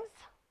things?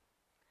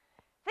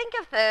 Think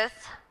of this.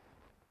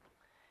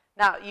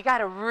 Now, you got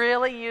to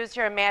really use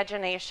your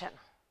imagination.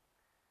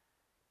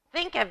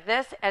 Think of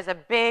this as a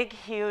big,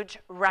 huge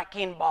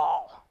wrecking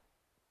ball.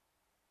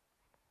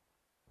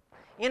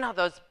 You know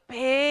those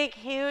big,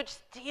 huge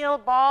steel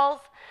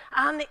balls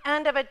on the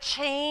end of a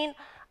chain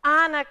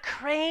on a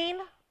crane?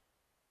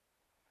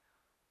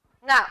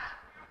 Now,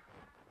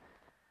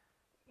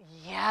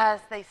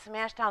 yes, they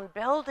smash down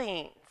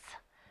buildings.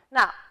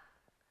 Now,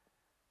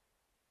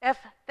 if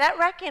that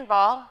wrecking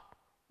ball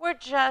were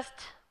just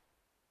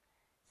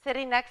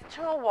sitting next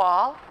to a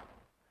wall,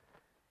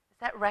 is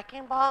that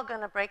wrecking ball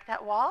going to break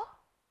that wall?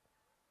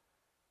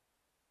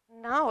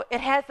 No,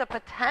 it has the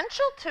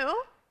potential to,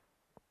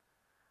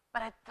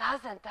 but it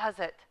doesn't, does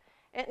it?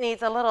 It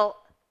needs a little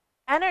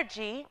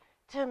energy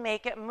to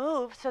make it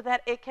move so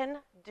that it can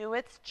do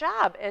its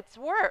job, its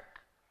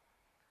work.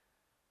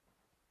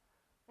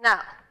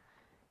 Now,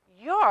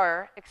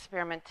 your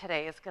experiment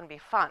today is going to be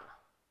fun,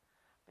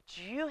 but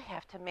you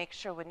have to make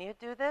sure when you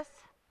do this,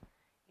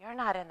 you're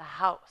not in the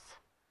house,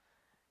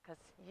 because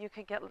you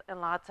could get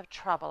in lots of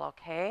trouble,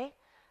 okay?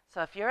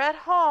 So if you're at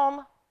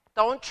home,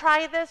 don't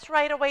try this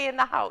right away in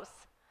the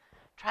house.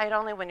 Try it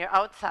only when you're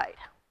outside.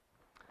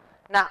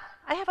 Now,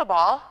 I have a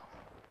ball.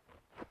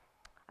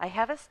 I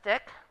have a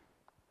stick.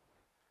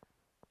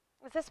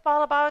 Is this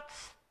ball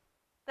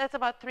that's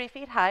about 3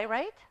 feet high,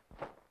 right?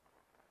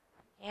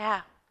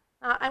 Yeah.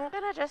 Now, I'm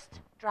going to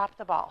just drop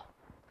the ball.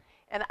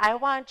 And I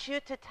want you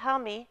to tell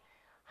me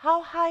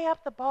how high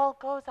up the ball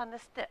goes on the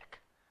stick.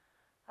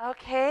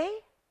 Okay?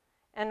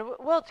 And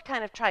we'll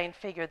kind of try and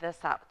figure this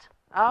out.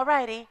 All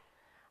righty.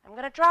 I'm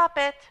going to drop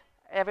it.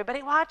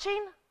 Everybody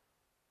watching?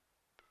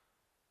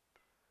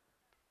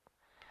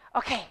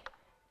 Okay.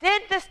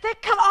 Did the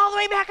stick come all the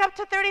way back up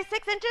to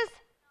 36 inches?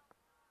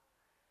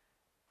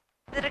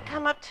 Did it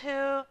come up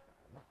to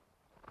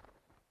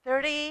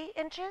 30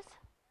 inches?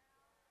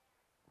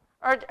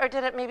 Or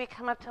did it maybe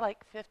come up to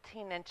like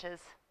 15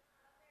 inches?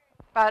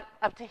 About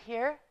up to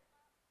here?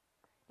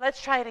 Let's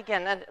try it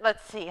again, and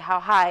let's see how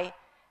high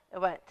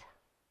it went.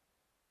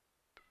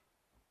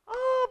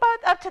 Oh,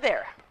 about up to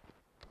there.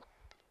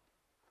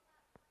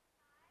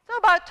 So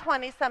about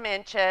 20-some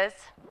inches.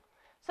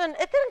 So it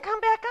didn't come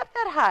back up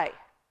that high.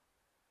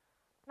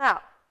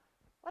 Now,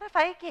 what if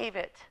I gave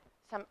it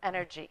some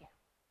energy.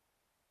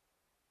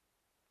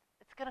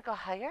 It's going to go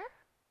higher?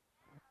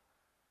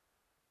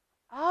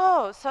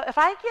 Oh, so if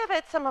I give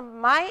it some of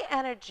my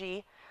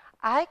energy,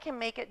 I can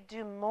make it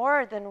do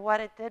more than what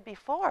it did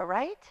before,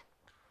 right?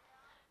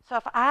 So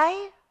if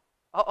I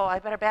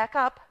better back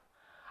up.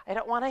 I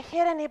don't want to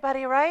hit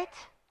anybody, right?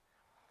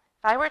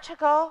 If I were to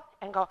go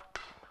and go,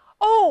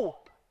 oh,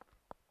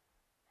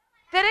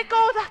 did it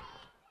go?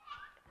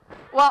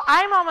 Well,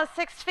 I'm almost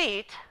 6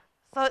 feet,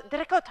 so did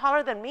it go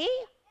taller than me?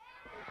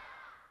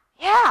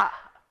 Yeah.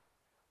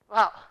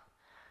 Well,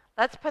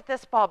 let's put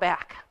this ball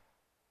back.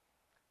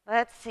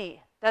 Let's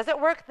see. Does it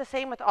work the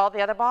same with all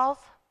the other balls?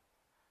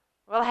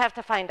 We'll have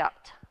to find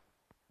out.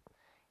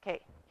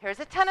 Okay, here's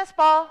a tennis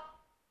ball.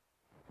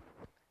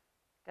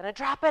 Gonna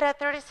drop it at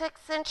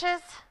 36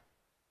 inches.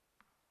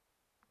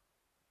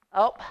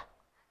 Oh.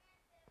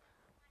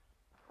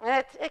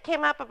 It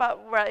came up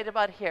right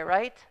about here,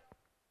 right?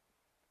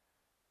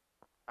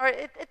 Or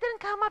it didn't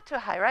come up too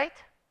high, right?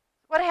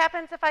 What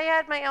happens if I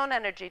add my own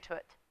energy to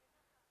it?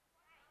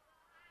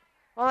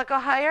 Will it go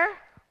higher?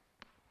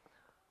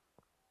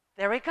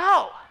 There we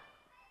go.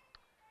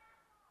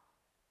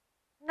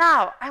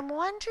 Now, I'm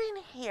wondering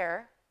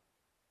here,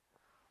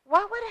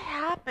 what would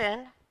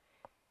happen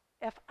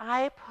if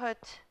I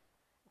put,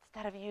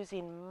 instead of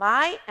using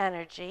my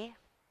energy,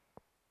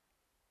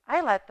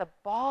 I let the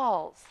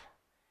balls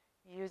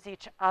use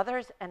each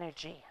other's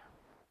energy?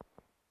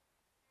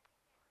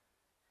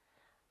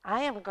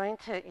 I am going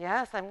to,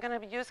 yes, I'm going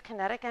to use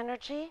kinetic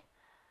energy.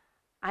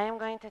 I am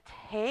going to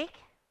take,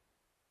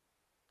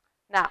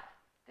 now,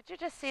 did you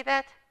just see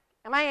that?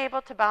 Am I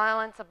able to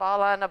balance a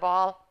ball on a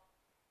ball?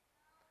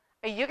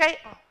 Are you guys,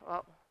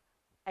 well,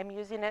 I'm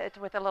using it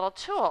with a little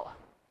tool.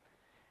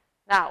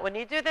 Now, when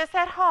you do this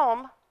at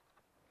home,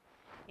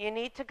 you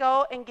need to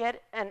go and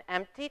get an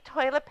empty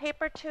toilet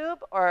paper tube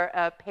or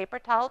a paper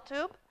towel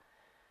tube.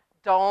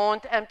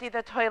 Don't empty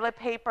the toilet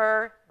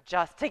paper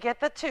just to get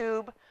the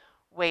tube.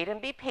 Wait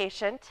and be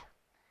patient.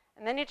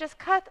 And then you just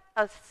cut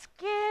a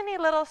skinny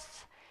little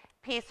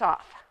piece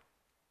off.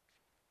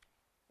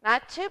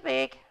 Not too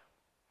big,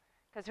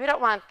 because we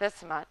don't want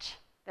this much.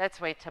 That's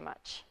way too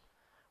much.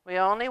 We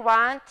only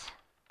want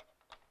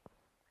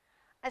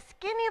a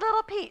skinny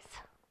little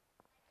piece.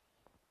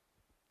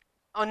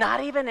 Oh,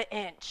 not even an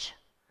inch.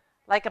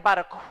 Like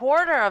about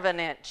 1/4 of an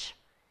inch.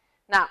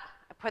 Now,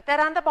 I put that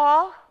on the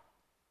ball,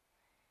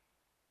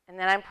 and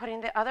then I'm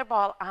putting the other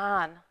ball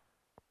on.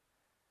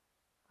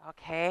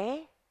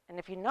 Okay, and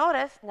if you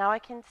notice, now I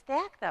can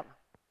stack them.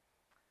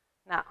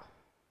 Now,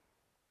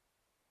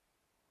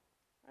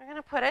 we're going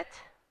to put it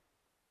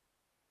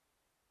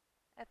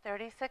at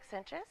 36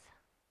 inches.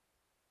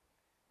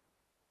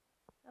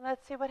 And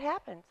let's see what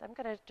happens. I'm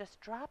going to just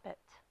drop it.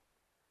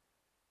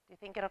 Do you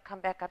think it'll come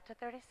back up to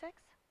 36?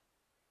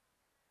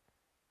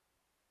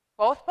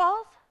 Both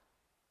balls?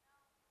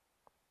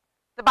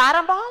 The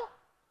bottom ball?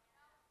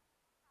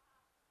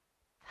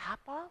 Top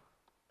ball?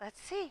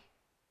 Let's see.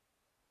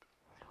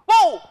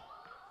 Whoa!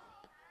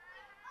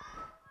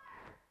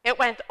 It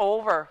went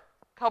over.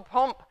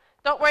 Ka-pump.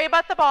 Don't worry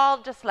about the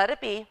ball. Just let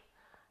it be.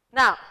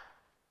 Now,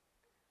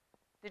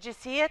 did you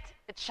see it?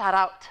 It shot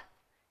out.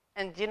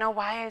 And do you know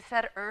why I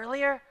said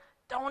earlier,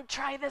 don't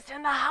try this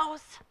in the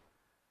house?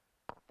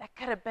 That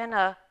could have been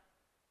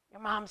your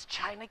mom's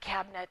china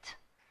cabinet.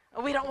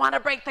 We don't want to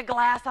break the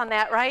glass on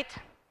that, right?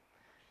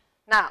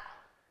 Now,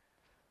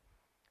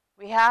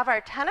 we have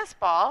our tennis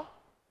ball.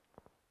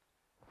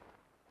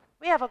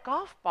 We have a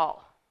golf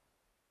ball.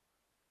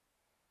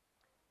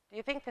 Do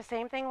you think the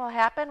same thing will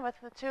happen with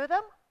the two of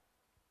them?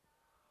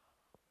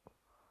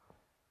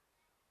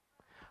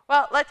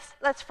 Well,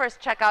 let's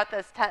first check out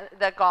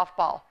the golf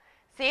ball.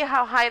 See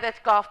how high this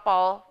golf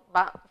ball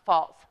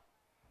falls.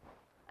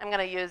 I'm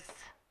going to use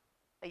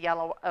a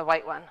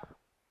white one.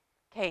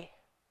 Okay,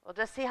 we'll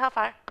just see how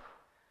far.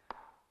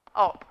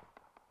 Oh,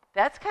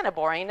 that's kind of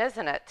boring,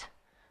 isn't it?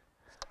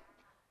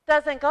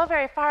 Doesn't go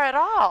very far at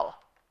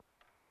all.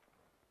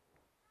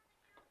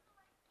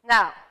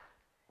 Now,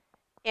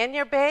 in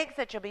your bags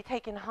that you'll be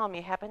taking home,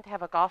 you happen to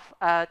have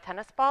a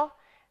tennis ball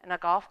and a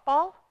golf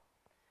ball.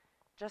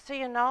 Just so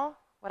you know,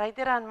 what I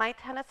did on my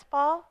tennis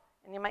ball,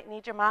 and you might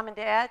need your mom and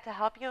dad to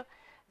help you,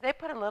 they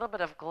put a little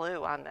bit of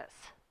glue on this.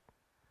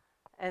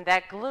 And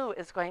that glue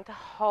is going to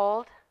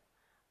hold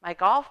my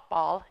golf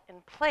ball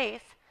in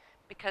place,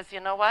 because you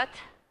know what?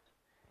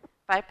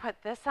 If I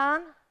put this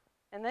on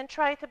and then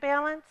try to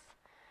balance,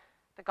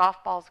 the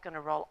golf ball is going to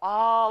roll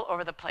all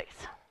over the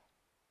place.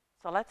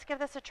 So let's give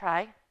this a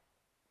try.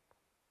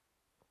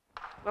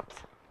 Whoops.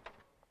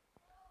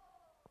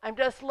 I'm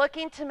just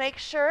looking to make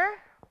sure.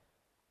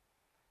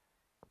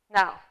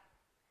 Now,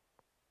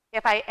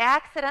 if I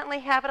accidentally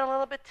have it a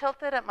little bit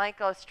tilted, it might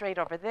go straight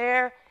over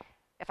there.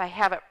 If I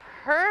have it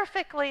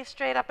perfectly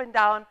straight up and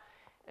down,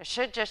 it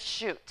should just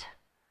shoot.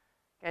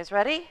 You guys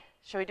ready?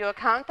 Should we do a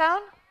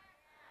countdown?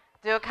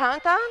 Do a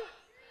countdown?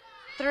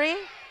 3,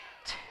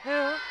 2,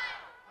 1.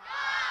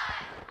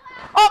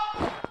 Oh!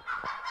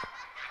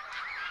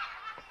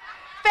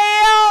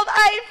 Failed!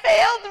 I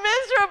failed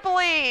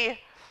miserably.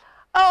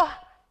 Oh,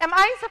 Am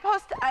I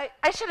supposed to?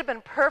 I should have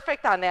been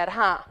perfect on that,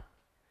 huh?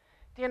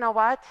 Do you know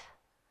what?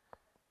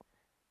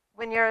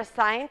 When you're a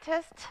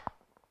scientist,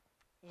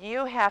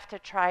 you have to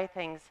try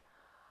things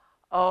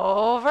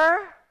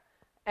over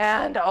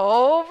and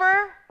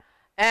over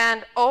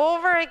and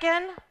over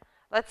again.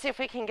 Let's see if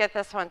we can get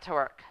this one to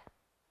work.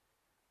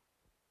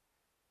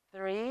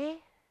 3,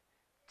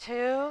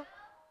 2,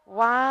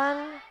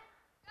 1.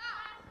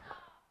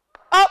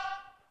 Oh,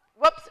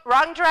 whoops,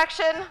 wrong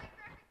direction.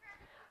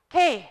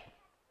 Okay.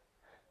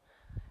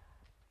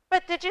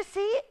 But did you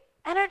see?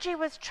 Energy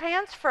was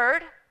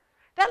transferred.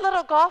 That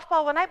little golf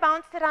ball, when I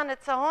bounced it on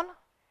its own,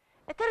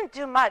 it didn't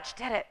do much,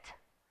 did it?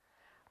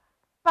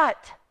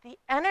 But the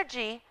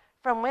energy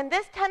from when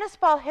this tennis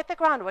ball hit the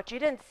ground, what you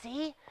didn't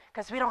see,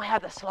 because we don't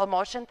have the slow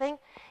motion thing,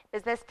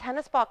 is this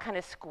tennis ball kind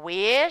of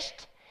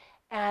squished,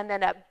 and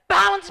then it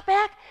bounced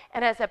back,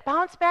 and as it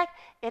bounced back,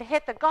 it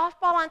hit the golf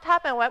ball on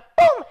top and went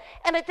boom,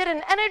 and it did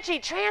an energy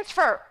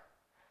transfer.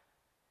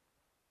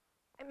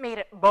 It made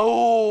it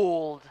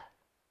bold.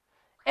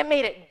 It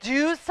made it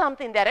do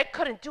something that it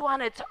couldn't do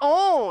on its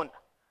own,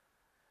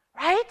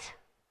 right?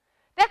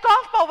 That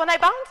golf ball, when I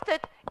bounced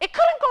it, it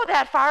couldn't go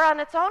that far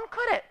on its own,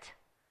 could it?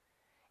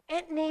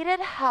 It needed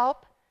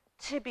help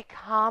to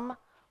become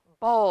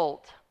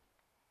bold.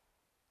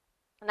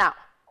 Now,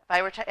 if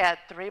I were to add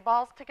 3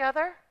 balls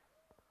together,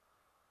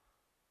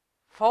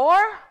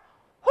 4,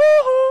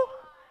 whoo-hoo.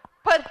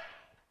 But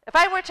if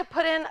I were to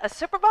put in a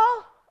super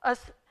ball, a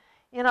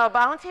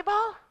bouncy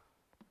ball,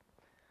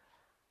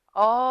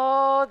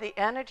 oh, the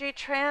energy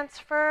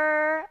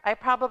transfer. I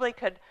probably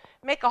could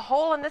make a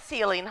hole in the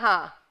ceiling,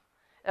 huh?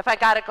 If I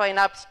got it going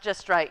up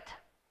just right.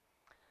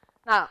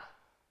 Now,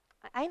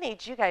 I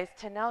need you guys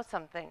to know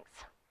some things.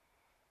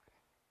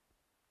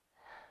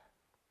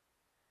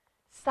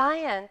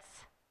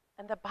 Science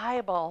and the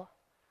Bible,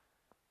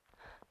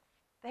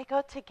 they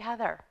go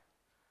together.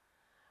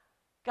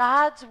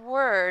 God's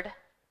Word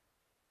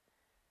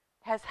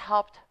has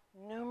helped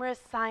numerous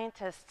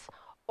scientists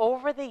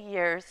over the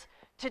years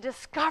to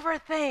discover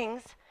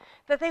things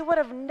that they would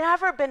have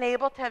never been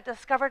able to have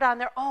discovered on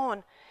their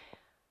own.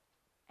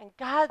 And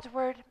God's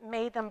Word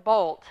made them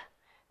bold.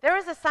 There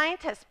was a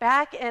scientist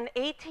back in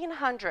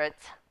 1800s.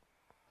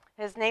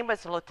 His name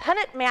was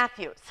Lieutenant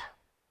Matthews.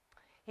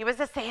 He was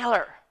a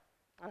sailor,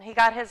 and he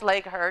got his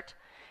leg hurt,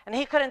 and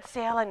he couldn't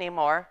sail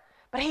anymore,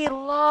 but he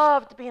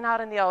loved being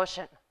out in the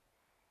ocean.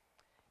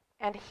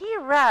 And he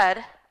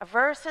read a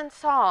verse in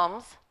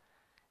Psalms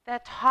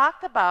that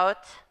talked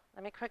about,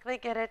 let me quickly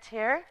get it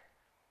here.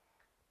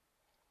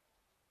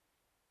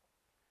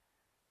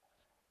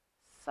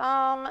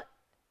 Psalm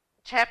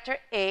chapter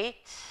 8,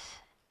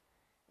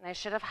 and I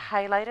should have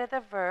highlighted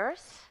the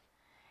verse.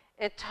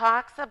 It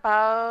talks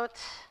about,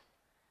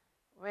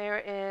 where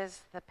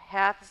is the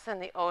paths in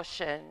the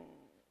oceans?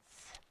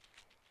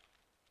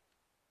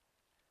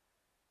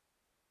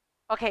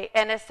 Okay,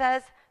 and it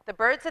says, the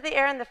birds of the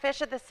air and the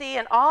fish of the sea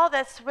and all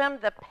that swim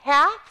the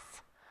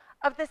paths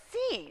of the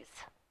seas.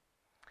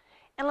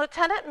 And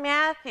Lieutenant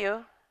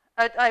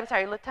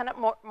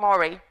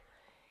Maury,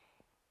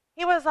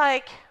 he was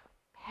like,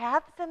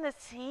 paths in the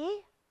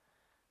sea?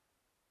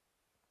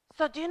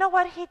 So do you know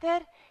what he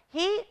did?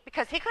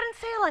 Because he couldn't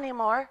sail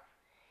anymore,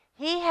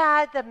 he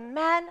had the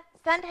men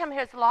send him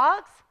his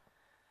logs,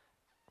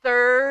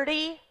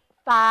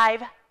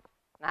 35,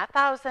 not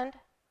 1,000,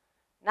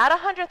 not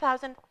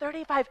 100,000,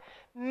 35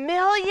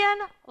 million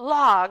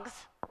logs.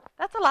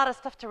 That's a lot of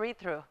stuff to read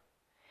through.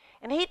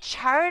 And he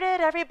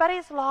charted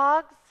everybody's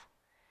logs,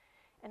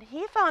 and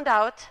he found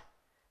out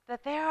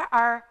that there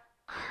are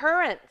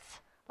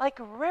currents, like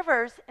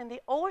rivers in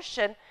the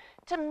ocean,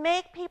 to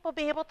make people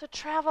be able to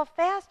travel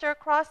faster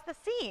across the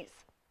seas.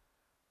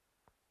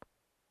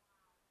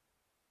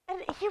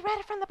 And he read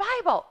it from the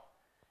Bible.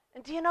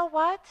 And do you know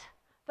what?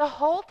 The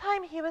whole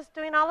time he was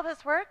doing all of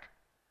his work,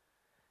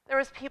 there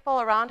was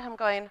people around him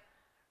going,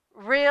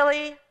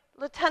 really,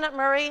 Lieutenant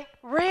Murray,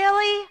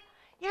 really?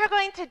 You're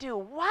going to do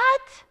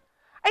what?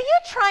 Are you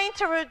trying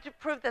to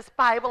prove this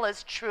Bible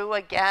is true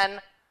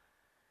again?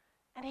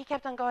 And he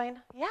kept on going,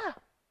 yeah,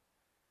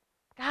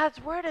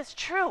 God's word is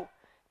true.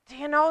 Do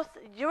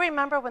you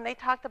remember when they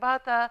talked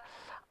about the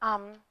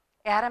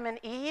Adam and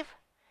Eve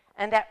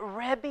and that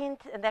ribbing,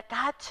 and that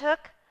God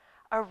took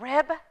a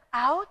rib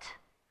out?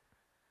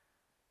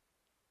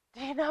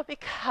 Do you know,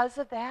 because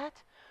of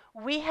that,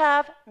 we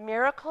have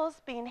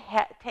miracles being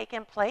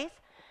taken place.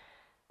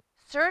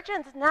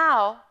 Surgeons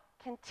now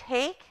can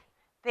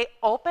they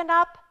open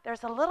up,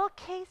 there's a little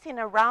casing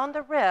around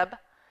the rib,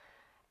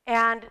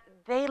 and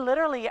they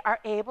literally are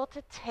able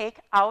to take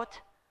out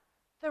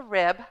the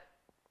rib,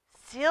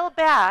 seal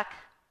back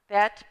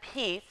that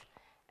piece,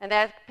 and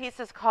that piece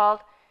is called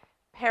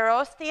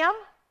periosteum,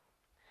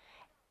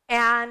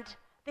 and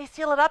they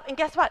seal it up, and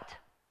guess what?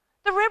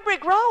 The rib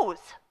regrows.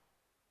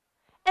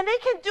 And they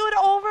can do it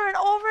over and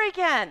over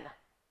again.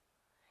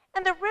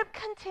 And the rib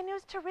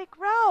continues to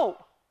regrow.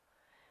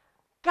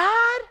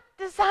 God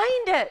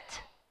designed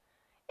it.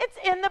 It's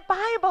in the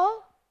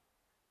Bible.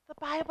 The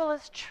Bible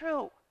is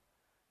true.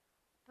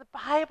 The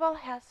Bible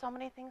has so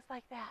many things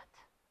like that.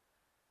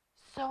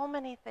 so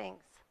many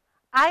things.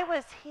 I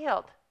was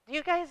healed. Do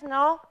you guys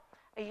know,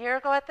 a year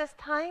ago at this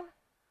time,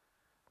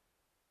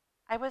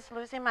 I was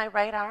losing my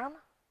right arm,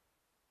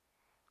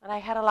 and I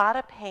had a lot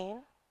of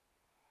pain,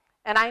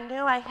 and I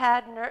knew I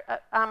had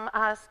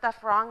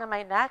stuff wrong in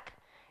my neck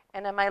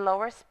and in my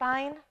lower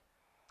spine,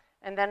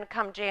 and then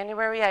come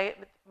January,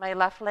 my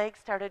left leg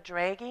started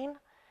dragging,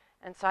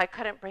 and so I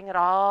couldn't bring it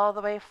all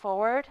the way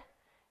forward.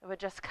 It would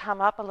just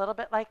come up a little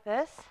bit like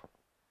this.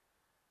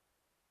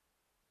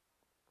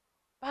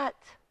 But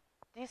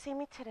do you see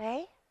me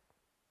today?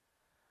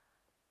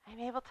 I'm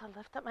able to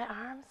lift up my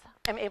arms.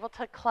 I'm able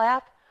to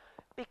clap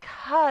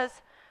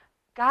because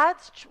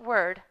God's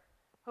word,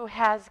 who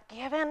has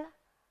given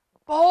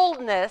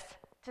boldness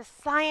to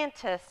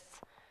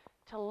scientists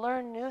to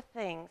learn new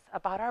things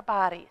about our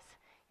bodies,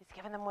 he's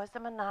given them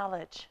wisdom and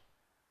knowledge.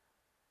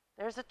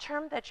 There's a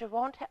term that you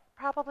won't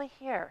probably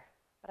hear,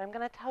 but I'm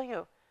going to tell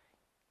you.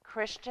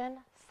 Christian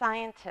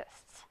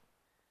scientists.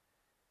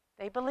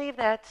 They believe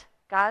that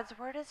God's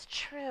word is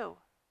true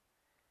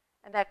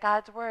and that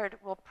God's word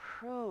will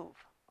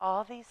prove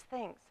all these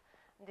things.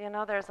 And do you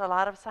know there's a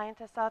lot of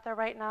scientists out there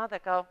right now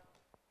that go,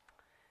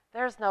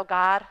 there's no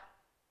God.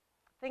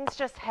 Things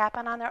just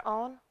happen on their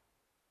own.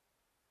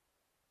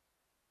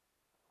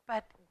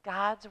 But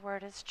God's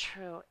word is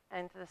true,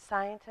 and the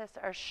scientists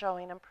are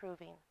showing and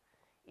proving.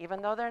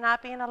 Even though they're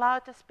not being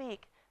allowed to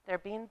speak, they're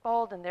being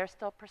bold and they're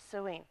still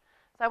pursuing.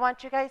 So I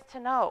want you guys to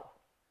know,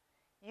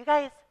 you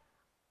guys,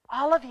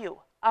 all of you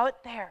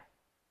out there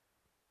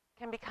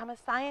can become a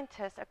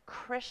scientist, a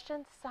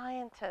Christian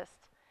scientist,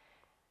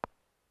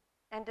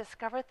 and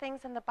discover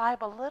things in the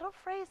Bible, little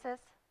phrases,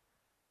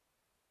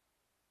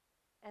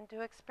 and do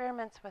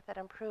experiments with it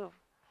and prove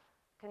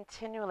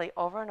continually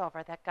over and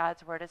over that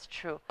God's word is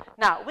true.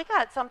 Now, we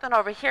got something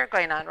over here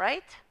going on,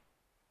 right?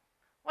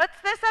 What's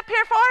this up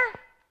here for?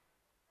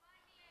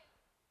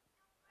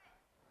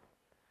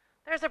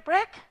 There's a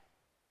brick?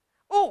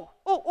 Ooh,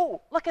 ooh, ooh,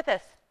 look at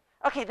this.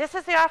 Okay, this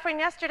is the offering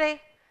yesterday.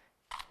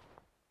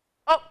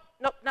 Oh,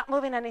 nope, not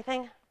moving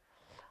anything.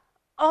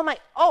 Oh my,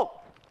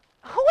 oh,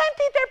 who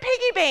emptied their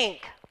piggy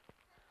bank?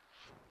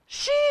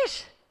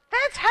 Sheesh,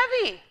 that's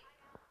heavy.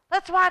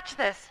 Let's watch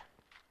this.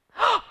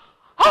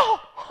 Oh,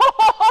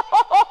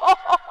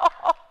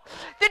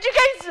 did you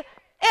guys,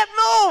 it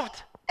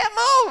moved,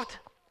 it moved.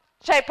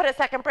 Should I put a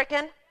second brick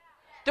in?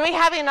 Do we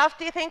have enough,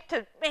 do you think,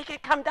 to make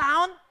it come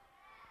down?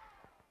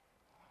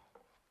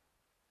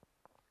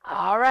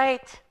 All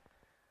right.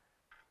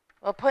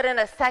 We'll put in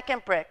a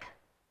second brick.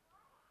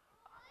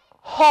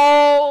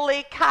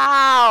 Holy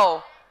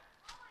cow.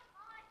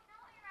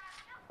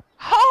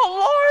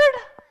 Oh,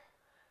 Lord.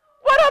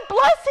 What a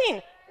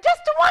blessing.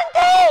 Just one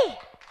day.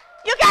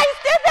 You guys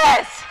did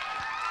this.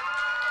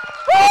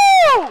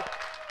 Woo!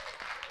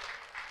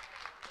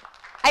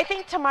 I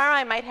think tomorrow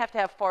I might have to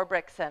have 4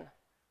 bricks in.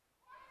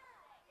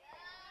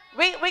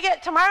 We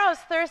get, tomorrow's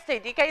Thursday.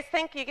 Do you guys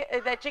think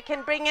that you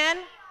can bring in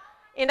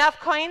enough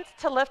coins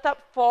to lift up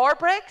 4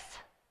 bricks?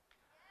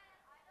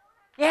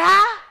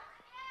 Yeah?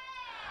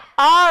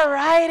 All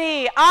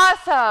righty.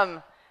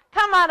 Awesome.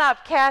 Come on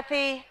up,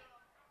 Kathy.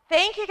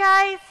 Thank you,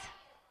 guys.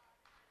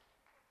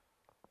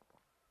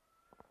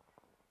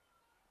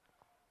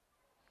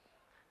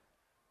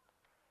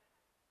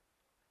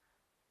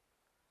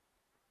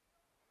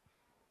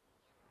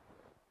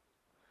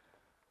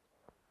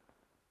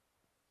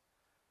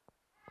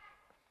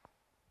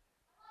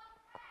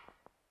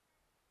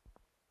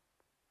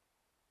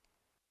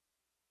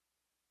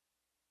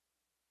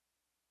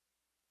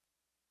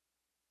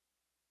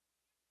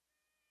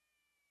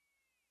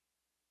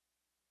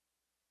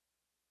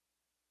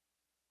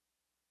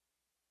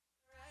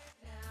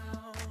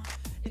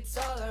 It's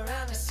all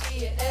around, I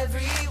see it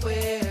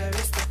everywhere.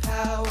 It's the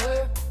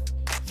power,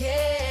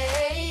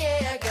 yeah,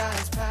 yeah,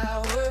 God's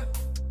power.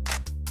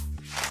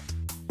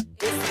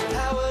 It's the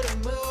power to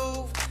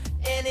move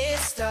any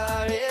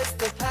star. It's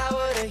the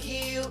power to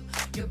heal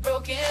your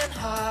broken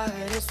heart.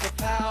 It's the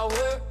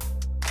power,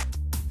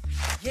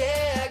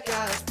 yeah,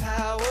 God's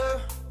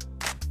power.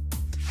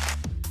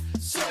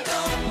 So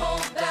don't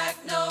hold back,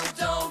 no,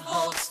 don't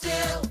hold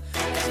still.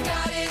 'Cause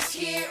God is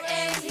here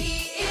and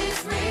He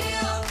is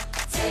real.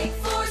 Take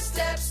 4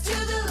 steps to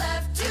the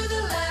left, to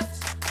the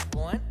left.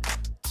 1,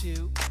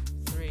 2,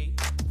 3,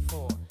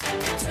 4.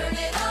 Turn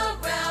it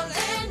around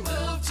and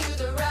move to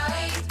the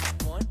right.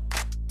 1,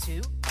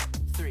 2,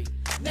 3.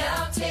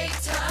 Now take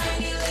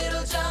tiny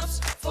little jumps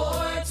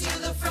forward to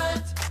the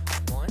front.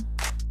 1,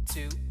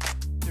 2,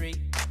 3,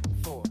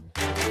 4.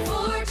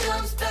 4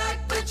 jumps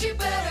back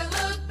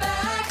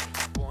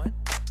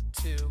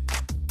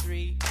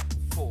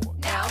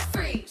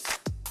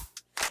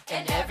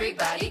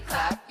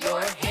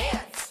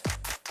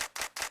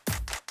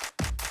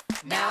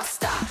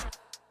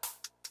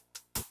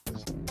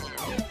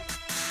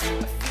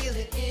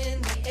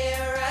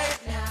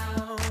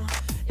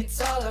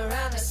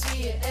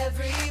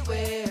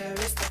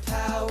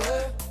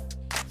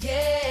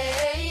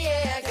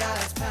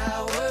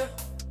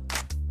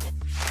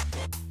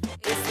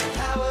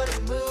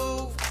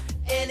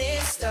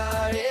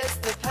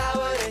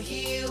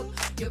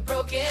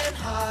working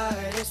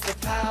hard, it's the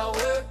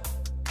power.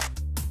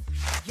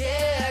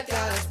 Yeah,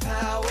 God's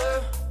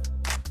power.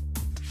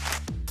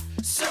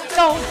 So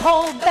Don't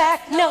hold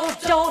back, no,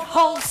 don't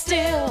hold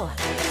still.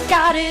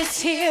 God is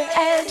here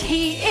and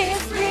He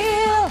is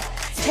real.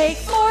 Take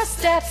 4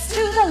 steps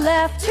to the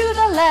left, to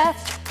the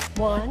left.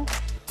 1,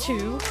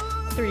 2,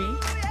 3,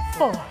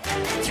 4.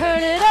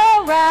 Turn it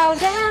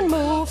around and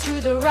move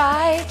to the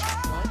right.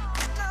 1,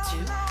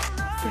 2,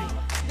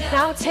 3.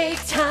 Now take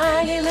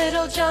tiny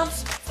little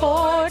jumps,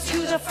 4 to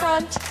the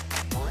front.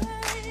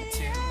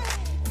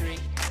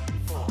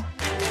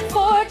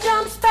 4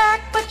 jumps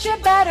back, but you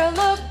better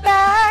look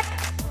back.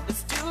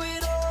 let's do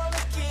it all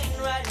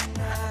again right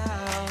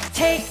now.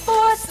 Take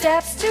 4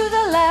 steps to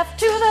the left,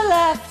 to the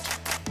left.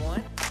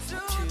 1, 2,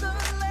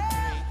 3,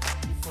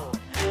 4.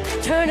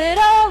 Turn it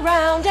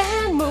around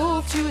and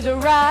move to the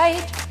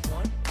right.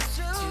 1,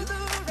 2,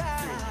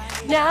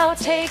 3. Now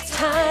take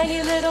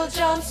tiny little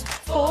jumps,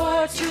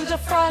 4 to the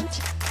front.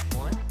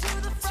 1, 2,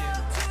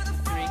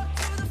 3,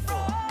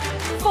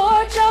 4.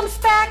 4 jumps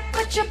back,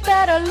 but you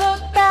better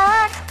look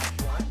back.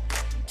 1,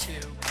 2,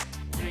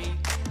 3,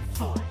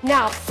 4.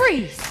 Now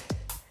freeze,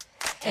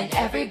 and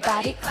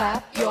everybody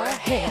clap your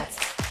hands.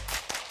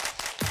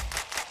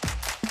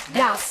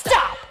 Now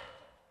stop.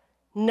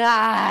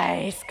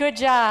 Nice, good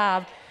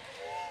job.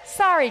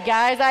 Sorry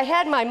guys, I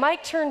had my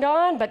mic turned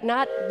on, but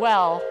not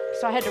well,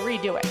 so I had to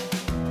redo it.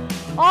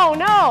 Oh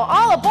no,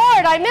 all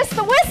aboard, I missed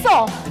the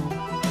whistle.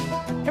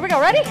 Here we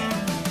go, ready?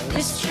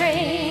 This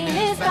train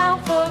is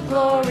bound for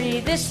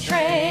glory, this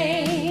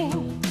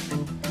train.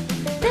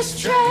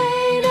 This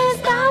train is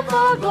bound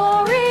for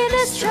glory,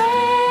 this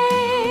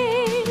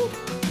train.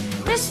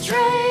 This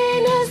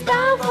train is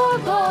bound for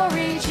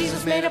glory.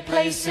 Jesus made a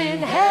place in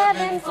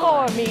heaven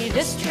for me.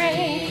 This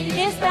train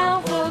is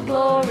bound for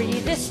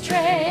glory, this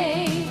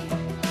train.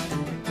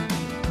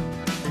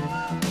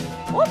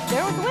 Whoop,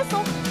 there was the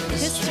whistle.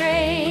 This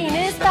train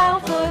is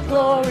bound for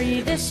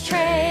glory, this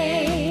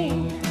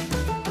train.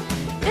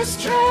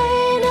 This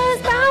train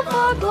is bound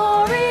for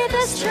glory,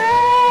 this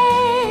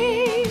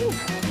train.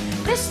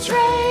 This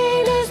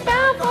train is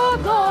bound for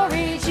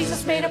glory.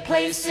 Jesus made a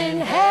place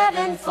in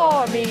heaven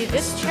for me.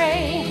 This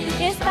train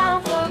is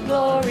bound for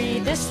glory,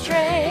 this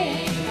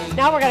train.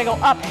 Now we're gonna go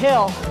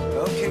uphill.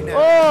 Okay, now.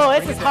 Oh,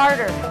 this is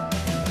harder.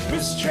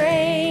 This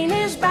train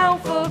is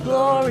bound for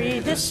glory,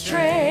 this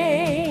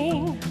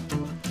train.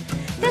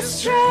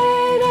 This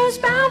train is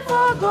bound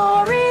for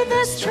glory,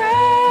 this train.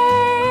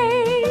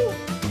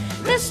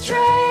 This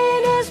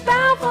train is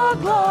bound for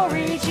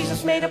glory.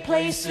 Jesus made a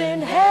place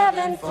in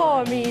heaven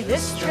for me.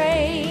 This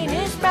train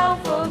is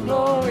bound for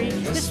glory,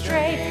 this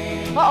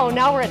train. Uh-oh,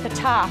 now we're at the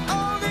top.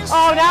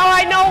 Oh, now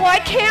I know why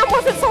Cam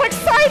wasn't so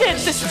excited.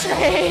 This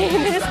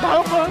train is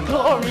bound for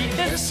glory,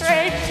 this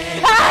train.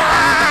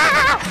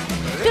 Ah!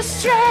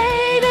 This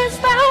train is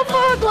bound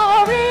for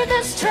glory,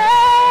 this train.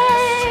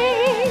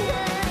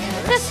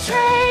 This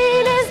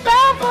train is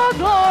bound for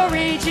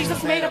glory.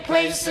 Jesus made a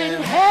place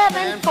in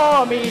heaven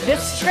for me.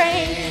 This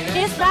train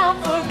is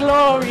bound for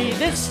glory.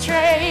 This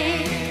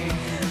train.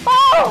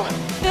 Oh,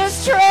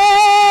 this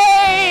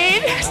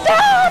train.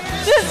 Stop.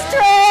 This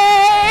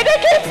train. It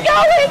keeps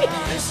going.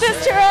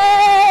 This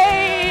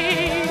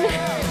train.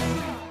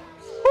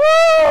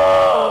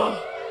 Woo!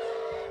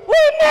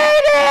 We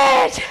made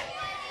it.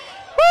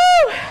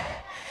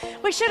 Woo!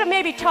 We should have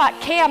maybe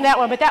taught Cam that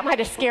one, but that might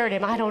have scared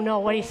him. I don't know.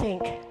 What do you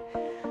think?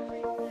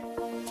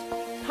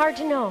 Hard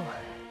to know.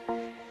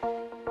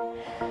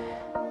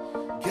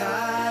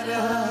 God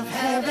of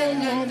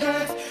heaven and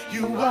earth,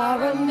 you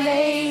are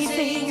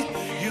amazing.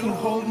 You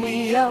hold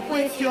me up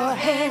with your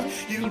hand.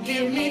 You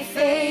give me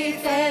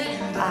faith,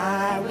 and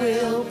I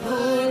will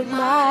put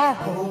my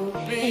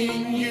hope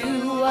in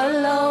you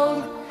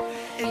alone.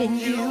 In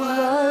you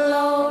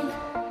alone.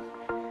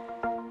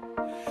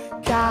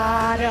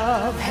 God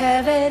of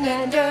heaven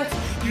and earth,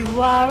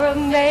 you are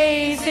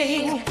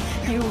amazing.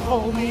 You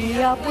hold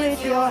me up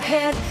with your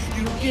hand.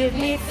 You give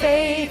me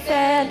faith,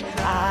 and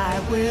I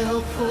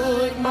will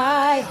put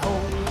my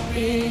hope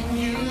in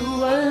you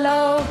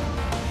alone.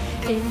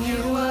 In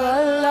you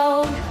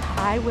alone,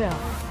 I will.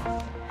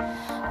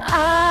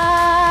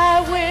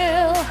 I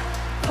will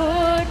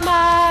put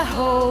my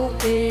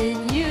hope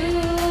in you,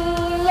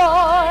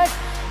 Lord.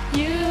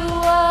 You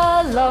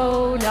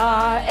alone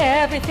are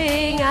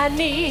everything I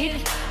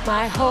need.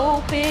 My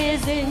hope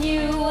is in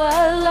you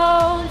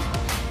alone.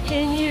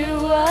 In you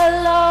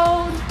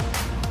alone.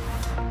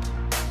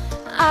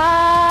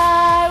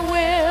 I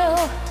will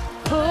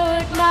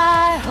put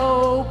my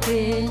hope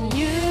in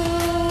you,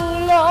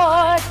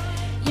 Lord.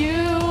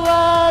 You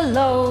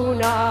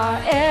alone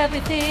are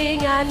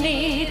everything I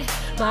need.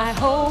 My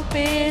hope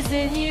is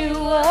in you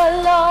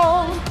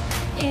alone.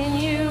 In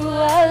you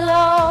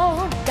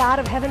alone. God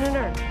of heaven and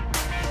earth.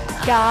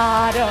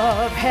 God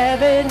of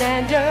heaven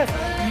and earth,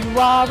 you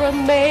are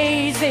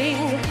amazing.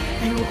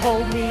 You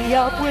hold me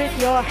up with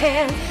your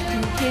hand.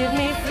 You give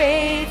me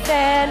faith,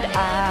 and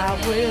I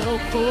will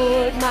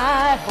put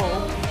my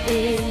hope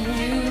in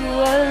you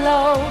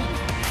alone.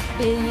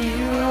 In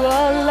you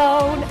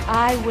alone,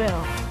 I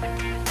will.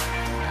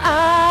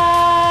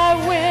 I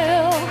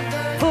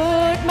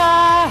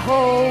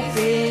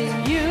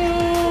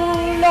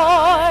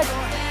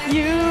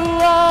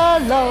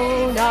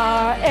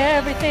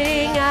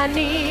I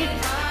need.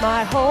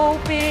 My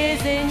hope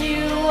is in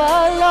you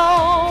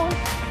alone,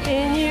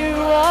 in you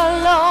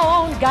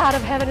alone. God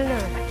of heaven and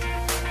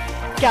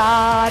earth,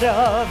 God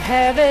of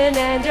heaven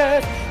and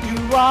earth,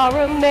 you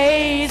are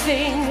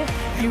amazing.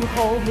 You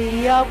hold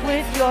me up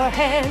with your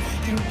hands,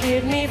 you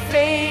give me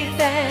faith,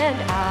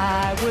 and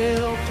I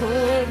will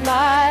put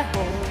my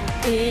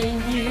hope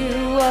in you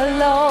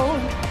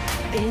alone,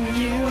 in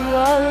you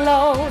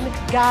alone.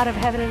 God of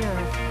heaven and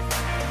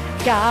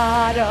earth,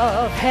 God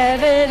of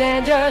heaven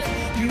and earth,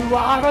 you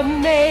are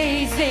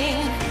amazing.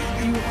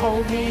 You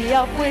hold me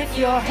up with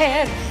your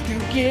hand, you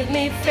give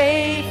me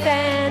faith,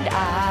 and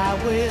I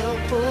will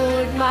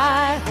put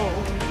my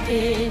hope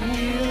in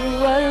you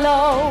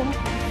alone,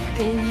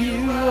 in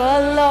you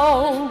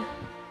alone.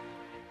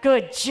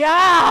 Good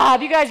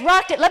job. You guys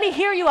rocked it. Let me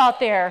hear you out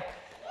there.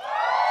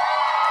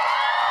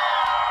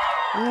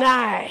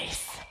 Nice.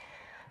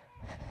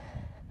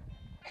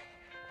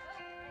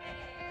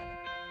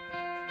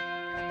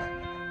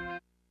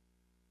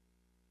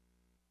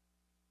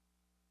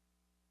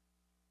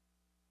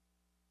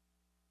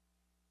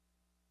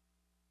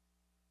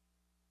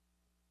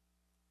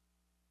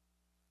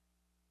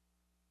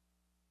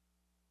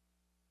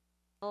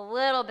 A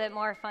little bit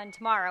more fun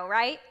tomorrow,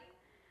 right?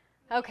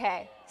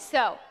 Okay,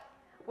 so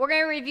we're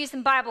going to review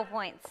some Bible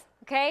points.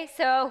 Okay,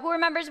 so who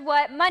remembers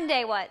what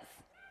Monday was?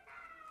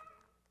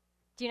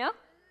 Do you know?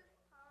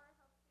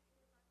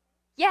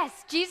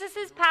 Yes,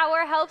 Jesus'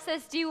 power helps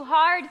us do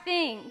hard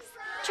things.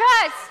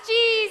 Trust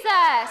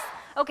Jesus.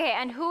 Okay,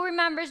 and who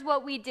remembers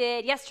what we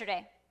did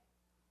yesterday?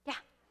 Yeah.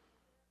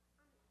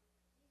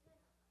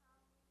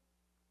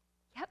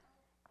 Yep.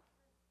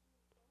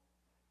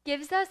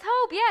 Gives us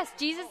hope. Yes,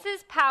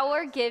 Jesus'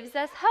 power gives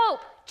us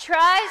hope.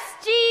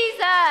 Trust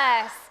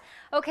Jesus.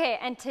 Okay,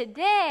 and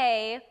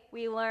today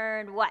we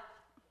learned what?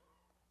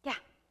 Yeah.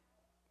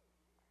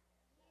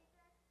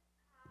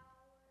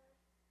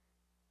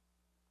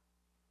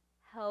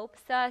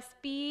 Helps us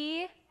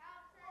be.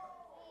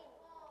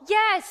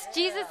 Yes,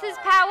 Jesus'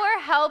 power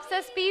helps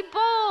us be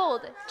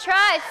bold.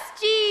 Trust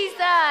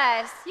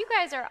Jesus. You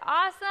guys are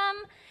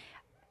awesome.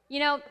 You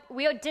know,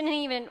 we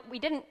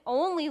didn't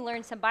only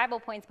learn some Bible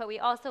points, but we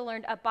also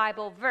learned a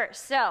Bible verse.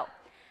 So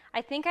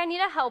I think I need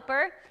a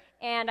helper,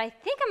 and I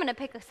think I'm going to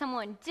pick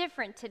someone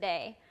different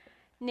today.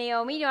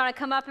 Naomi, you want to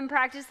come up and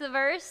practice the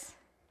verse?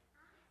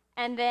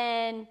 And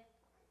then,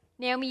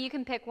 Naomi, you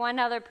can pick one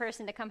other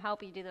person to come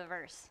help you do the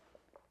verse.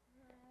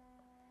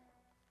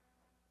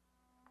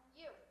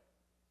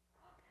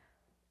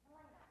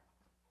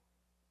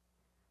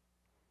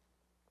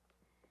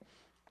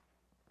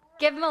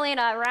 Give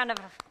Melina a round of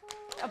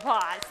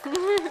applause.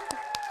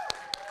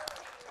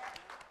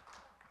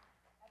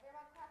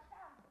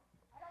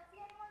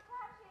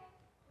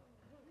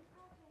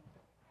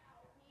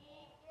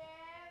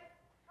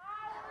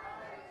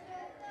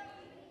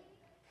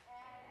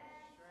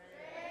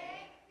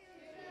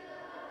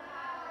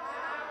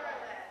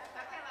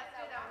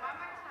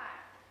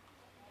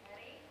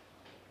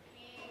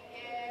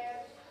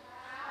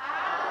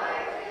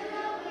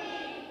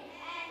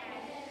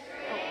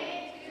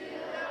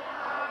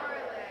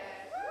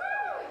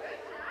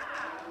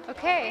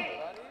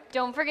 Okay,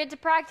 don't forget to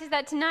practice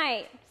that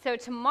tonight. So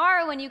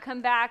tomorrow when you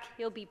come back,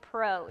 you'll be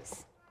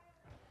pros.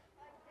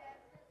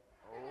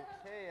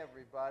 Okay,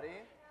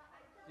 everybody.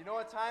 You know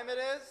what time it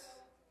is?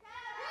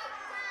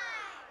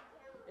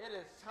 It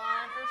is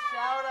time for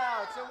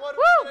shout-outs. And what are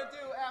we going to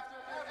do after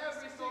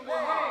every single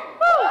name?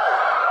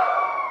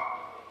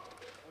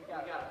 We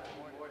got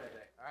more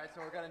today. All right,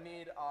 so we're going to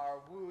need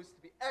our woos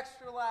to be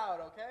extra loud,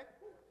 okay?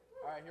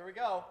 All right, here we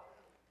go.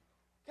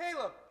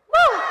 Caleb.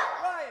 Woo!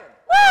 Ryan.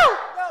 Woo!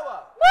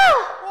 Noah. Woo!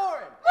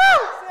 Warren. Woo!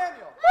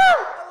 Samuel. Woo!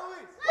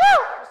 Eloise. Woo!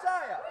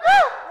 Josiah.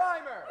 Woo!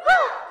 Reimer.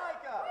 Woo!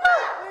 Micah. Woo!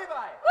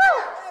 Levi. Woo!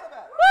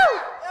 Annabeth. Woo!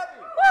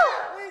 Effie. Woo!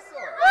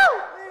 Lisa. Woo!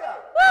 Leah.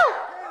 Woo!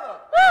 Caleb.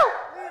 Woo!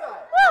 Levi.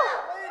 Woo!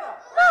 Lena.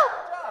 Woo!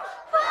 Josh.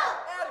 Woo!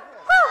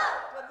 Atticus. Woo!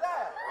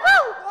 Jedediah.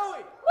 Woo!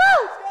 Chloe. Woo!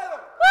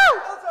 Skylar. Woo!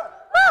 Elzar.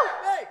 Woo!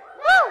 Meg.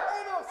 Woo!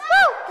 Amos.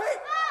 Woo! Kate.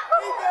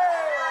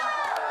 Ethan.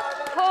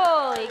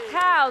 Holy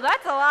cow,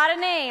 that's a lot of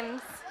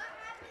names.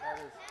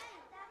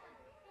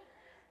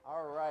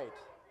 All right.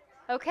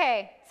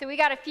 Okay, so we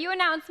got a few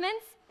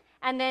announcements,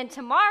 and then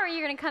tomorrow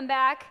you're going to come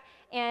back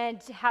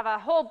and have a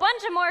whole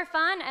bunch of more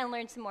fun and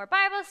learn some more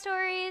Bible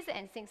stories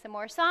and sing some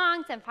more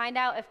songs and find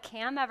out if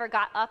Cam ever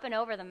got up and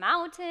over the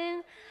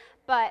mountain.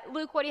 But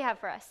Luke, what do you have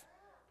for us?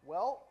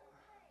 Well,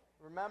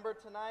 remember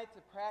tonight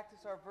to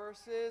practice our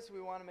verses.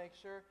 We want to make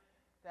sure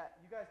that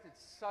you guys did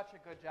such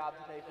a good job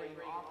today bringing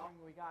the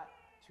offering. We got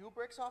 2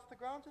 bricks off the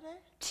ground today?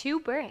 2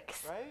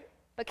 bricks. Right?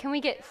 But can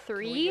we get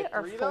 3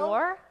 or 4?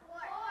 Though?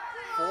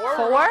 4?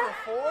 4?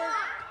 4?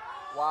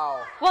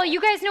 Wow. Well, you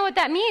guys know what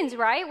that means,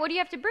 right? What do you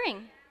have to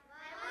bring?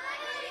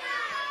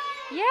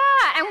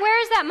 Yeah, and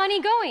where is that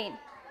money going?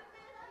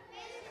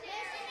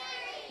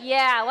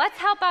 Yeah, let's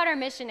help out our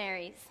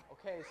missionaries.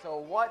 Okay, so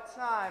what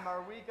time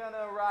are we going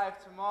to arrive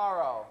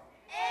tomorrow?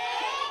 8:45!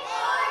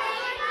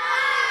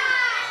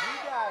 You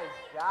guys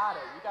got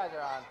it. You guys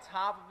are on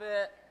top of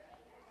it.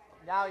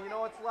 Now, you know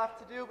what's left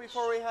to do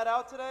before we head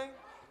out today?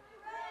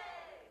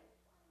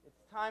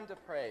 It's time to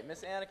pray.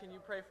 Miss Anna, can you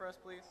pray for us,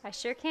 please? I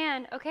sure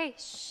can. Okay,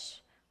 shh.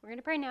 We're going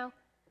to pray now.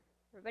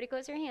 Everybody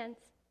close your hands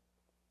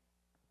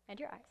and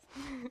your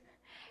eyes.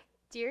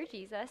 Dear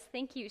Jesus,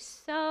 thank you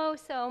so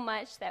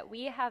much that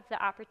we have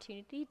the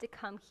opportunity to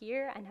come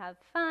here and have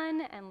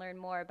fun and learn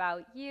more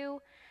about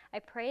you. I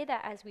pray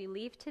that as we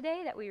leave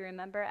today, that we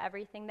remember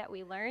everything that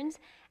we learned,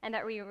 and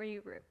that we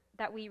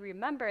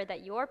remember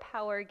that your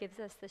power gives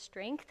us the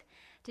strength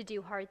to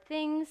do hard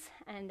things,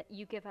 and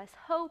you give us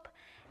hope,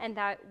 and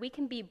that we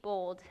can be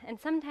bold. And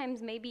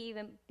sometimes maybe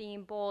even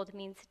being bold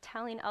means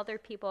telling other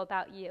people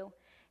about you.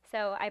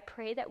 So I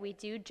pray that we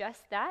do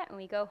just that, and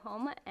we go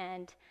home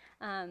and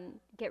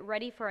get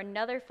ready for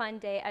another fun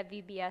day at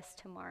VBS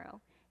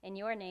tomorrow. In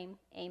your name,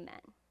 amen.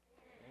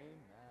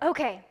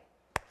 Okay,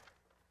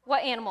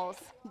 what animals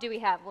do we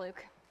have,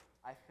 Luke?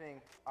 I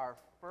think our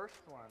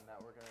first one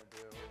that we're going to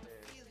do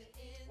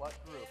is what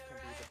group can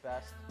be the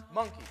best?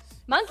 Monkeys.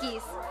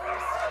 Monkeys.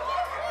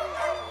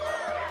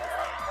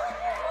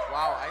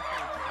 Wow, I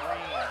think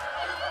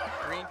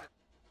green.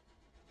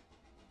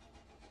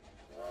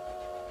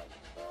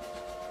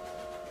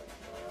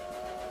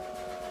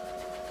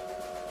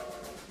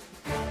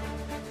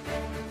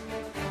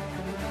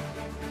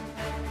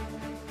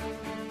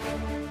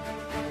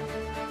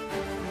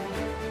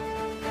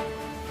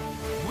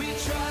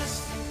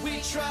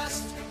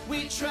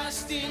 We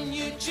trust in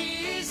you,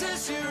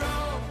 Jesus.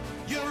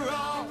 You're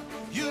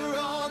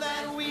all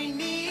that we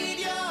need.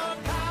 Your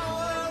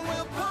power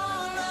will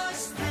pull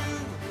us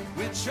through.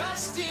 We're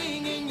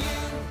trusting in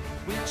you.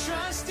 We're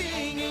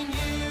trusting in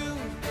you.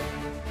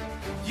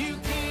 You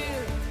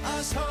give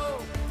us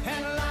hope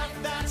and life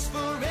that's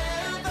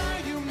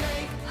forever. You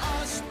make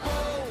us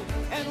bold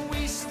and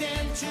we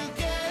stand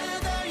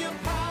together. Your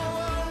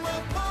power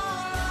will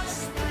pull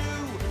us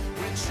through.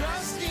 We're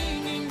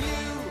trusting in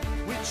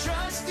you. We're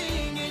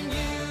trusting in you.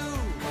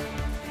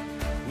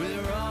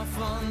 We're off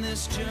on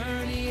this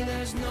journey,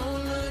 there's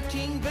no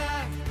looking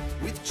back.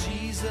 With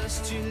Jesus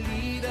to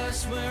lead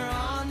us, we're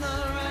on the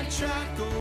right track.